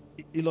 but the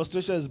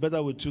illustration is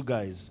better with two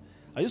guys.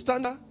 Are you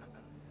standing?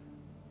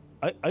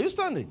 Are you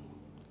standing?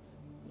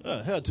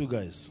 Yeah, here are two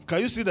guys. Can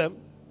you see them?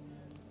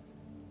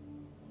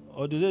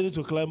 Or do they need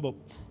to climb up?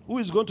 Who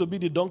is going to be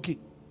the donkey?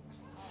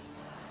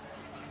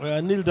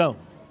 Kneel down.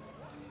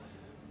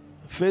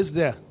 Face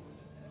there.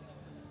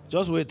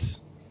 Just wait.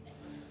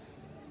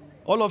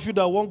 All of you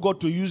that want God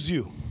to use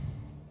you,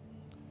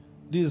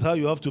 this is how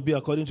you have to be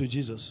according to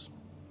Jesus.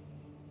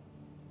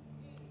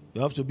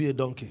 You have to be a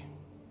donkey.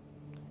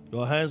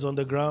 Your hands on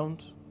the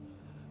ground,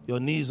 your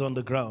knees on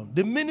the ground.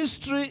 The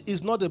ministry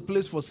is not a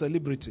place for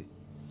celebrity.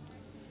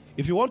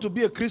 If you want to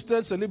be a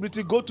Christian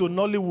celebrity, go to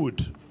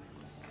Nollywood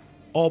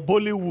or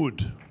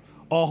Bollywood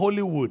or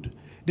Hollywood.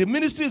 The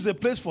ministry is a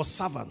place for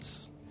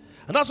servants.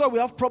 And that's why we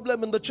have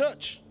problem in the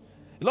church.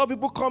 A lot of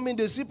people come in,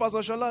 they see Pastor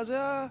Shola and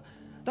say,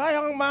 that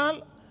young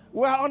man,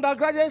 we are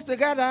undergraduates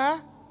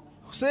together.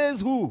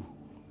 Says who?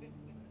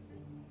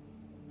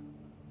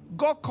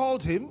 God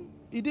called him.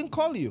 He didn't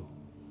call you.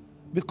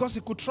 Because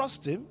he could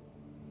trust him.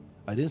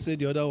 I didn't say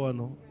the other one,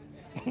 no.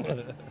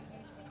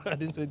 I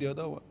didn't say the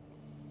other one.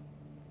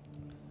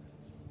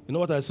 You know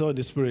what I saw in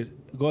the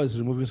spirit? God is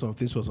removing some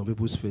things from some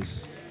people's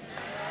face.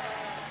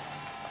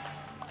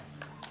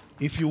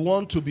 If you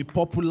want to be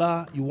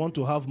popular, you want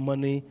to have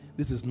money,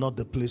 this is not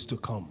the place to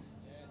come.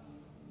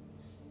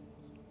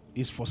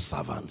 It's for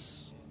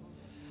servants.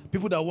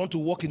 People that want to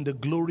walk in the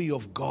glory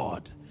of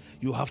God,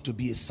 you have to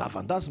be a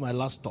servant. That's my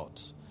last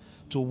thought.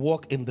 To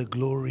walk in the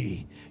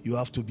glory, you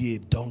have to be a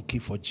donkey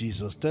for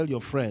Jesus. Tell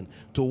your friend,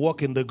 to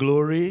walk in the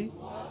glory,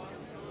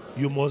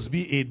 you must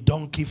be a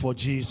donkey for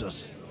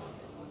Jesus.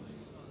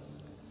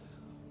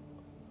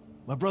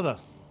 My brother,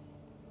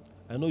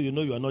 I know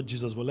you are not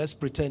Jesus, but let's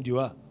pretend you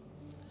are.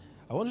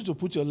 I want you to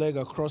put your leg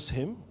across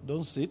him.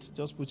 Don't sit,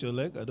 just put your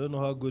leg. I don't know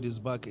how good his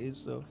back is,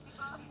 so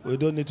We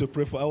don't need to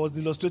pray for. I was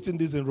illustrating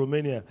this in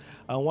Romania,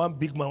 and one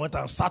big man went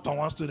and sat on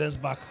one student's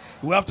back.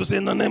 We have to say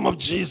in the name of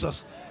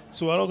Jesus.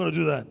 So we're not going to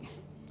do that.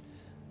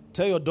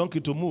 Tell your donkey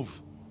to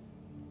move.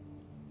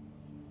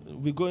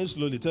 We're going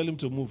slowly. Tell him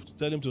to move.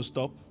 Tell him to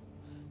stop.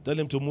 Tell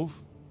him to move.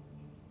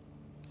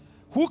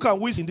 Who can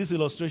we see in this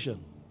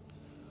illustration?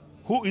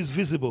 Who is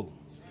visible?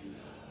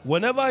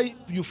 Whenever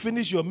you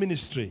finish your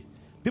ministry,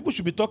 people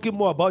should be talking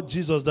more about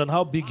Jesus than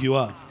how big you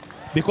are,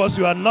 because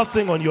you are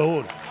nothing on your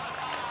own.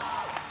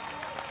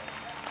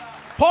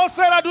 Paul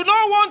said, I do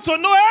not want to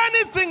know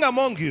anything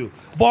among you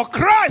but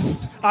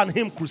Christ and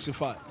him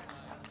crucified.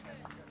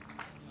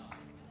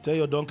 Tell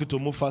your donkey to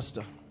move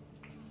faster.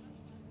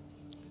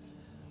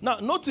 Now,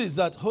 notice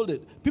that, hold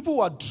it, people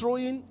were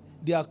throwing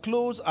their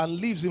clothes and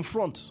leaves in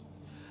front.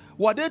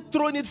 Were they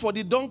throwing it for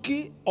the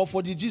donkey or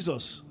for the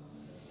Jesus?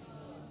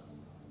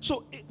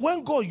 So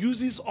when God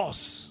uses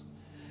us,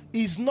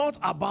 it's not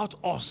about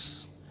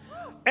us.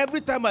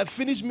 Every time I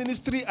finish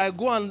ministry, I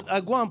go and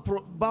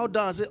bow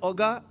down and say,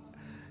 Oga,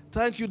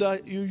 thank you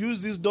that you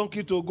used this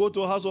donkey to go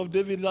to House of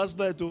David last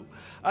night.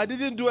 I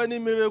didn't do any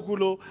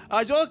miracle.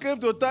 I just came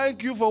to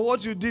thank you for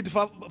what you did,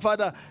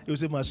 Father. You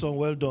say, my son,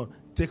 well done.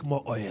 Take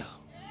more oil.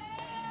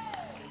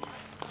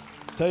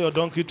 Tell your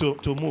donkey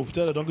to move.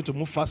 Tell your donkey to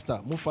move faster.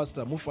 Move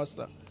faster. Move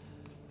faster.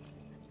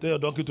 Tell your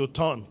donkey to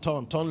turn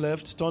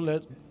left. Turn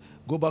left.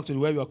 Go back to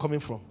where you are coming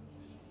from.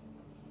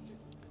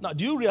 Now,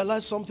 do you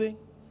realize something?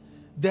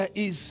 There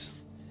is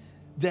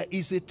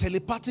a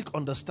telepathic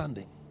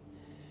understanding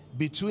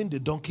between the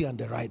donkey and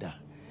the rider.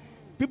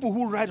 People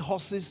who ride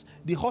horses,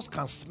 the horse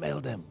can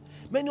smell them.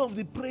 Many of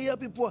the prayer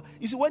people,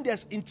 you see, when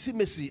there's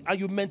intimacy and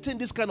you maintain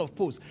this kind of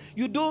pose,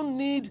 you don't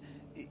need,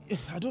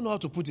 I don't know how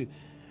to put it.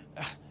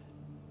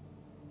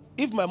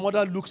 If my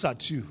mother looks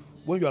at you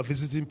when you are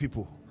visiting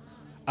people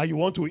and you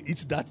want to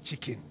eat that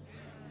chicken,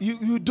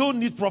 you don't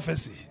need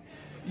prophecy.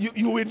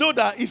 You will know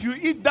that if you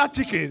eat that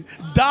chicken,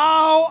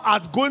 thou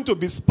art going to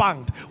be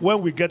spanked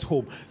when we get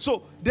home.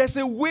 So there's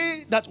a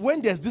way that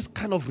when there's this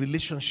kind of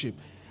relationship,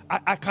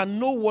 I can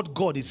know what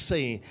God is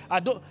saying.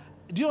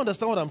 Do you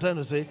understand what I'm trying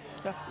to say?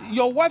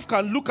 Your wife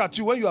can look at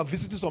you when you are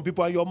visiting some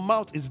people and your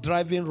mouth is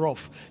driving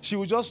rough. She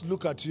will just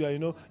look at you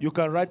and you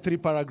can write 3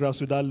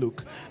 paragraphs with that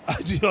look.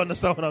 Do you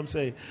understand what I'm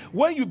saying?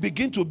 When you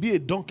begin to be a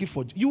donkey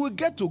you will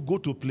get to go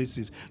to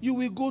places. You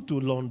will go to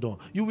London.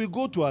 You will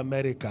go to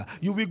America.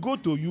 You will go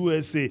to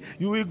USA.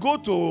 You will go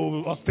to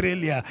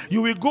Australia.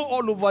 You will go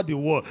all over the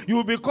world. You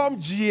will become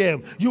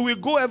GM. You will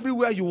go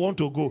everywhere you want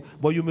to go.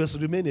 But you must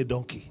remain a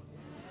donkey.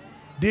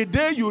 The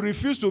day you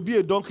refuse to be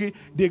a donkey,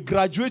 they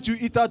graduate you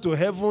either to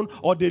heaven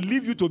or they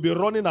leave you to be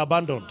running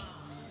abandoned.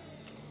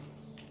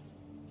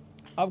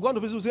 I've gone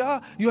to people who say,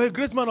 you're a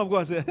great man of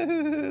God. I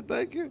say,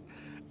 thank you.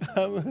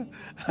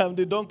 I'm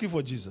the donkey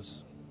for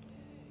Jesus.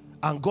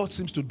 And God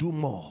seems to do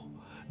more.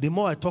 The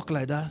more I talk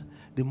like that,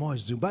 the more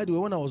it's doing. By the way,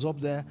 when I was up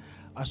there,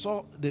 I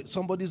saw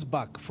somebody's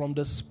back from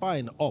the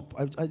spine up.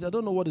 I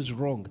don't know what is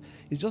wrong.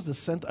 It's just the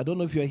center. I don't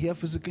know if you're here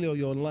physically or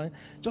you're online.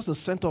 Just the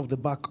center of the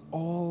back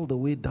all the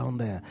way down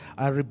there.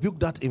 I rebuke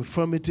that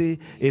infirmity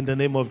in the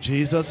name of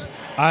Jesus.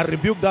 I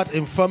rebuke that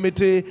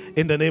infirmity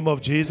in the name of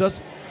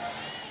Jesus.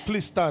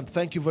 Please stand.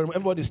 Thank you very much.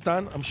 Everybody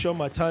stand. I'm sure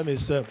my time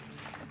is...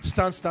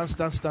 Stand.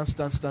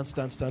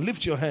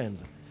 Lift your hand.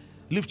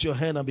 Lift your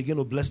hand and begin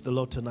to bless the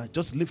Lord tonight.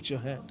 Just lift your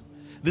hand.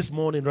 This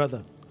morning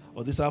rather.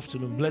 Or this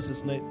afternoon. Bless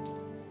his name.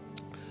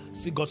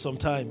 See God some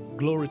time.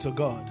 Glory to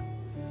God.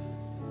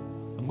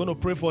 I'm going to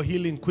pray for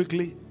healing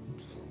quickly.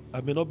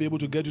 I may not be able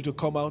to get you to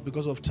come out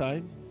because of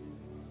time.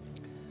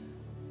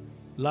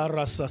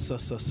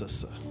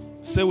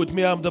 Say with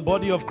me, I'm the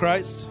body of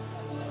Christ.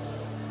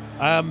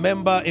 I am a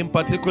member in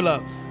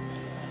particular.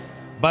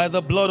 By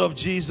the blood of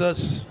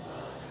Jesus,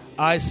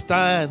 I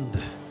stand.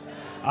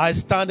 I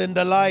stand in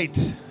the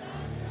light.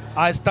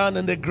 I stand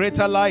in the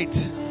greater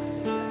light.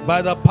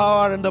 By the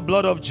power and the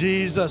blood of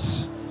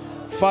Jesus.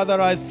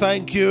 Father, I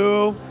thank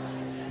you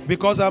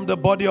because I'm the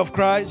body of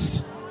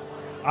Christ.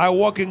 I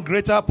walk in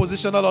greater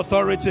positional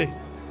authority.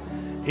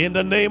 In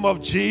the name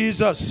of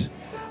Jesus,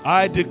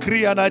 I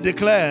decree and I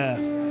declare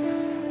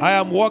I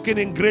am walking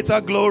in greater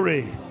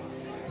glory,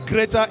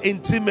 greater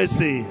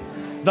intimacy.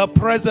 The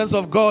presence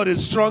of God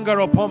is stronger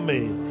upon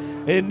me.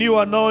 A new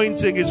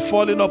anointing is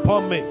falling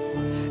upon me.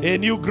 A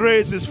new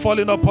grace is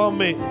falling upon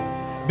me.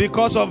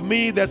 Because of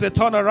me, there's a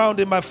turnaround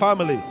in my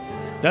family.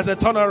 There's a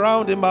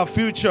turnaround in my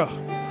future.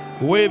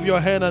 Wave your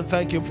hand and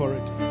thank him for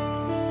it.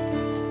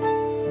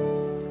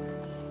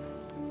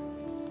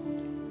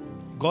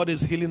 God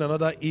is healing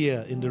another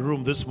ear in the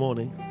room this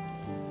morning.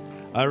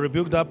 I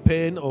rebuke that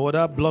pain or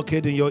that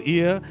blockade in your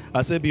ear.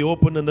 I say be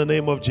open in the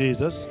name of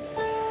Jesus.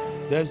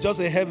 There's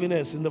just a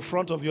heaviness in the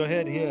front of your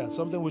head here.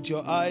 Something with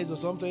your eyes or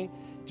something.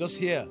 Just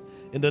here.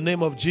 In the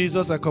name of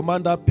Jesus, I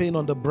command that pain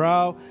on the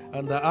brow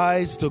and the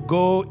eyes to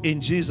go in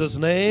Jesus'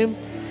 name.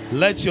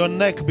 Let your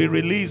neck be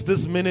released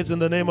this minute in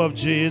the name of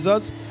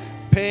Jesus.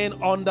 Pain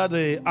under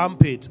the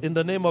armpit, in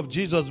the name of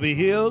Jesus, be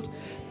healed.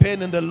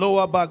 Pain in the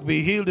lower back,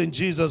 be healed in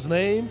Jesus'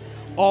 name.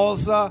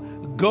 Ulcer,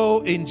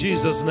 go in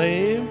Jesus'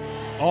 name.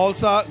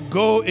 Ulcer,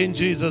 go in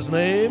Jesus'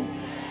 name.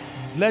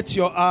 Let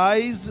your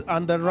eyes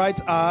and the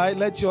right eye,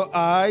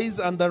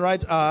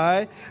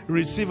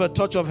 receive a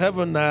touch of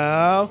heaven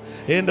now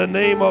in the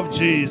name of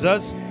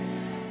Jesus.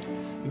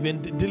 You've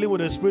been dealing with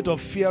a spirit of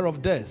fear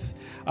of death.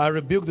 I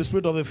rebuke the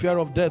spirit of the fear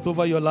of death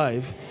over your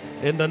life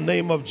in the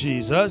name of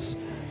Jesus.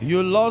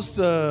 You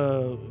lost,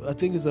 I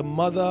think it's a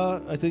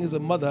mother.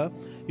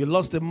 You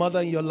lost a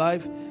mother in your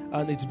life,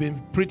 and it's been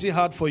pretty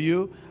hard for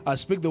you. I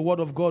speak the word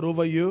of God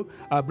over you.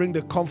 I bring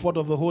the comfort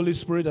of the Holy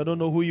Spirit. I don't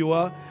know who you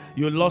are.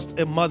 You lost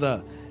a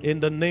mother. In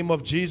the name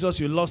of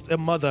Jesus, you lost a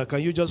mother.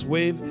 Can you just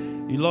wave?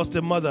 You lost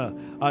a mother.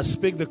 I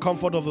speak the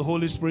comfort of the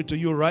Holy Spirit to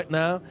you right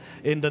now.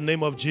 In the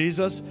name of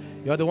Jesus.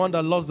 You are the one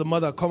that lost the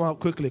mother. Come out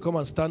quickly. Come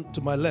and stand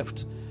to my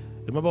left.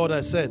 Remember what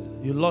I said.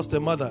 You lost a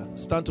mother.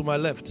 Stand to my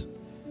left.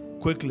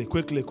 Quickly.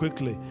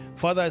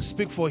 Father, I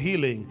speak for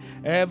healing.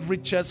 Every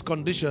chest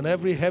condition,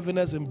 every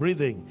heaviness in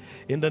breathing,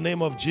 in the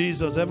name of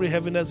Jesus. Every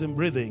heaviness in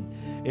breathing,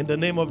 in the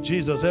name of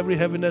Jesus. Every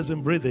heaviness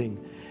in breathing,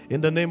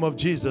 in the name of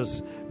Jesus.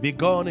 Be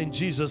gone in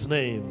Jesus'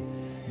 name.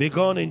 Be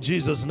gone in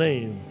Jesus'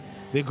 name.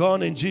 Be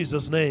gone in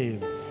Jesus'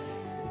 name.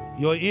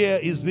 Your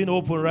ear is being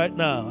opened right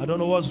now. I don't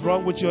know what's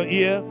wrong with your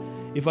ear.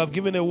 If I've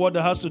given a word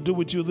that has to do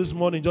with you this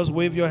morning, just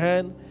wave your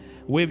hand.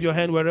 Wave your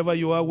hand wherever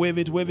you are. Wave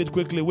it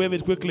quickly. Wave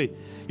it quickly.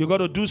 You got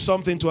to do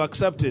something to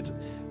accept it.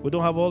 We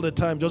don't have all the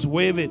time. Just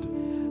wave it.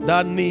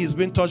 That knee is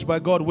being touched by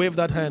God. Wave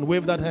that hand.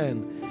 Wave that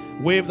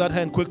hand. Wave that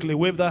hand quickly.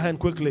 Wave that hand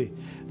quickly.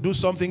 Do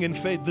something in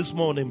faith this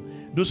morning.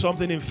 Do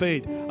something in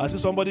faith. I see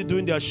somebody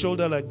doing their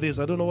shoulder like this.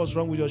 I don't know what's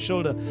wrong with your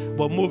shoulder,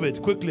 but move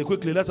it quickly.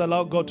 Let's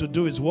allow God to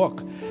do his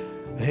work.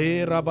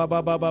 Hey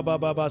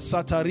rababababababa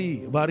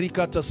satari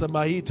barikata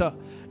samahita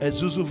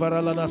ezuzu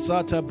varalana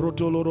sata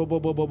brotolo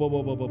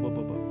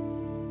robo.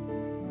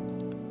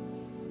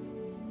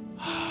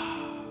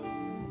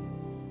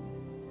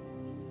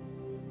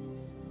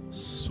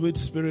 Sweet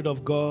Spirit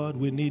of God,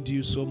 we need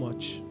you so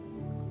much.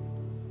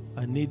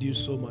 I need you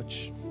so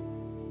much.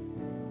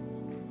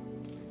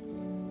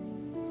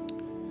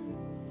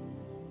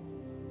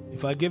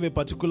 If I give a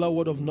particular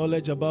word of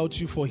knowledge about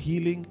you for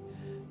healing,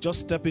 just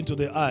step into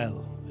the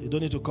aisle. You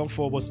don't need to come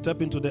forward, but step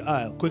into the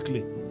aisle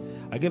quickly.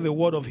 I gave a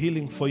word of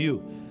healing for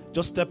you.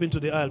 Just step into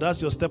the aisle.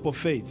 That's your step of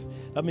faith.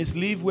 That means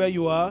leave where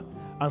you are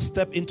and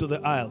step into the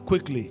aisle.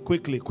 Quickly.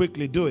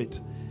 Do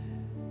it.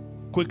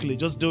 Quickly,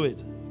 just do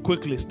it.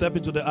 Quickly, step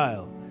into the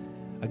aisle.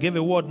 I gave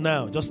a word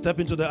now. Just step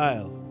into the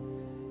aisle.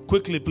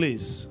 Quickly,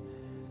 please.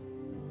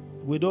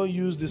 We don't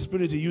use the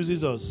Spirit, he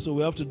uses us, so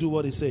we have to do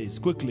what he says.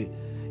 Quickly.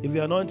 If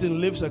the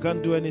anointing lifts, I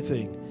can't do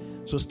anything.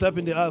 So step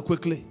in the aisle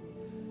quickly.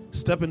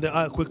 Step in the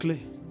aisle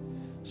quickly.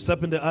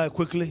 Step in the aisle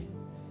quickly.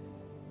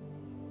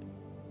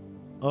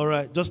 All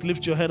right, just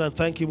lift your hand and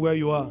thank him where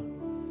you are.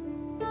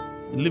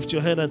 Lift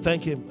your hand and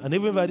thank him. And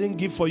even if I didn't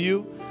give for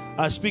you,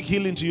 I speak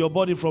healing to your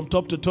body from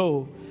top to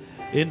toe.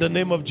 In the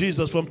name of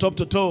Jesus, from top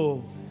to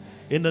toe.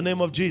 In the name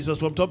of Jesus,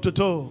 from top to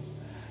toe.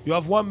 You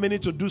have 1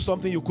 minute to do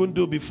something you couldn't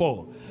do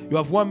before. You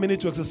have 1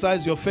 minute to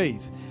exercise your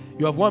faith.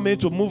 You have 1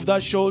 minute to move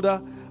that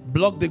shoulder,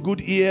 block the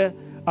good ear,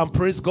 and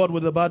praise God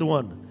with the bad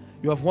one.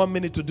 You have 1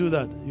 minute to do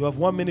that. You have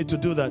 1 minute to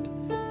do that.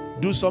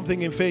 Do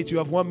something in faith. You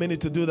have 1 minute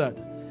to do that.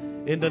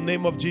 In the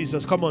name of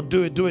Jesus. Come on,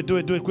 do it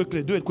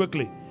quickly. Do it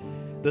quickly.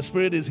 The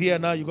Spirit is here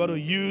now. You got to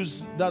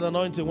use that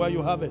anointing while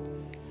you have it.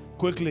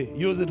 Quickly.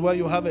 Use it while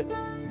you have it.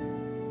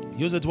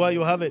 Use it while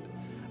you have it.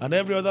 And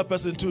every other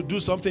person too, do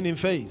something in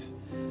faith.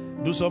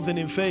 Do something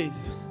in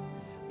faith.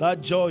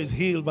 That jaw is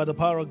healed by the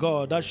power of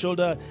God. That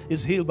shoulder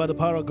is healed by the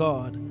power of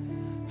God.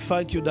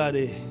 Thank you,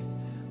 Daddy.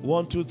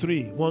 1, 2,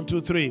 3. 1,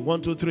 2, 3.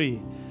 1, 2, 3.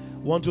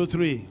 1, 2,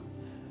 3.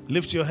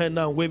 Lift your hand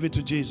now and wave it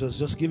to Jesus.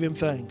 Just give him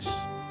thanks.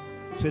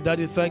 Say,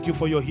 Daddy, thank you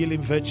for your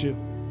healing virtue.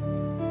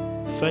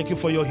 Thank you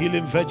for your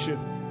healing virtue.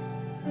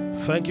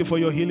 Thank you for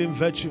your healing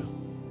virtue.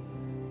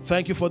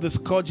 Thank you for the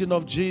scourging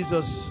of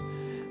Jesus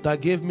that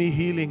gave me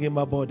healing in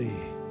my body.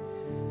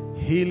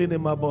 Healing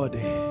in my body.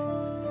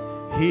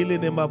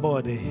 Healing in my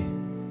body.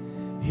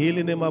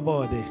 Healing in my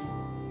body.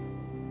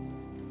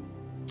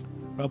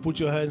 Now put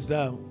your hands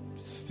down.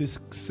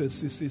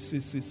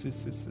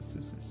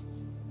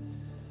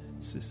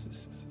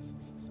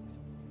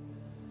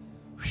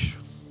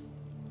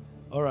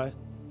 All right.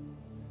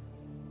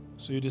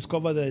 So you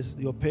discover that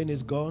your pain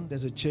is gone.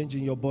 There's a change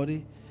in your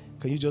body.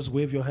 Can you just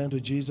wave your hand to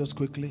Jesus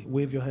quickly?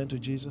 Wave your hand to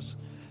Jesus.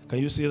 Can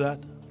you see that?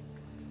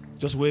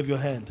 Just wave your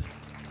hand.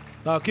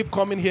 Now keep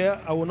coming here.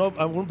 I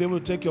won't be able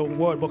to take your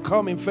word, but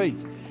come in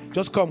faith.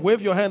 Just come.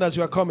 Wave your hand as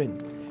you are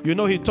coming. You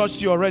know he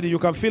touched you already. You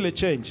can feel a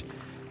change.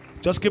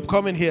 Just keep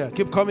coming here.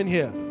 Keep coming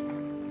here.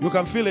 You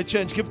can feel a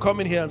change. Keep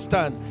coming here and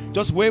stand.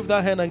 Just wave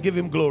that hand and give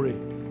him glory.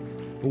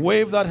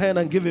 Wave that hand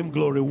and give him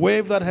glory.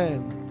 Wave that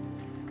hand.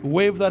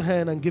 Wave that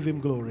hand and give him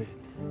glory.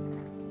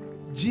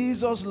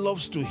 Jesus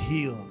loves to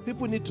heal.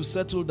 People need to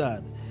settle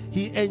that.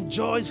 He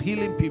enjoys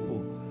healing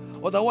people.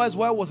 Otherwise,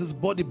 why was his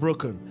body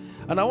broken?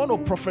 And I want to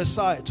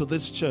prophesy to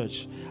this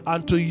church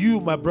and to you,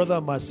 my brother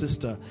and my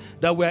sister,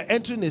 that we are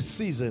entering a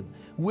season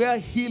where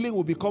healing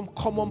will become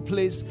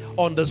commonplace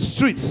on the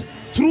streets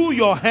through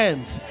your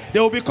hands. They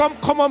will become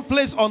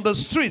commonplace on the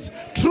streets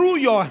through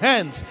your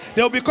hands.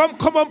 They will become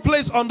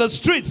commonplace on the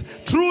streets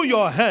through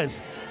your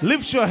hands.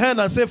 Lift your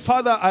hand and say,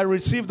 Father, I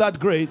receive that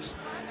grace.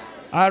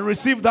 I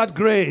receive that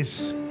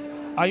grace.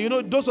 And you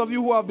know, those of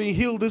you who have been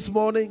healed this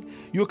morning,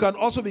 you can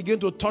also begin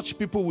to touch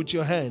people with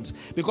your hands.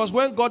 Because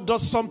when God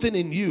does something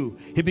in you,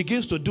 He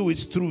begins to do it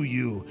through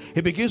you. He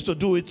begins to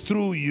do it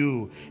through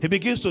you. He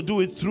begins to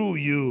do it through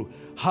you.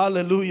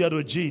 Hallelujah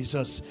to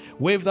Jesus.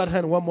 Wave that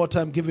hand one more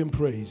time. Give Him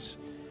praise.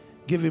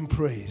 Give Him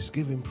praise.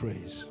 Give Him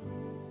praise.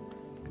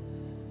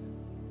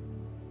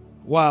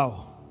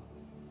 Wow.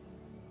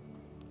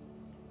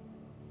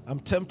 I'm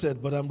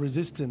tempted, but I'm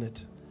resisting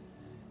it.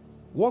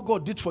 What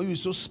God did for you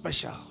is so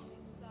special.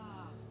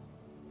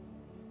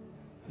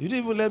 You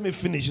didn't even let me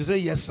finish. You say,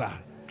 yes, sir.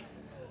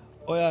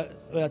 Oh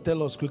yeah,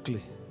 tell us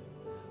quickly.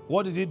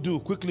 What did He do?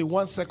 Quickly,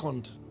 1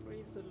 second.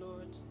 Praise the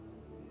Lord.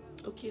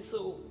 Okay,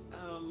 so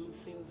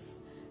since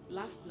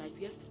last night,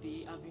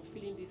 yesterday, I've been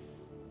feeling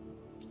this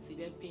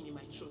severe pain in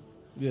my throat.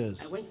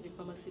 Yes. I went to the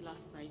pharmacy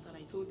last night and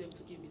I told them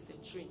to give me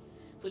Centrin.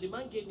 So the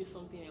man gave me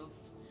something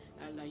else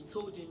and I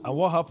told him. And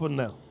what happened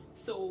now?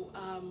 So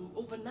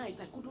overnight,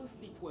 I couldn't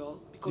sleep well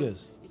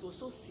because it was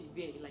so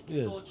severe, like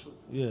a sore throat.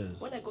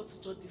 Yes. When I got to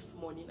church this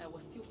morning, I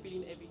was still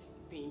feeling every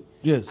pain.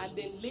 Yes. And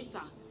then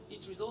later,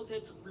 it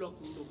resulted to block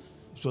my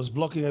nose. It was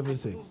blocking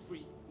everything. I couldn't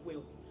breathe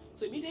well.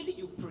 So immediately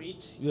you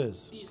prayed.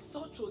 Yes. The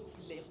sore throat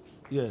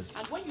left. Yes.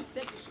 And when you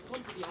said you should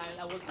come to the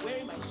aisle, I was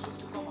wearing my shoes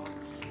to come out.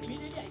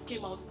 Immediately I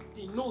came out,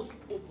 the nose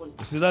opened.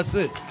 You see, that's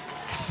it.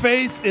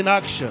 Faith in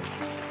action.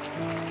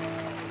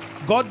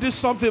 God did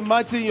something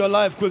mighty in your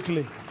life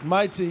quickly.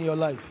 Mighty in your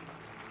life.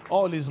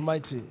 All is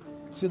mighty.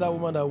 See that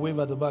woman that waved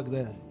at the back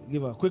there?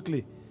 Give her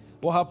quickly.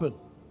 What happened?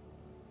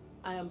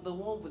 I am the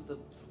one with the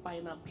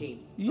spinal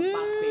pain. Yeah,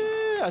 Back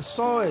pain. I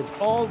saw it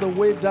all the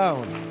way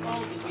down.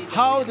 All the way down.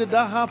 How did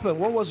that happen?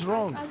 What was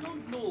wrong? I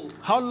don't know.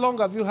 How long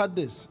have you had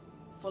this?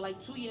 For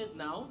like 2 years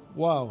now.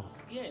 Wow.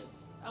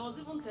 Yes. I was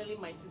even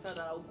telling my sister that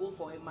I'll go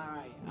for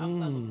MRI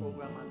after the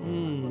program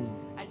and all that.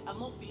 But I'm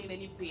not feeling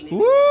any pain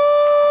anymore.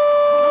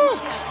 Woo!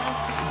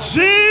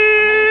 Jesus!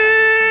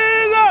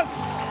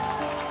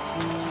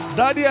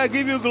 Daddy, I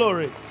give you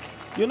glory.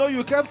 You know,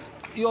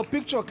 your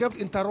picture kept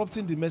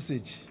interrupting the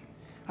message.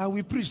 And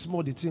we preach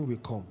more, the thing will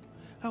come.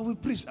 And we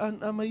preach,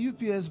 and I'm a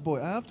UPS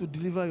boy. I have to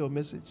deliver your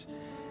message.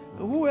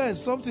 Who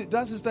else? Something,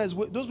 that sister is,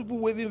 those people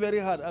waving very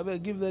hard. I will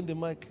give them the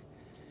mic.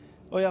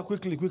 Oh yeah,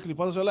 quickly.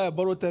 Pastor Shola, I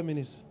borrow 10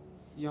 minutes.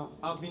 Yeah,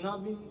 I've been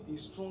having a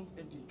strong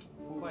headache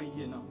for over a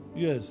year now.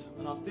 Yes.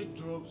 And I've taken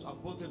drugs,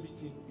 I've bought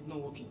everything, it's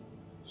not working.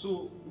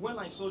 So when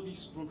I saw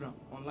this program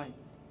online,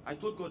 I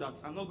told God that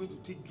I'm not going to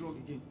take drug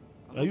again.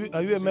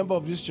 Are you a member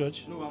of this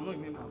church? No, I'm not a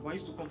member. But I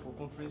used to come for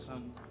conference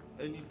and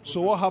any.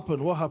 So what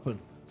happened? What happened?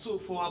 So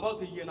for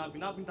about a year now, I've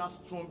been having that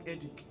strong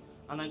headache.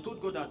 And I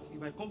told God that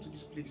if I come to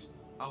this place,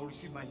 I'll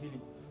receive my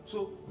healing.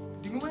 So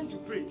the moment you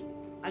prayed,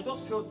 I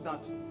just felt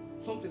that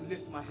something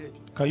left my head.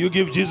 Can you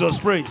give Jesus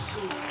praise?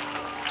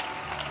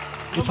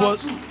 So, number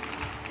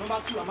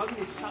two, I'm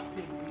having a sharp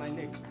pain in my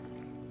neck.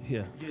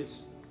 Here.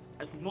 Yes.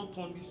 I could not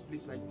turn this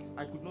place, like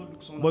I could not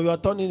look somewhere. But you are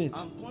turning it.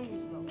 I'm turning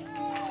it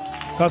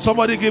now. Can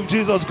somebody give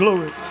Jesus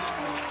glory?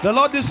 The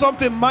Lord did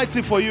something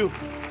mighty for you.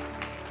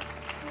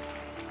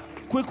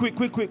 Quick.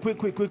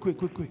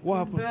 What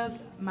happened? Birth,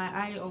 my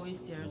eye always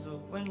tears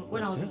up.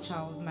 When I was a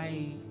child,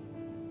 my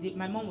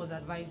mom was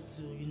advised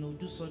to,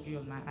 do surgery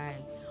on my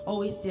eye.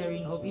 Always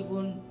tearing up,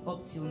 even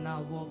up till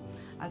now. But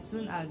as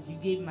soon as you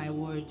gave my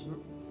word,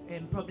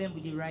 problem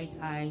with the right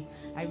eye,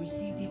 I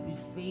received it with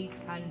faith.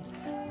 And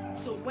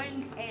so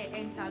when air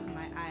enters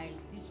my eye,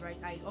 this right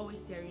eye is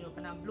always tearing up,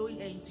 and I'm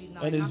blowing air into it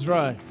now. And it's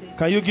dry.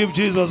 Can you give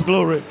Jesus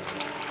glory?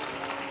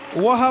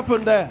 What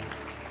happened there?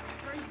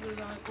 Praise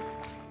the Lord.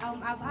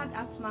 I've had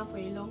asthma for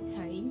a long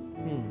time.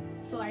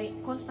 So I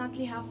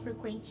constantly have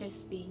frequent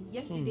chest pain.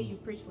 Yesterday you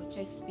prayed for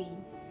chest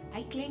pain.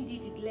 I claimed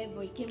it left,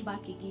 but it came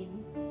back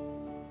again.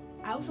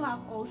 I also have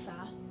ulcer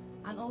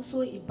and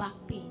also a back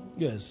pain.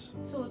 Yes.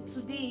 So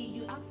today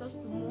you asked us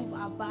to move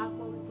our back,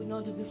 what we could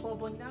not do before,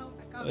 but now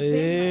I can't.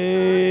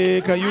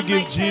 Hey, can you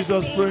give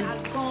Jesus praise?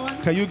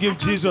 Can you give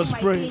Jesus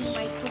praise?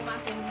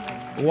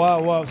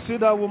 Wow. See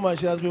that woman,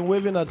 she has been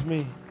waving at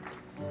me.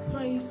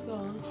 Praise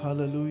God.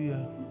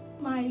 Hallelujah.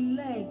 My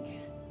leg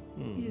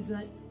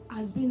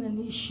has been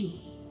an issue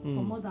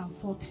for more than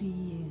 40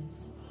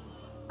 years.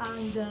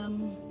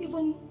 And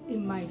even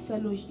in my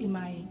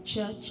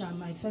church and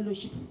my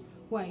fellowship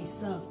where I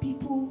serve,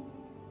 people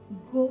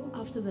go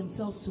after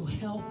themselves to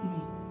help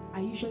me. I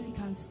usually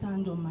can't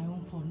stand on my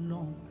own for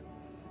long.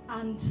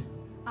 And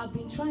I've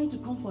been trying to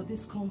come for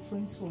this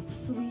conference for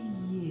 3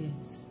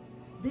 years.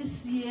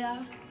 This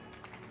year,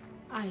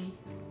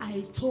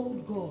 I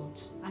told God,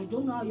 I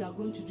don't know how you are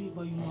going to do it,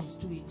 but you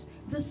must do it.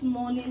 This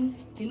morning,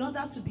 in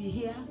order to be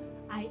here,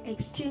 I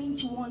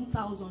exchanged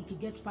 1,000 to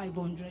get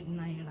 500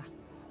 naira.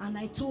 And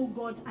I told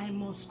God I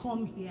must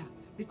come here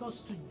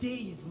because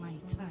today is my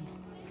time.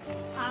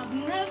 I've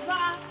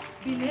never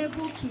been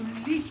able to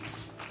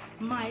lift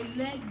my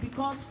leg,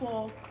 because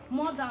for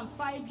more than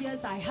 5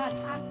 years I had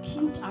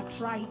acute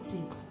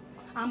arthritis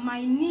and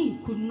my knee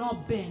could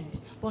not bend.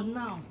 But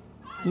now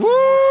I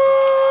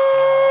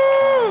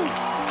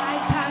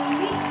can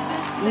lift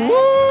this leg.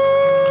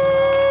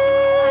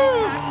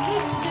 I can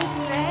lift this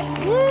leg.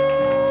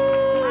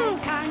 I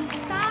can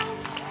stand.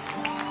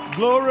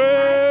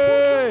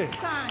 Glory!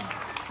 Stand.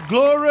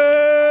 Glory!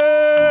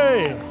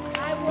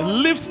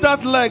 Lift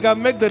that leg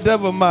and make the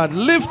devil mad.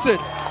 Lift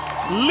it.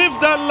 Lift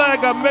that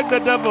leg and make the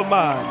devil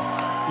mad.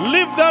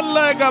 Lift that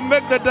leg and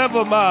make the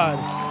devil mad.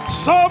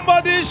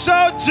 Somebody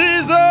shout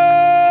Jesus!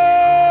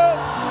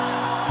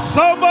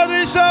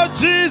 Somebody shout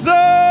Jesus!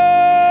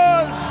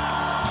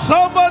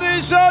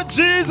 Somebody shout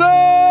Jesus!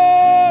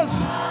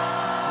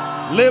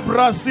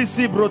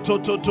 Lebrasisi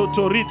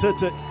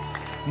brotototoritete.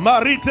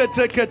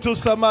 Maritete ketu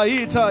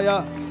samaita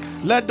ya.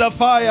 Let the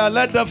fire,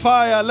 let the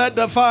fire, let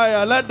the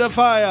fire, let the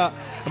fire.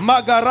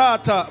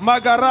 Magarata,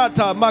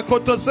 Magarata,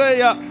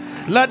 Makotoseya.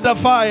 Let the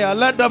fire,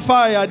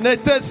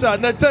 Netesa,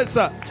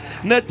 Netesa,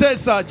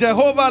 Netesa,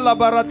 Jehovah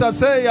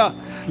Labarataseya.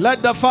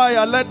 Let the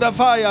fire,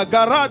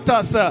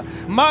 Garatas,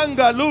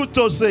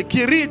 Mangalutos,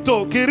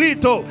 Kirito,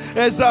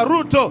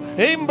 Ezaruto,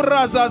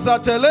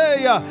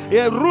 Imbrazazateleya,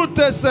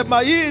 Erutes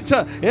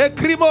Maita,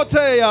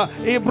 Ekrimoteya,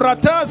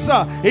 Ibratasa,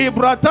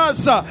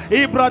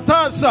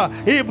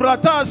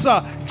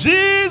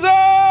 Jesus!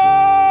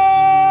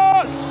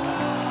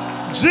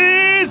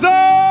 Jesus!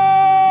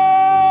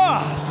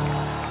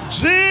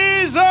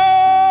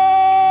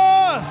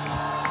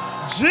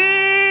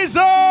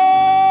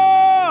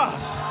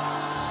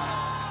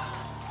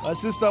 My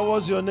sister,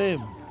 what's your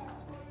name?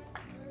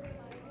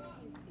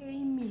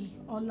 Amy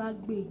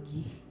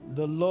Olagbegi.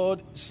 The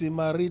Lord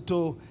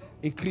Simarito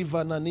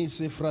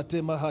Ikrivananise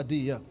Fratema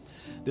Hadia.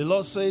 The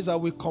Lord says, I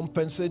will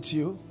compensate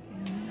you.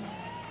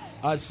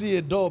 I see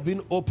a door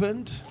being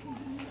opened.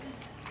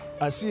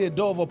 I see a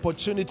door of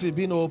opportunity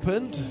being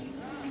opened.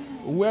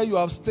 Where you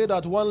have stayed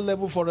at one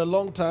level for a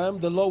long time,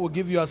 the Lord will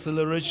give you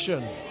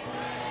acceleration.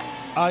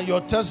 And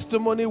your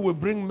testimony will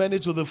bring many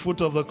to the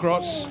foot of the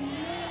cross.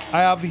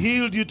 I have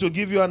healed you to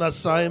give you an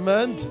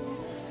assignment.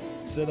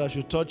 He said I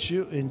should touch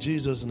you in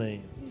Jesus'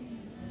 name.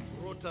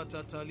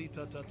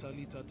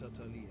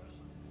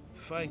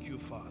 Thank you,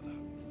 Father.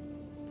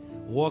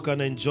 Walk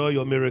and enjoy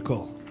your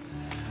miracle.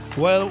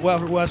 Well,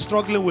 we're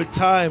struggling with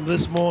time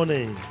this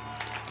morning.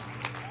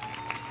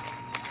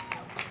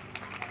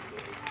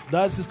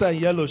 That sister in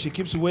yellow, she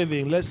keeps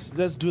waving. Let's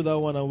do that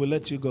one and we'll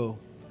let you go.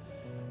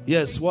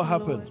 Yes, what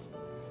happened?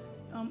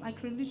 I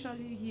can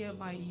literally hear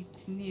my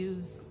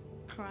knees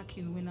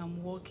cracking when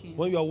I'm walking.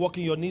 When you are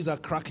walking, your knees are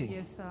cracking.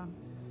 Yes, sir.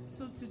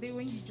 So today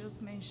when you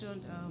just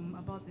mentioned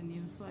about the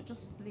knees, so I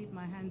just laid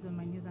my hands on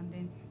my knees and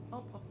then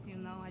up till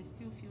now, I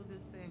still feel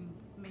this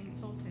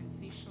mental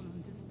sensation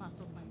on this part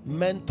of my body.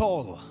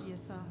 Mental?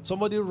 Yes, sir.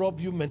 Somebody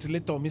robbed you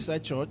mentolatum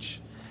inside church?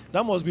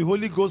 That must be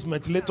Holy Ghost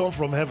mentolatum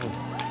from heaven.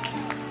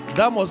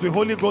 That must be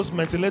Holy Ghost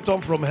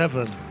mentolatum from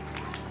heaven.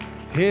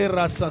 Hey,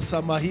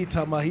 Rasa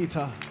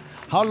Mahita.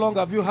 How long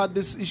have you had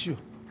this issue?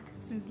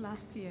 Since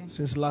last year.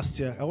 Since last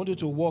year. I want you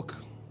to walk.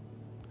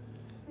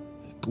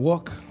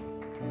 Walk.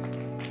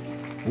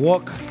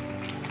 Walk.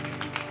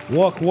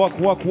 Walk. Walk.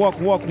 Walk. Walk. Walk.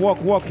 Walk.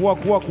 Walk.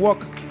 Walk. Walk.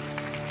 Walk.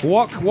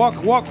 Walk.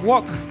 Walk. Walk.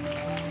 Walk.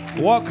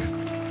 Walk.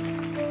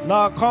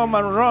 Now come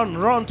and run.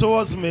 Run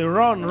towards me.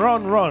 Run.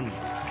 Run. Run.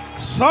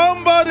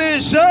 Somebody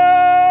shout.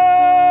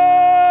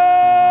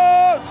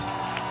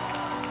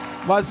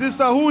 My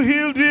sister, who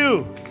healed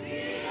you?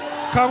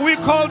 Can we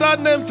call that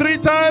name 3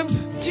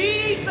 times?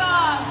 Jesus!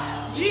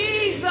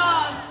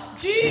 Jesus!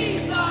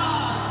 Jesus!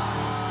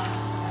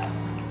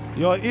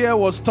 Your ear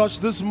was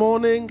touched this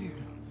morning.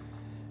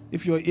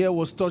 If your ear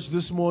was touched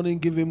this morning,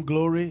 give him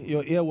glory.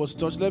 Your ear was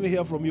touched. Let me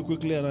hear from you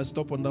quickly and I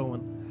stop on that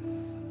one.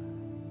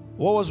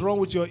 What was wrong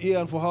with your ear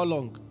and for how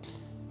long?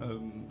 I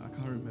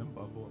can't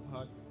remember, but I've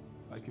had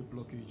like a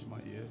blockage in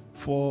my ear.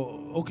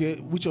 Okay,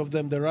 which of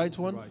them? The right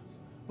one? Right.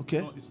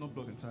 Okay. It's not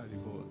blocked entirely,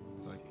 but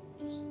it's like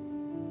just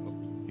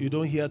blocked. You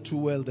don't hear too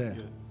well there?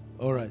 Yeah.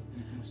 All right.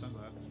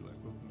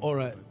 All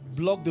right.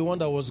 Block the one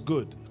that was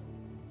good.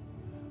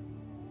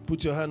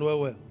 Put your hand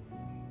well.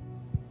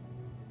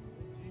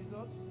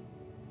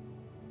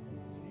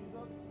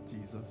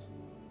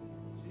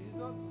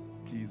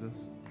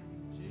 Jesus.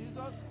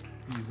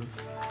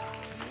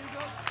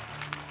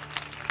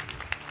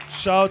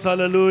 Shout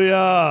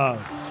hallelujah.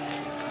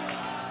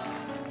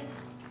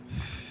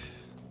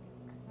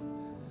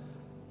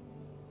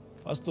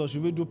 Pastor,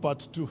 should we do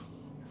part 2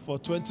 for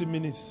 20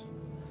 minutes?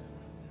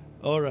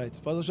 All right.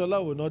 Pastor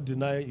Shola will not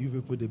deny you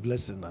people the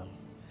blessing now.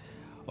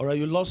 All right.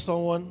 You lost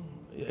someone,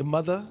 a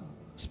mother,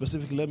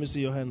 specifically. Let me see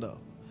your hand out.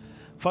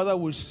 Father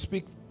will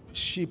speak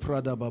sheep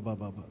rather.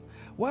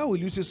 Why will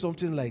you say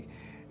something like,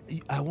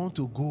 I want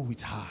to go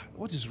with her?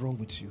 What is wrong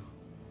with you?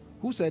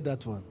 Who said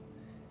that one?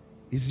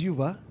 Is you,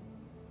 huh?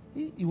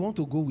 You want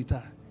to go with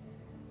her?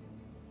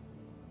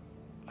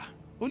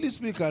 Holy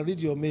Spirit can read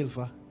your mail,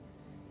 fa.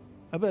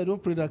 I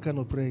don't pray that kind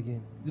of prayer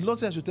again. The Lord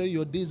says I should tell you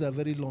your days are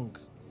very long.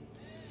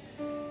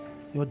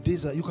 Your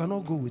desire, you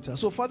cannot go with her.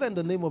 So, Father, in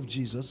the name of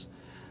Jesus,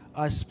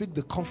 I speak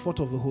the comfort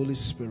of the Holy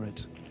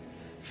Spirit.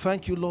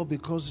 Thank you, Lord,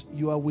 because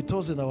you are with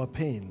us in our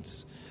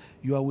pains.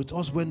 You are with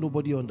us when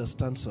nobody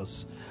understands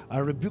us. I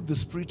rebuke the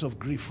spirit of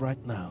grief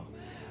right now,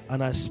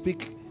 and I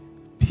speak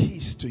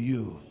peace to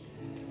you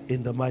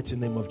in the mighty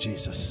name of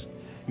Jesus.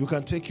 You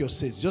can take your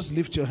seats. Just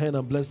lift your hand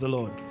and bless the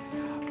Lord.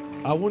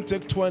 I won't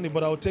take 20,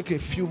 but I'll take a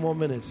few more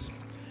minutes.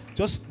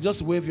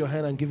 Just wave your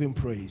hand and give him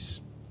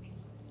praise.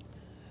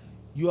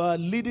 You are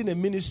leading a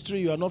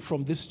ministry. You are not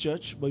from this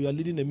church, but you are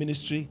leading a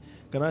ministry.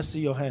 Can I see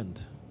your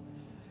hand?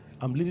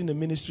 I'm leading a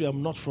ministry.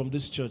 I'm not from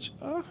this church.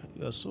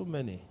 You are so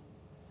many.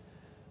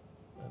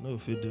 I know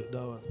if you do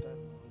that one.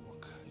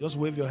 Just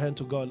wave your hand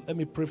to God. Let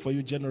me pray for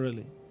you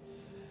generally.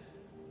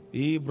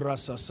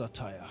 Ibrasa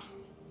Sataya.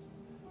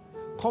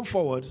 Come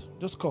forward.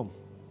 Just come.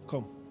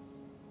 Come.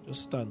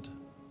 Just stand.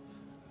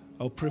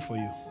 I'll pray for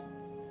you.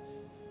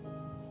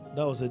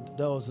 That was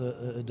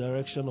a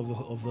direction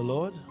of the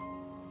Lord.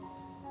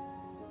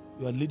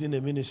 You are leading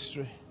a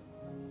ministry.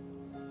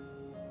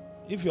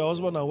 If you're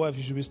husband and wife,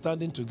 you should be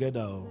standing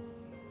together.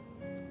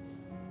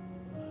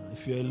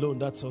 If you're alone,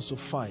 that's also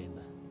fine.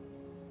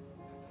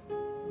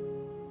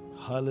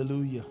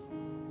 Hallelujah.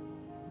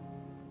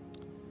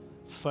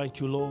 Thank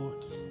you,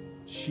 Lord.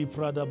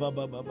 Shiprada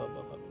baba baba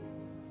baba.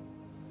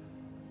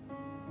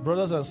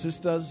 Brothers and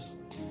sisters,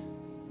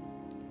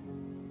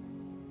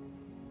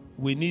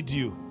 we need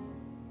you.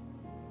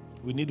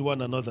 We need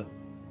one another.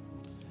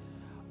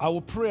 I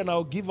will pray and I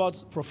will give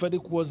out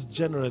prophetic words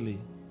generally.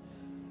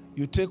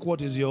 You take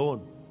what is your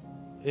own.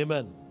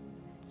 Amen.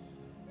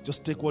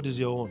 Just take what is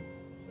your own.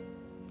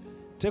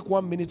 Take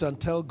 1 minute and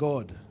tell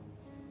God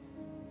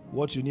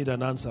what you need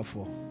an answer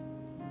for.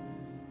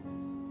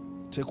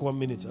 Take 1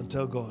 minute and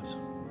tell God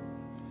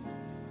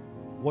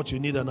what you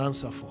need an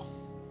answer for.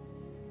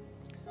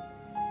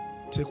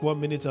 Take 1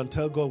 minute and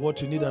tell God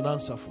what you need an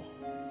answer for.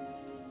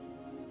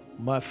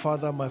 My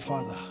Father, my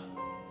Father.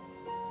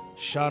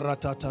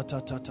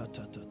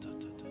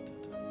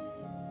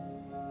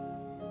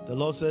 The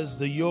Lord says,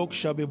 the yoke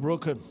shall be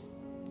broken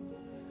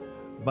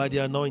by the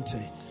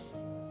anointing.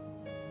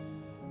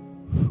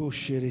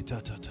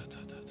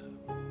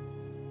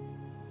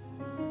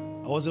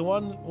 I was in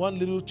one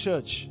little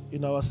church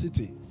in our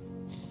city.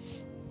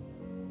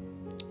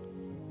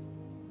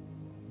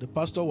 The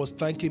pastor was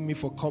thanking me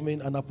for coming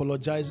and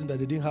apologizing that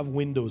they didn't have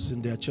windows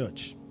in their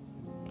church.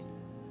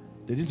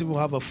 They didn't even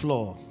have a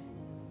floor.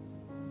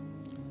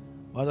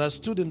 As I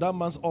stood in that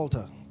man's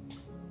altar,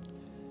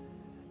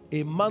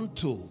 a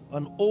mantle,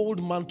 an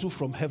old mantle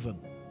from heaven,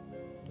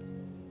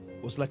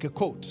 was like a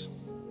coat,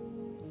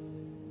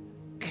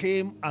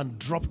 came and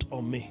dropped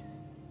on me.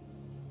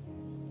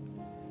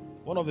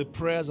 One of the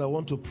prayers I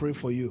want to pray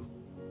for you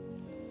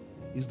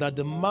is that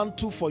the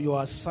mantle for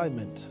your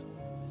assignment,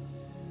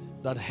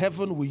 that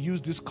heaven will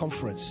use this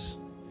conference.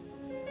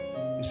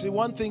 You see,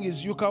 one thing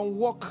is you can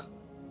walk.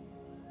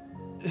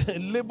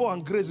 Labor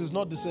and grace is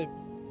not the same.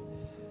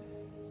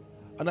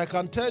 And I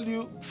can tell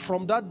you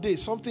from that day,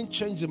 something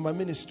changed in my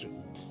ministry.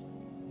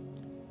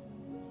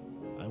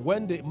 And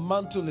when the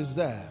mantle is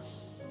there,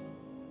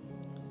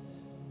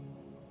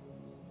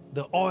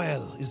 the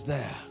oil is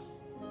there,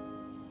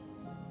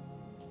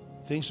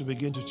 things will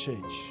begin to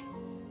change.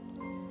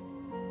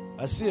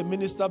 I see a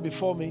minister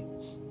before me.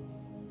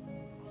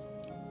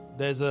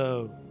 It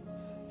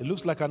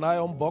looks like an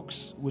iron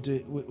box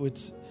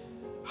with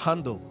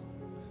handle.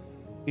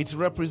 It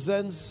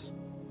represents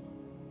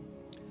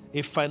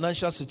a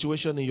financial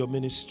situation in your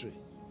ministry.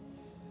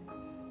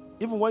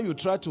 Even when you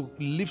try to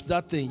lift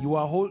that thing, you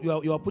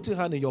are putting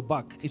hand in your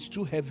back. It's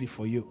too heavy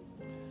for you.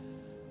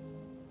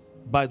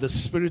 By the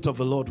Spirit of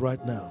the Lord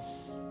right now,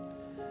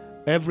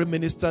 every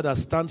minister that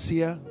stands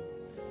here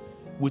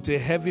with a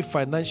heavy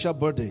financial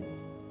burden,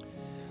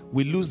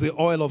 we lose the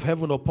oil of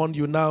heaven upon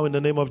you now in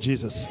the name of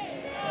Jesus.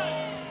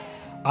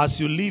 As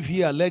you live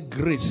here, let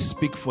grace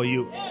speak for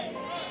you.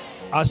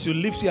 As you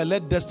live here,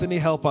 let destiny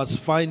helpers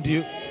find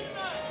you.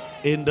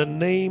 In the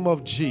name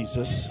of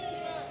Jesus.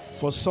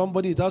 For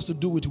somebody, it has to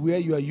do with where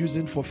you are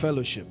using for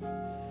fellowship.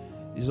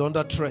 It's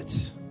under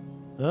threat.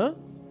 Huh?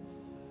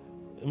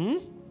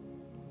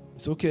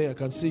 It's okay, I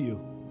can see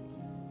you.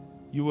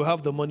 You will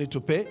have the money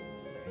to pay.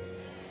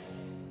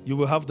 You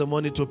will have the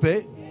money to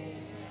pay.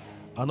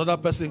 Another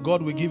person,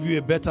 God will give you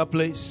a better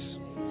place.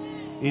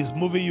 He's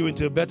moving you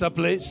into a better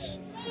place.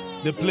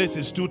 The place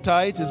is too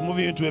tight. He's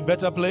moving you into a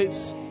better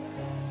place.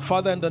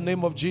 Father, in the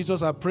name of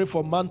Jesus, I pray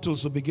for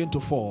mantles to begin to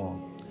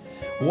fall.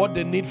 What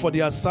they need for the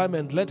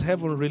assignment, let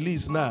heaven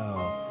release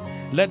now.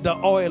 Let the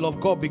oil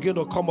of God begin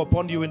to come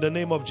upon you in the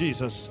name of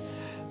Jesus.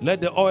 Let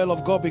the oil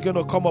of God begin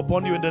to come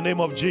upon you in the name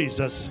of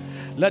Jesus.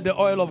 Let the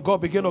oil of God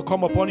begin to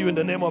come upon you in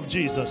the name of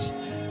Jesus.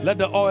 Let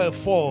the oil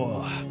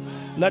fall.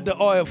 Let the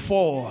oil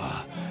fall.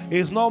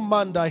 It's not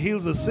man that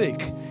heals the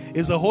sick.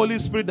 It's the Holy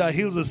Spirit that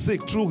heals the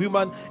sick through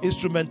human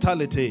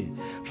instrumentality.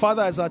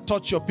 Father, as I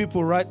touch your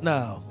people right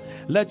now,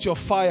 let your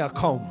fire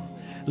come.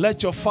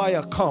 Let your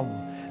fire come.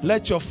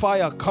 Let your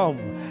fire come.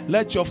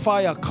 Let your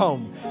fire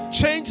come.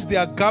 Change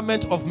their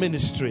garment of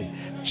ministry.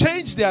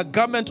 change their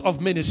garment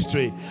of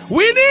ministry.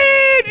 We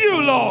need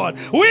you, Lord.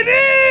 We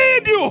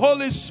need you,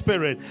 Holy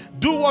Spirit.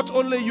 Do what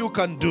only you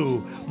can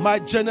do. My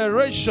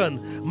generation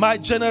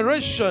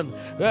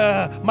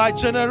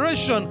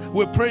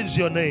will praise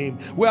your name.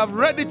 We have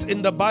read it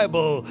in the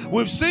Bible.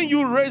 We've seen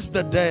you raise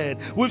the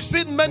dead. We've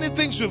seen many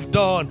things you've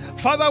done.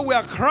 Father, we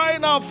are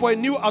crying out for a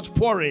new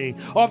outpouring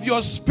of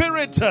your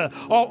spirit,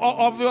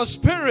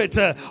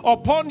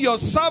 upon your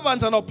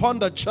servants and upon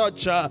the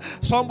church.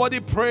 Somebody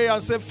pray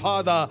and say,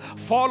 Father,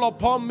 fall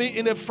upon me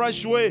in a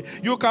fresh way.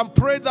 You can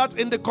pray that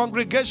in the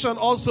congregation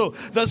also.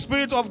 The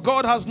Spirit of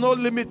God has no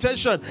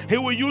limitation. He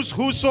will use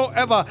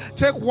whosoever.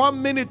 Take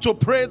 1 minute to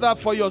pray that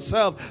for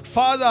yourself.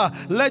 Father,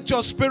 let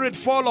your Spirit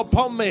fall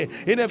upon me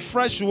in a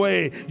fresh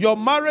way. Your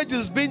marriage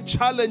is being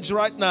challenged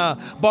right now,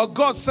 but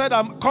God said,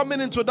 I'm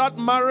coming into that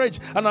marriage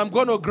and I'm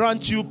going to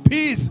grant you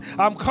peace.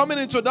 I'm coming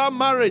into that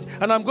marriage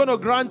and I'm going to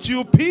grant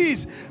you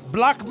peace.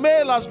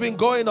 Blackmail has been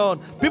going on.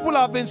 People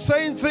have been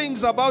saying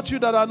things about you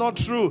that are not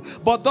true.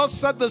 But thus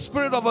said the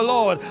Spirit of the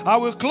Lord, I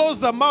will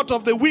close the mouth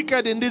of the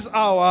wicked in this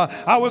hour.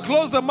 I will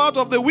close the mouth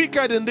of the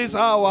wicked in this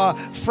hour.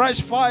 Fresh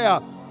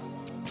fire.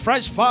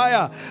 Fresh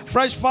fire,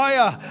 fresh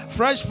fire,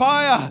 fresh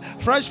fire,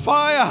 fresh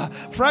fire,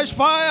 fresh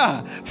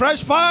fire,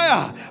 fresh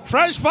fire,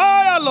 fresh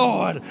fire,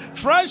 Lord,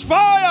 fresh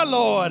fire,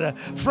 Lord,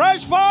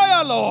 fresh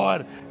fire,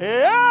 Lord.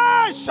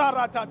 Yeah,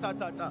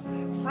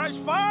 fresh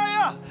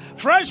fire,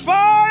 fresh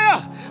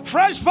fire,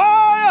 fresh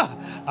fire.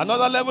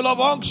 Another level of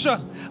unction,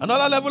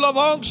 another level of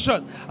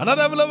unction,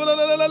 another level.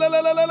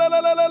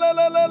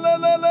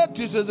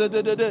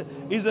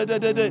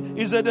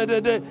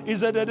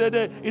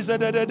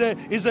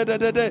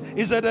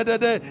 In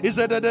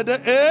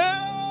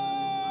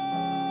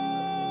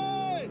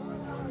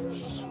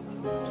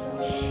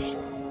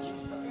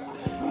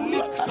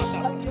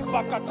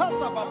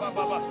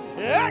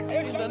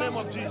the name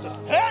of Jesus.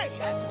 Hey!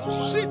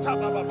 Shita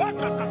baba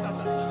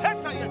bakatata.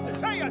 Heta yete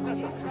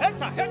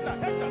heta heta.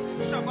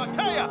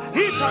 Shamataya.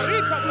 Hita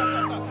rita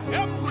tata.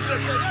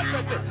 Epuzete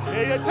yete.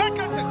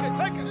 Take.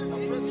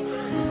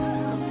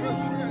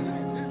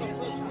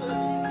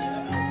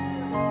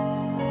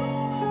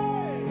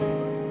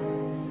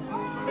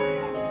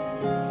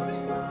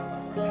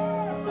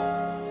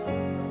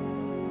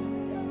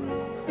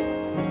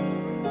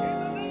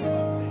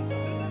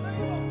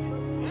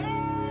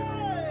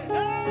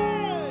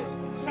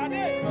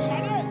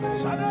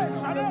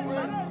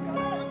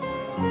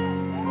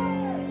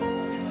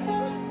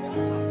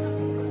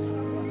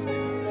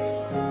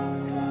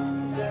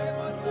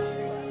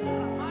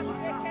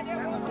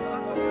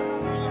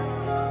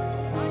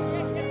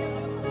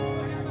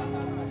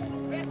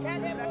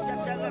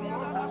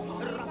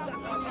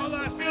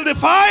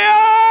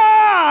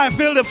 I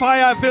feel the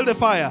fire. I feel the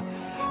fire.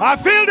 I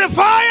feel the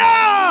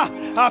fire.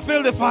 I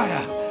feel the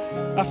fire.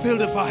 I feel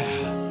the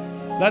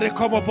fire. Let it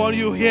come upon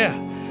you here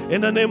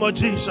in the name of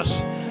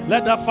Jesus.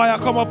 Let that fire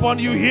come upon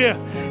you here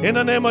in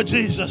the name of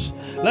Jesus.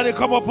 Let it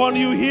come upon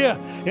you here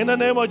in the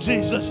name of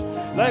Jesus.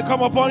 Let it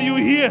come upon you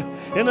here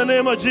in the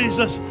name of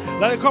Jesus.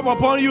 Let it come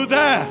upon you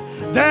there.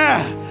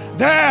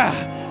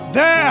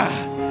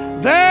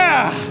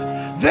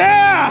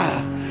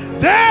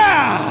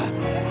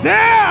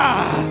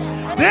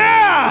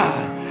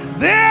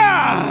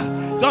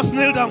 Just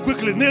kneel down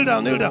quickly. Kneel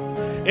down.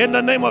 In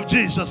the name of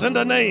Jesus. In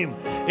the name.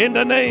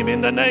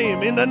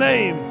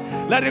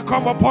 Let it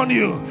come upon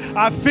you.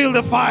 I feel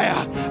the fire.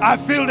 I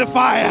feel the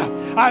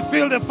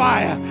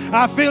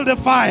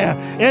fire.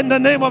 In the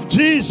name of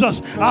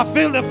Jesus. I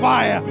feel the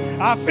fire.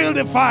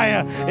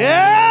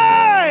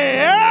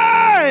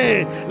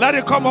 Hey! Let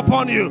it come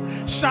upon you.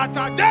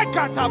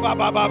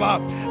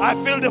 I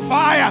feel the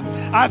fire.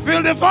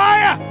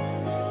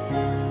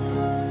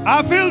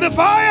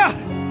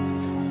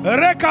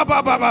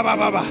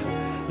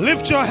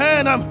 Lift your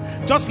hand.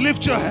 Just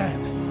lift your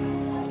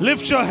hand.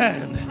 Lift your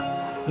hand.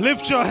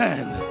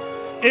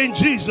 In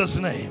Jesus'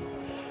 name.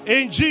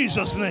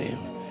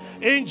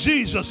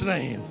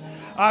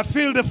 I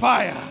feel the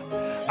fire.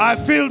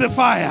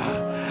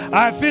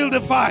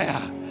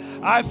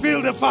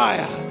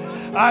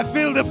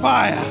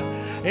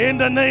 In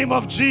the name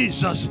of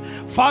Jesus.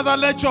 Father,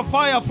 let your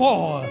fire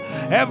fall.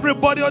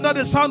 Everybody under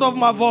the sound of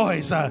my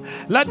voice,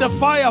 let the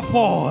fire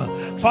fall.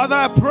 Father,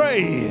 I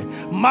pray,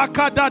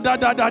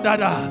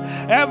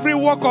 every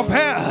work of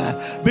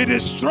hell be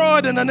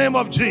destroyed in the name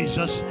of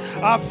Jesus.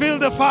 I feel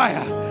the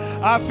fire.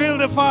 Catch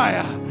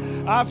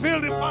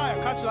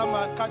that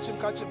man. Catch him.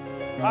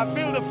 I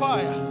feel the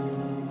fire.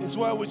 It's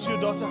well with you,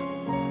 daughter.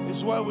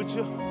 It's well with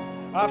you.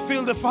 I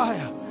feel the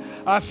fire.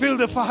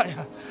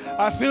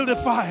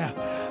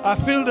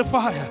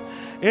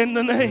 In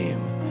the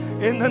name.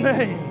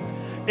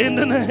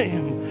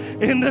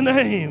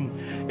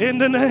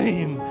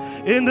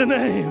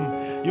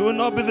 You will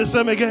not be the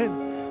same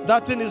again.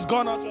 That thing is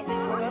gone out of you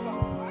forever.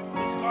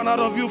 It's gone out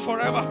of you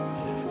forever.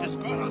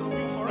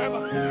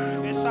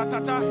 It's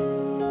satata.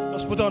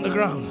 Let's put it on the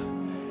ground.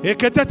 In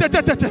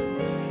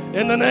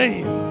the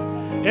name.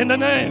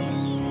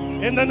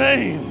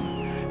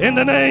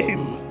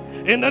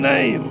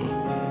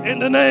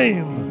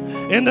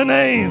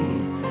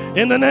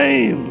 In the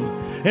name.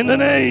 In the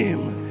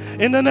name.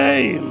 In the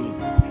name.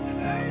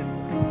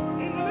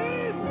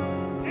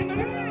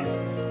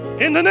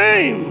 In the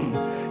name.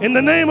 In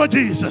the name of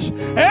Jesus.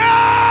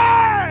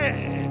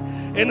 Hey!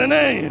 In the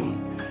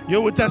name.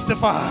 You will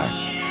testify.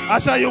 I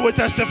say you will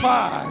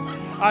testify.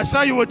 I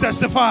say you will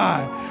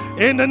testify.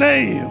 In the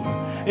name.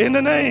 In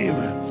the name.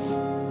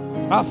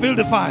 I feel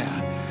the fire.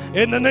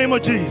 In the name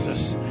of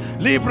Jesus.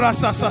 Libra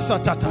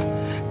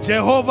sasasatata.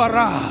 Jehovah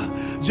Ra.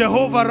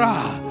 Jehovah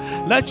Ra.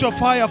 Let your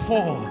fire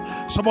fall.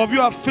 Some of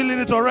you are feeling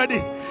it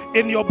already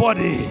in your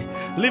body.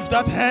 Lift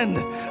that hand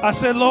and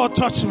say, Lord,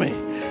 touch me.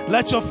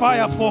 Let your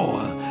fire fall.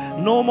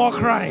 No more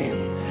crying.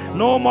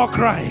 No more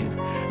crying.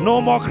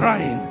 No more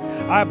crying.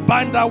 I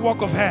bind that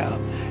work of hell.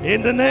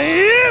 In the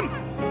name.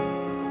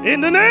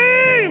 In the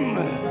name.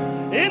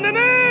 In the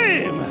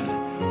name.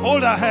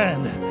 Hold our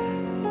hand.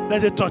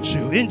 Let it touch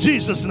you. In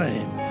Jesus'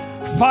 name.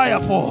 Fire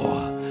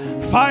fall.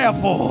 Fire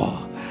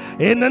fall.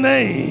 In the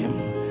name.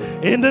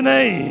 In the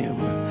name.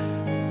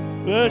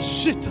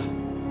 Shit.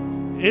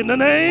 In the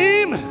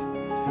name.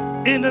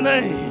 In the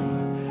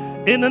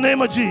name. In the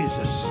name of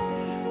Jesus.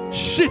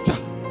 Shita.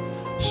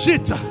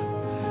 Shita.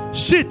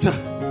 Shita.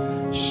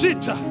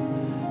 Shita.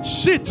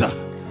 Shita.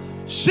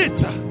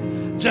 Shita.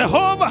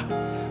 Jehovah.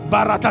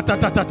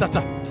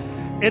 Baratatatata.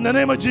 In the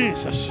name of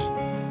Jesus.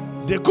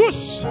 The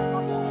goose.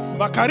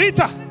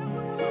 Bakarita.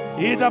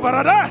 Ida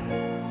barada.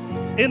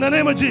 In the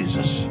name of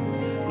Jesus.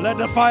 Let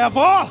the fire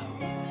fall.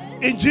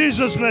 In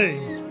Jesus'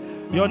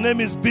 name. Your name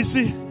is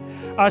busy.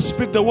 I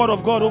speak the word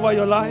of God over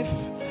your life.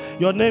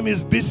 Your name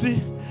is busy.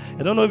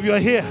 I don't know if you're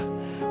here,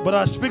 but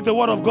I speak the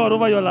word of God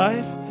over your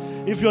life.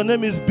 If your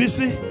name is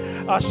busy,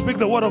 I speak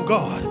the word of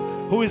God.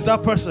 Who is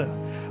that person?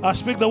 I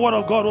speak the word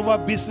of God over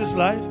business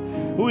life.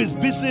 Who is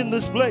busy in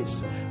this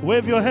place?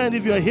 Wave your hand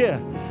if you're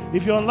here.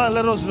 If you're online,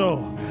 let us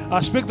know. I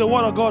speak the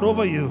word of God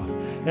over you.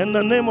 In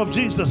the name of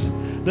Jesus,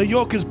 the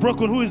yoke is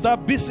broken. Who is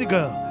that busy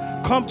girl?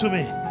 Come to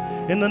me.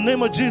 In the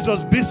name of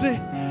Jesus, busy.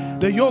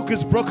 The yoke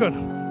is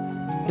broken.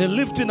 The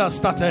lifting has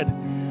started.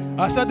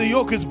 I said the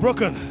yoke is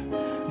broken.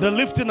 The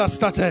lifting has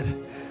started.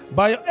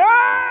 By your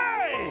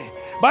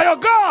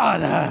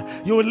God,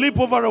 you will leap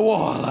over a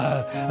wall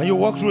and you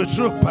walk through a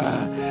troop.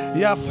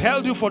 He have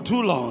held you for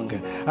too long.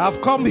 I have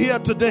come here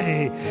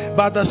today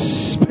by the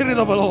Spirit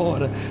of the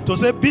Lord to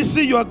say,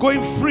 BC, you are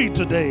going free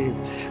today.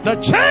 The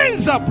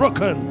chains are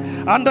broken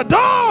and the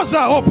doors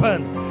are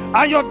open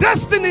and your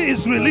destiny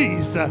is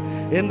released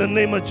in the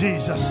name of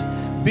Jesus.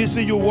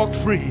 BC, you walk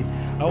free.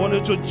 I want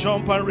you to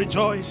jump and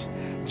rejoice.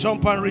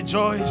 Jump and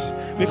rejoice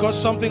because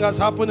something has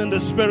happened in the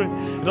spirit.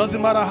 It doesn't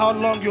matter how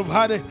long you've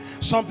had it.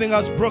 Something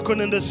has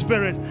broken in the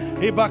spirit.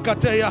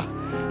 Ibakateya,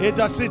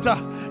 Edasita,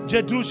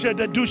 Jedushe,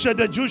 Dedushe,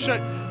 Dedushe.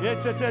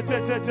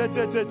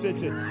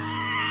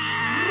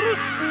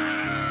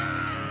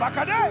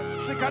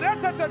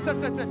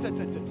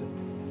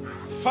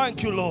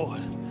 Thank you,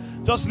 Lord.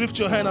 Just lift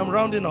your hand. I'm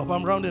rounding up.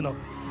 I'm rounding up.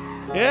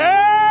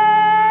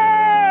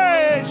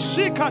 Hey!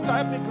 Shikata,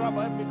 help me grab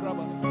her. Help me grab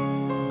her.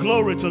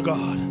 Glory to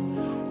God.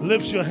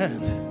 Lift your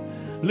hand.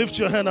 Lift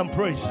your hand and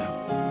praise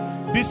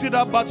Him. Be see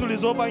that battle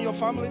is over in your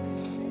family.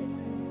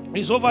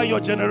 It's over in your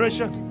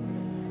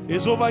generation.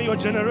 It's over in your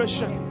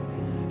generation.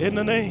 In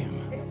the name.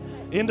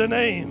 In the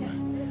name.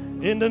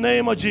 In the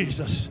name of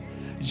Jesus.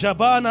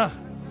 Jabana.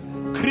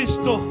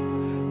 Christo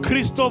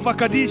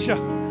Vakadisha.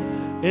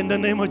 In the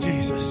name of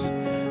Jesus.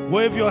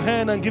 Wave your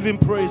hand and give Him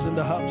praise in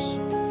the house.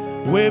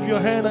 Wave your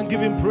hand and give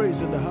Him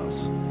praise in the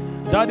house.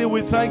 Daddy,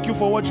 we thank you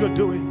for what you're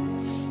doing.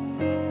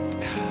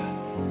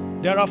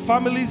 There are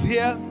families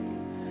here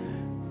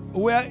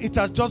where it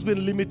has just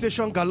been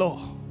limitation galore.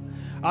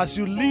 As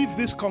you leave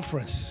this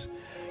conference,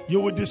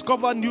 you will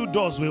discover new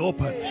doors will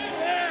open.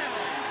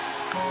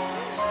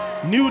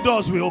 New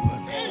doors will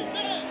open.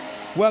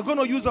 We are going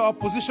to use our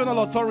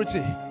positional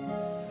authority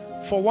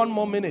for one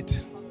more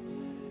minute.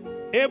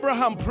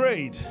 Abraham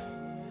prayed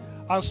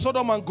and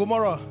Sodom and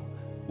Gomorrah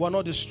were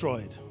not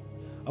destroyed.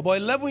 About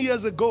 11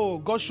 years ago,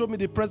 God showed me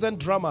the present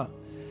drama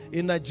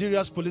in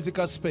Nigeria's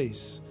political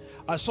space.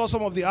 I saw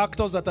some of the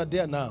actors that are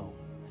there now,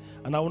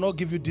 and I will not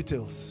give you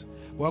details.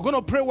 We're going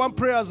to pray one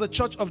prayer as the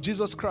Church of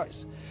Jesus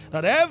Christ,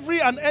 that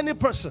every and any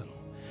person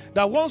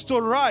that wants to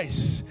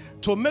rise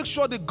to make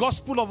sure the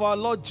gospel of our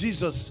Lord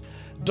Jesus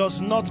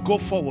does not go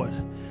forward,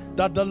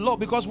 that the Lord,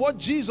 because what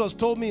Jesus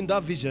told me in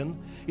that vision,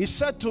 He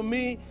said to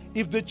me,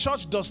 if the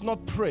church does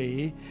not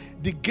pray,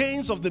 the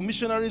gains of the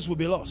missionaries will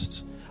be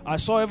lost. I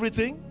saw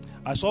everything.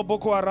 I saw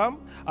Boko Haram.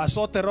 I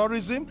saw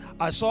terrorism.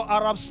 I saw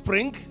Arab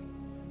Spring.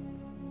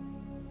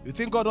 You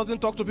think God doesn't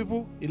talk to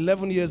people?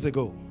 11 years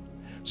ago.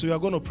 So you are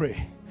going to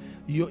pray.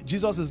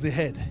 Jesus is the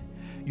head.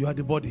 You are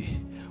the body.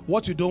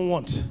 What you don't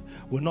want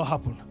will not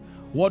happen.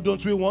 What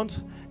don't we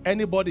want?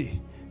 Anybody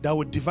that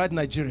will divide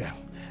Nigeria.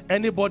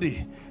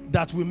 Anybody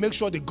that will make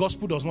sure the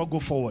gospel does not go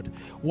forward.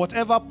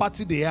 Whatever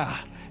party they are,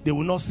 they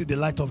will not see the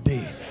light of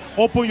day.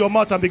 Open your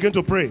mouth and begin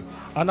to pray.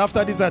 And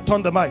after this, I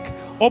turn the mic.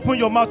 Open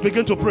your mouth,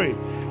 begin to pray.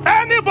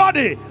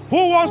 Anybody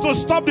who wants to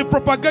stop the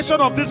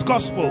propagation of this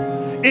gospel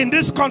in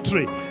this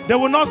country, they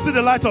will not see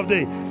the light of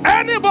day.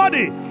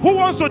 Anybody who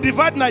wants to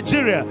divide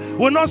Nigeria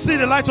will not see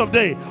the light of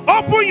day.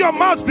 Open your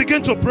mouth,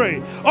 begin to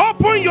pray.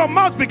 Open your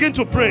mouth, begin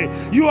to pray.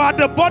 You are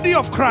the body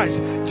of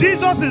Christ.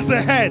 Jesus is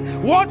the head.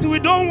 What we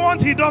don't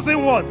want, he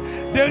doesn't want.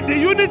 The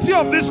unity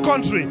of this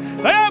country.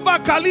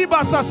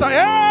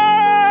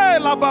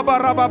 La baba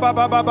raba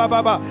baba baba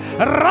baba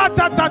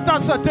rata tata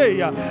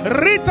sateya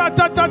rita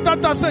tata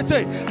tata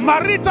sete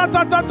marita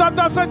tata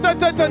tata sete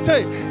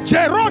tete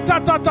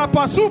jerota tata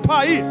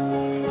pasupai.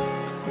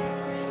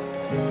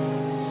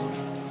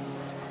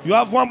 You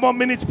have 1 more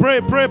minute.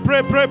 Pray, pray,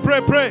 pray, pray,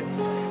 pray, pray.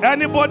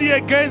 Anybody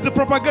against the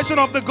propagation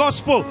of the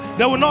gospel,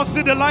 they will not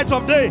see the light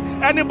of day.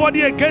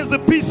 Anybody against the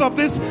peace of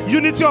this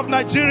unity of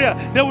Nigeria,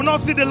 they will not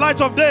see the light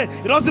of day.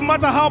 It doesn't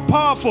matter how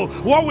powerful.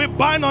 What we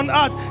bind on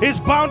earth is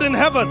bound in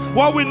heaven.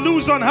 What we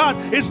lose on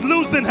earth is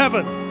loosed in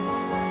heaven.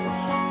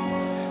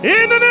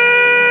 In the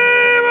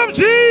name of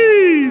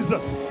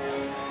Jesus.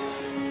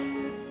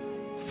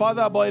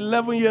 Father, about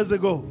 11 years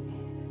ago,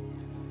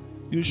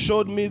 you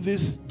showed me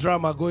this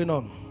drama going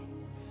on.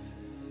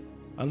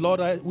 And Lord,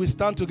 we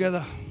stand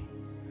together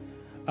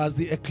as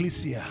the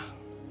ecclesia,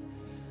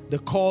 the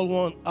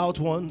called out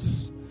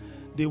ones,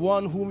 the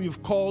one whom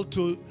you've called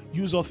to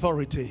use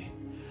authority.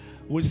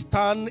 We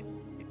stand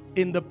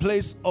in the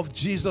place of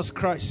Jesus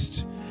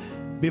Christ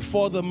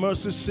before the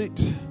mercy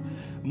seat.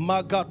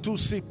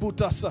 Magatusi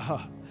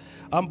putasaha.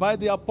 And by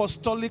the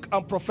apostolic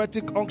and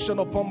prophetic unction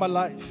upon my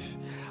life,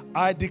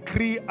 I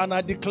decree and I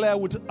declare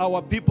with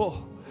our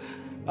people,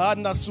 what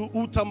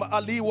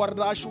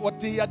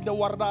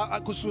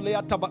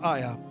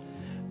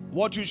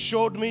you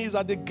showed me is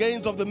that the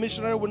gains of the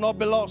missionary will not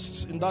be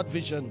lost in that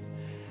vision.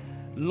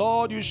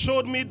 Lord, you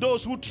showed me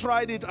those who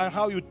tried it and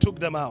how you took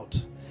them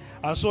out.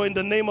 And so in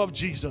the name of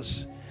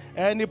Jesus,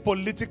 any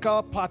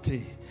political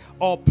party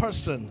or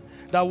person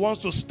that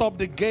wants to stop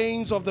the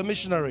gains of the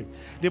missionary,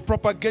 the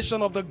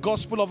propagation of the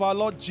gospel of our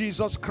Lord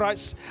Jesus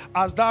Christ,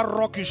 as that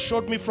rock you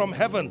showed me from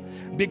heaven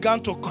began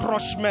to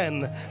crush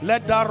men,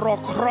 let that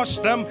rock crush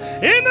them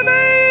in the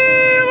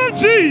name of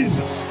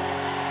Jesus.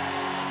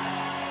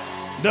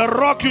 The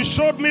rock you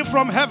showed me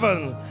from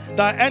heaven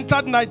that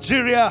entered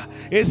Nigeria,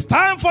 it's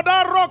time for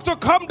that rock to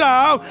come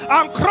down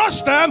and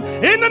crush them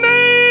in the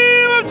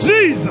name of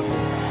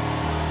Jesus.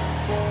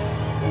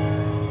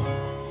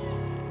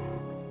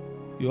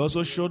 You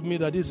also showed me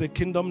that this is a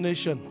kingdom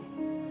nation,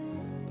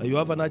 that you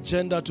have an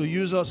agenda to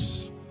use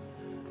us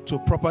to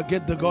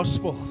propagate the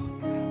gospel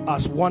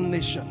as one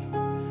nation.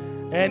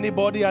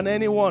 Anybody and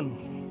anyone,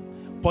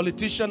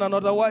 politician and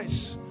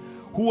otherwise,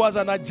 who has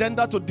an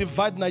agenda to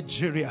divide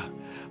Nigeria,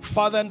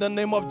 Father, in the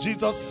name of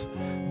Jesus,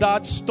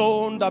 that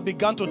stone that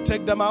began to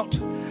take them out,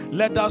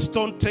 let that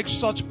stone take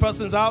such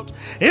persons out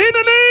in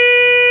the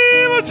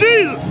name of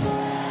Jesus.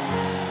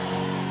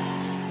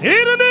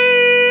 In the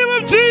name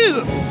of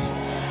Jesus.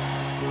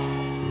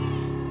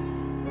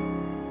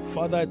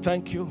 Father, I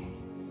thank you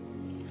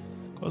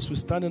because we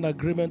stand in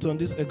agreement on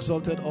this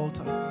exalted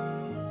altar.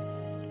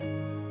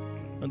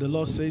 And the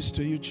Lord says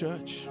to you,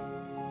 church,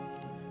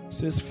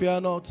 says, fear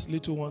not,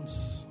 little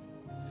ones.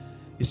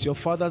 It's your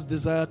Father's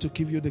desire to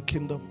give you the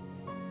kingdom.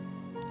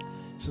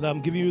 So that I'm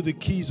giving you the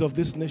keys of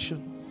this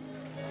nation.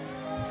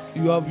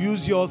 You have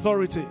used your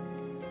authority.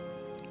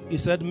 He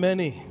said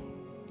many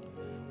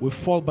will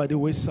fall by the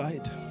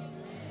wayside.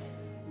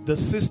 The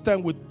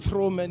system will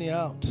throw many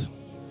out.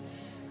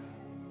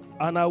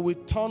 And I will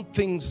turn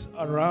things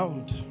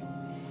around.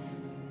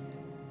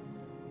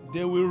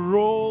 They will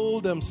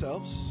roll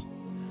themselves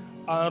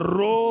and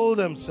roll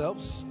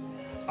themselves,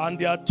 and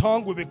their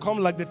tongue will become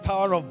like the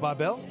Tower of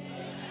Babel.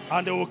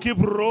 And they will keep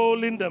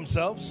rolling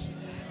themselves.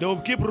 They will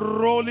keep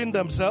rolling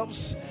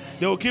themselves.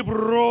 They will keep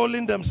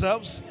rolling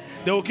themselves.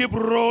 They will keep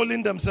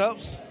rolling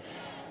themselves.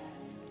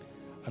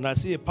 And I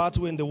see a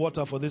pathway in the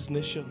water for this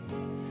nation.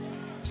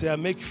 Say, I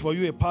make for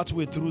you a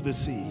pathway through the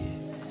sea.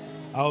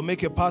 I will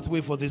make a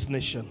pathway for this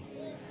nation.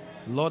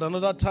 Lord,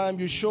 another time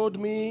you showed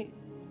me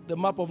the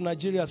map of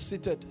Nigeria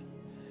seated,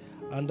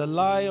 and the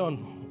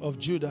Lion of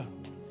Judah.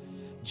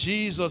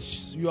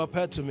 Jesus, you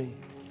appeared to me.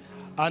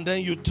 And then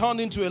you turned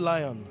into a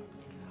lion.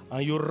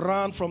 And you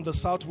ran from the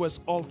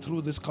southwest all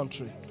through this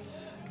country.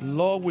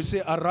 Lord, we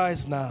say,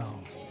 arise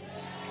now.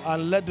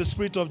 And let the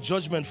spirit of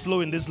judgment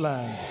flow in this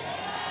land.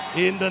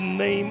 In the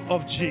name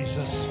of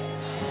Jesus.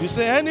 You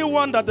say,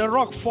 anyone that the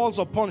rock falls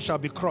upon shall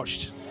be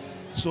crushed.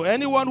 So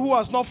anyone who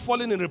has not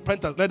fallen in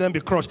repentance, let them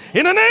be crushed.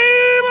 In the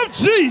name of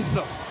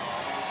Jesus.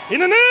 In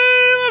the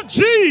name of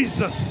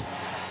Jesus.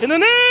 In the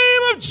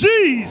name of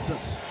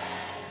Jesus.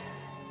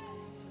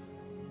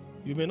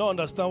 You may not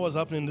understand what's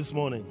happening this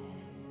morning.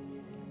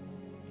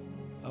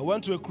 I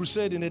went to a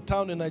crusade in a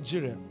town in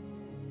Nigeria.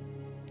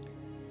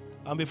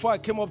 And before I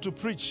came up to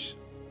preach,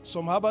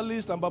 some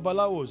herbalists and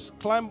babalawos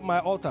climbed my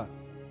altar.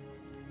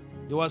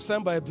 They were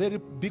sent by a very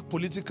big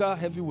political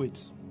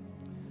heavyweight.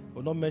 I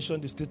will not mention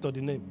the state or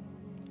the name.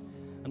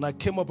 And I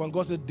came up and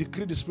God said,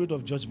 decree the spirit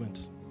of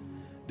judgment.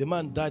 The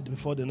man died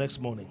before the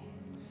next morning.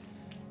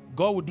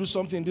 God will do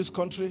something in this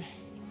country.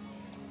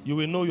 You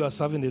will know you are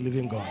serving the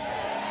living God.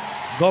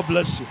 God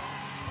bless you.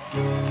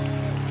 Thank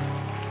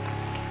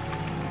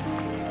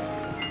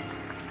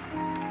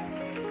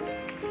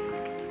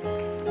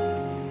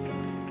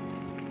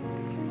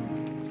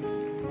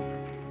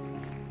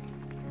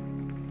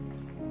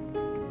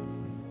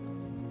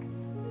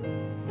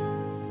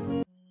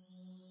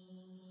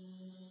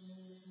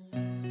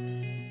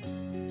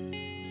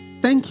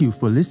you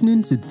for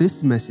listening to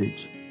this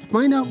message. To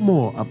find out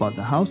more about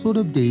the Household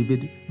of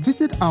David,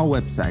 visit our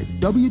website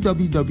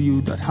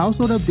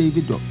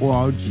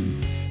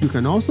www.householdofdavid.org. You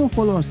can also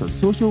follow us on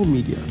social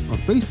media on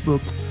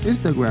Facebook,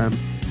 Instagram,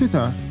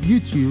 Twitter,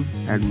 YouTube,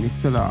 and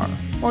Mixlr.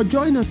 Or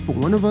join us for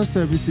one of our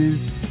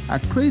services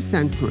at Praise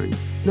Sanctuary,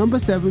 number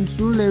 7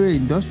 Surulere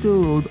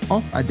Industrial Road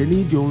off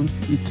Adeni Jones,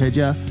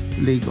 Ikeja,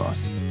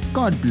 Lagos.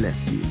 God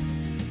bless you.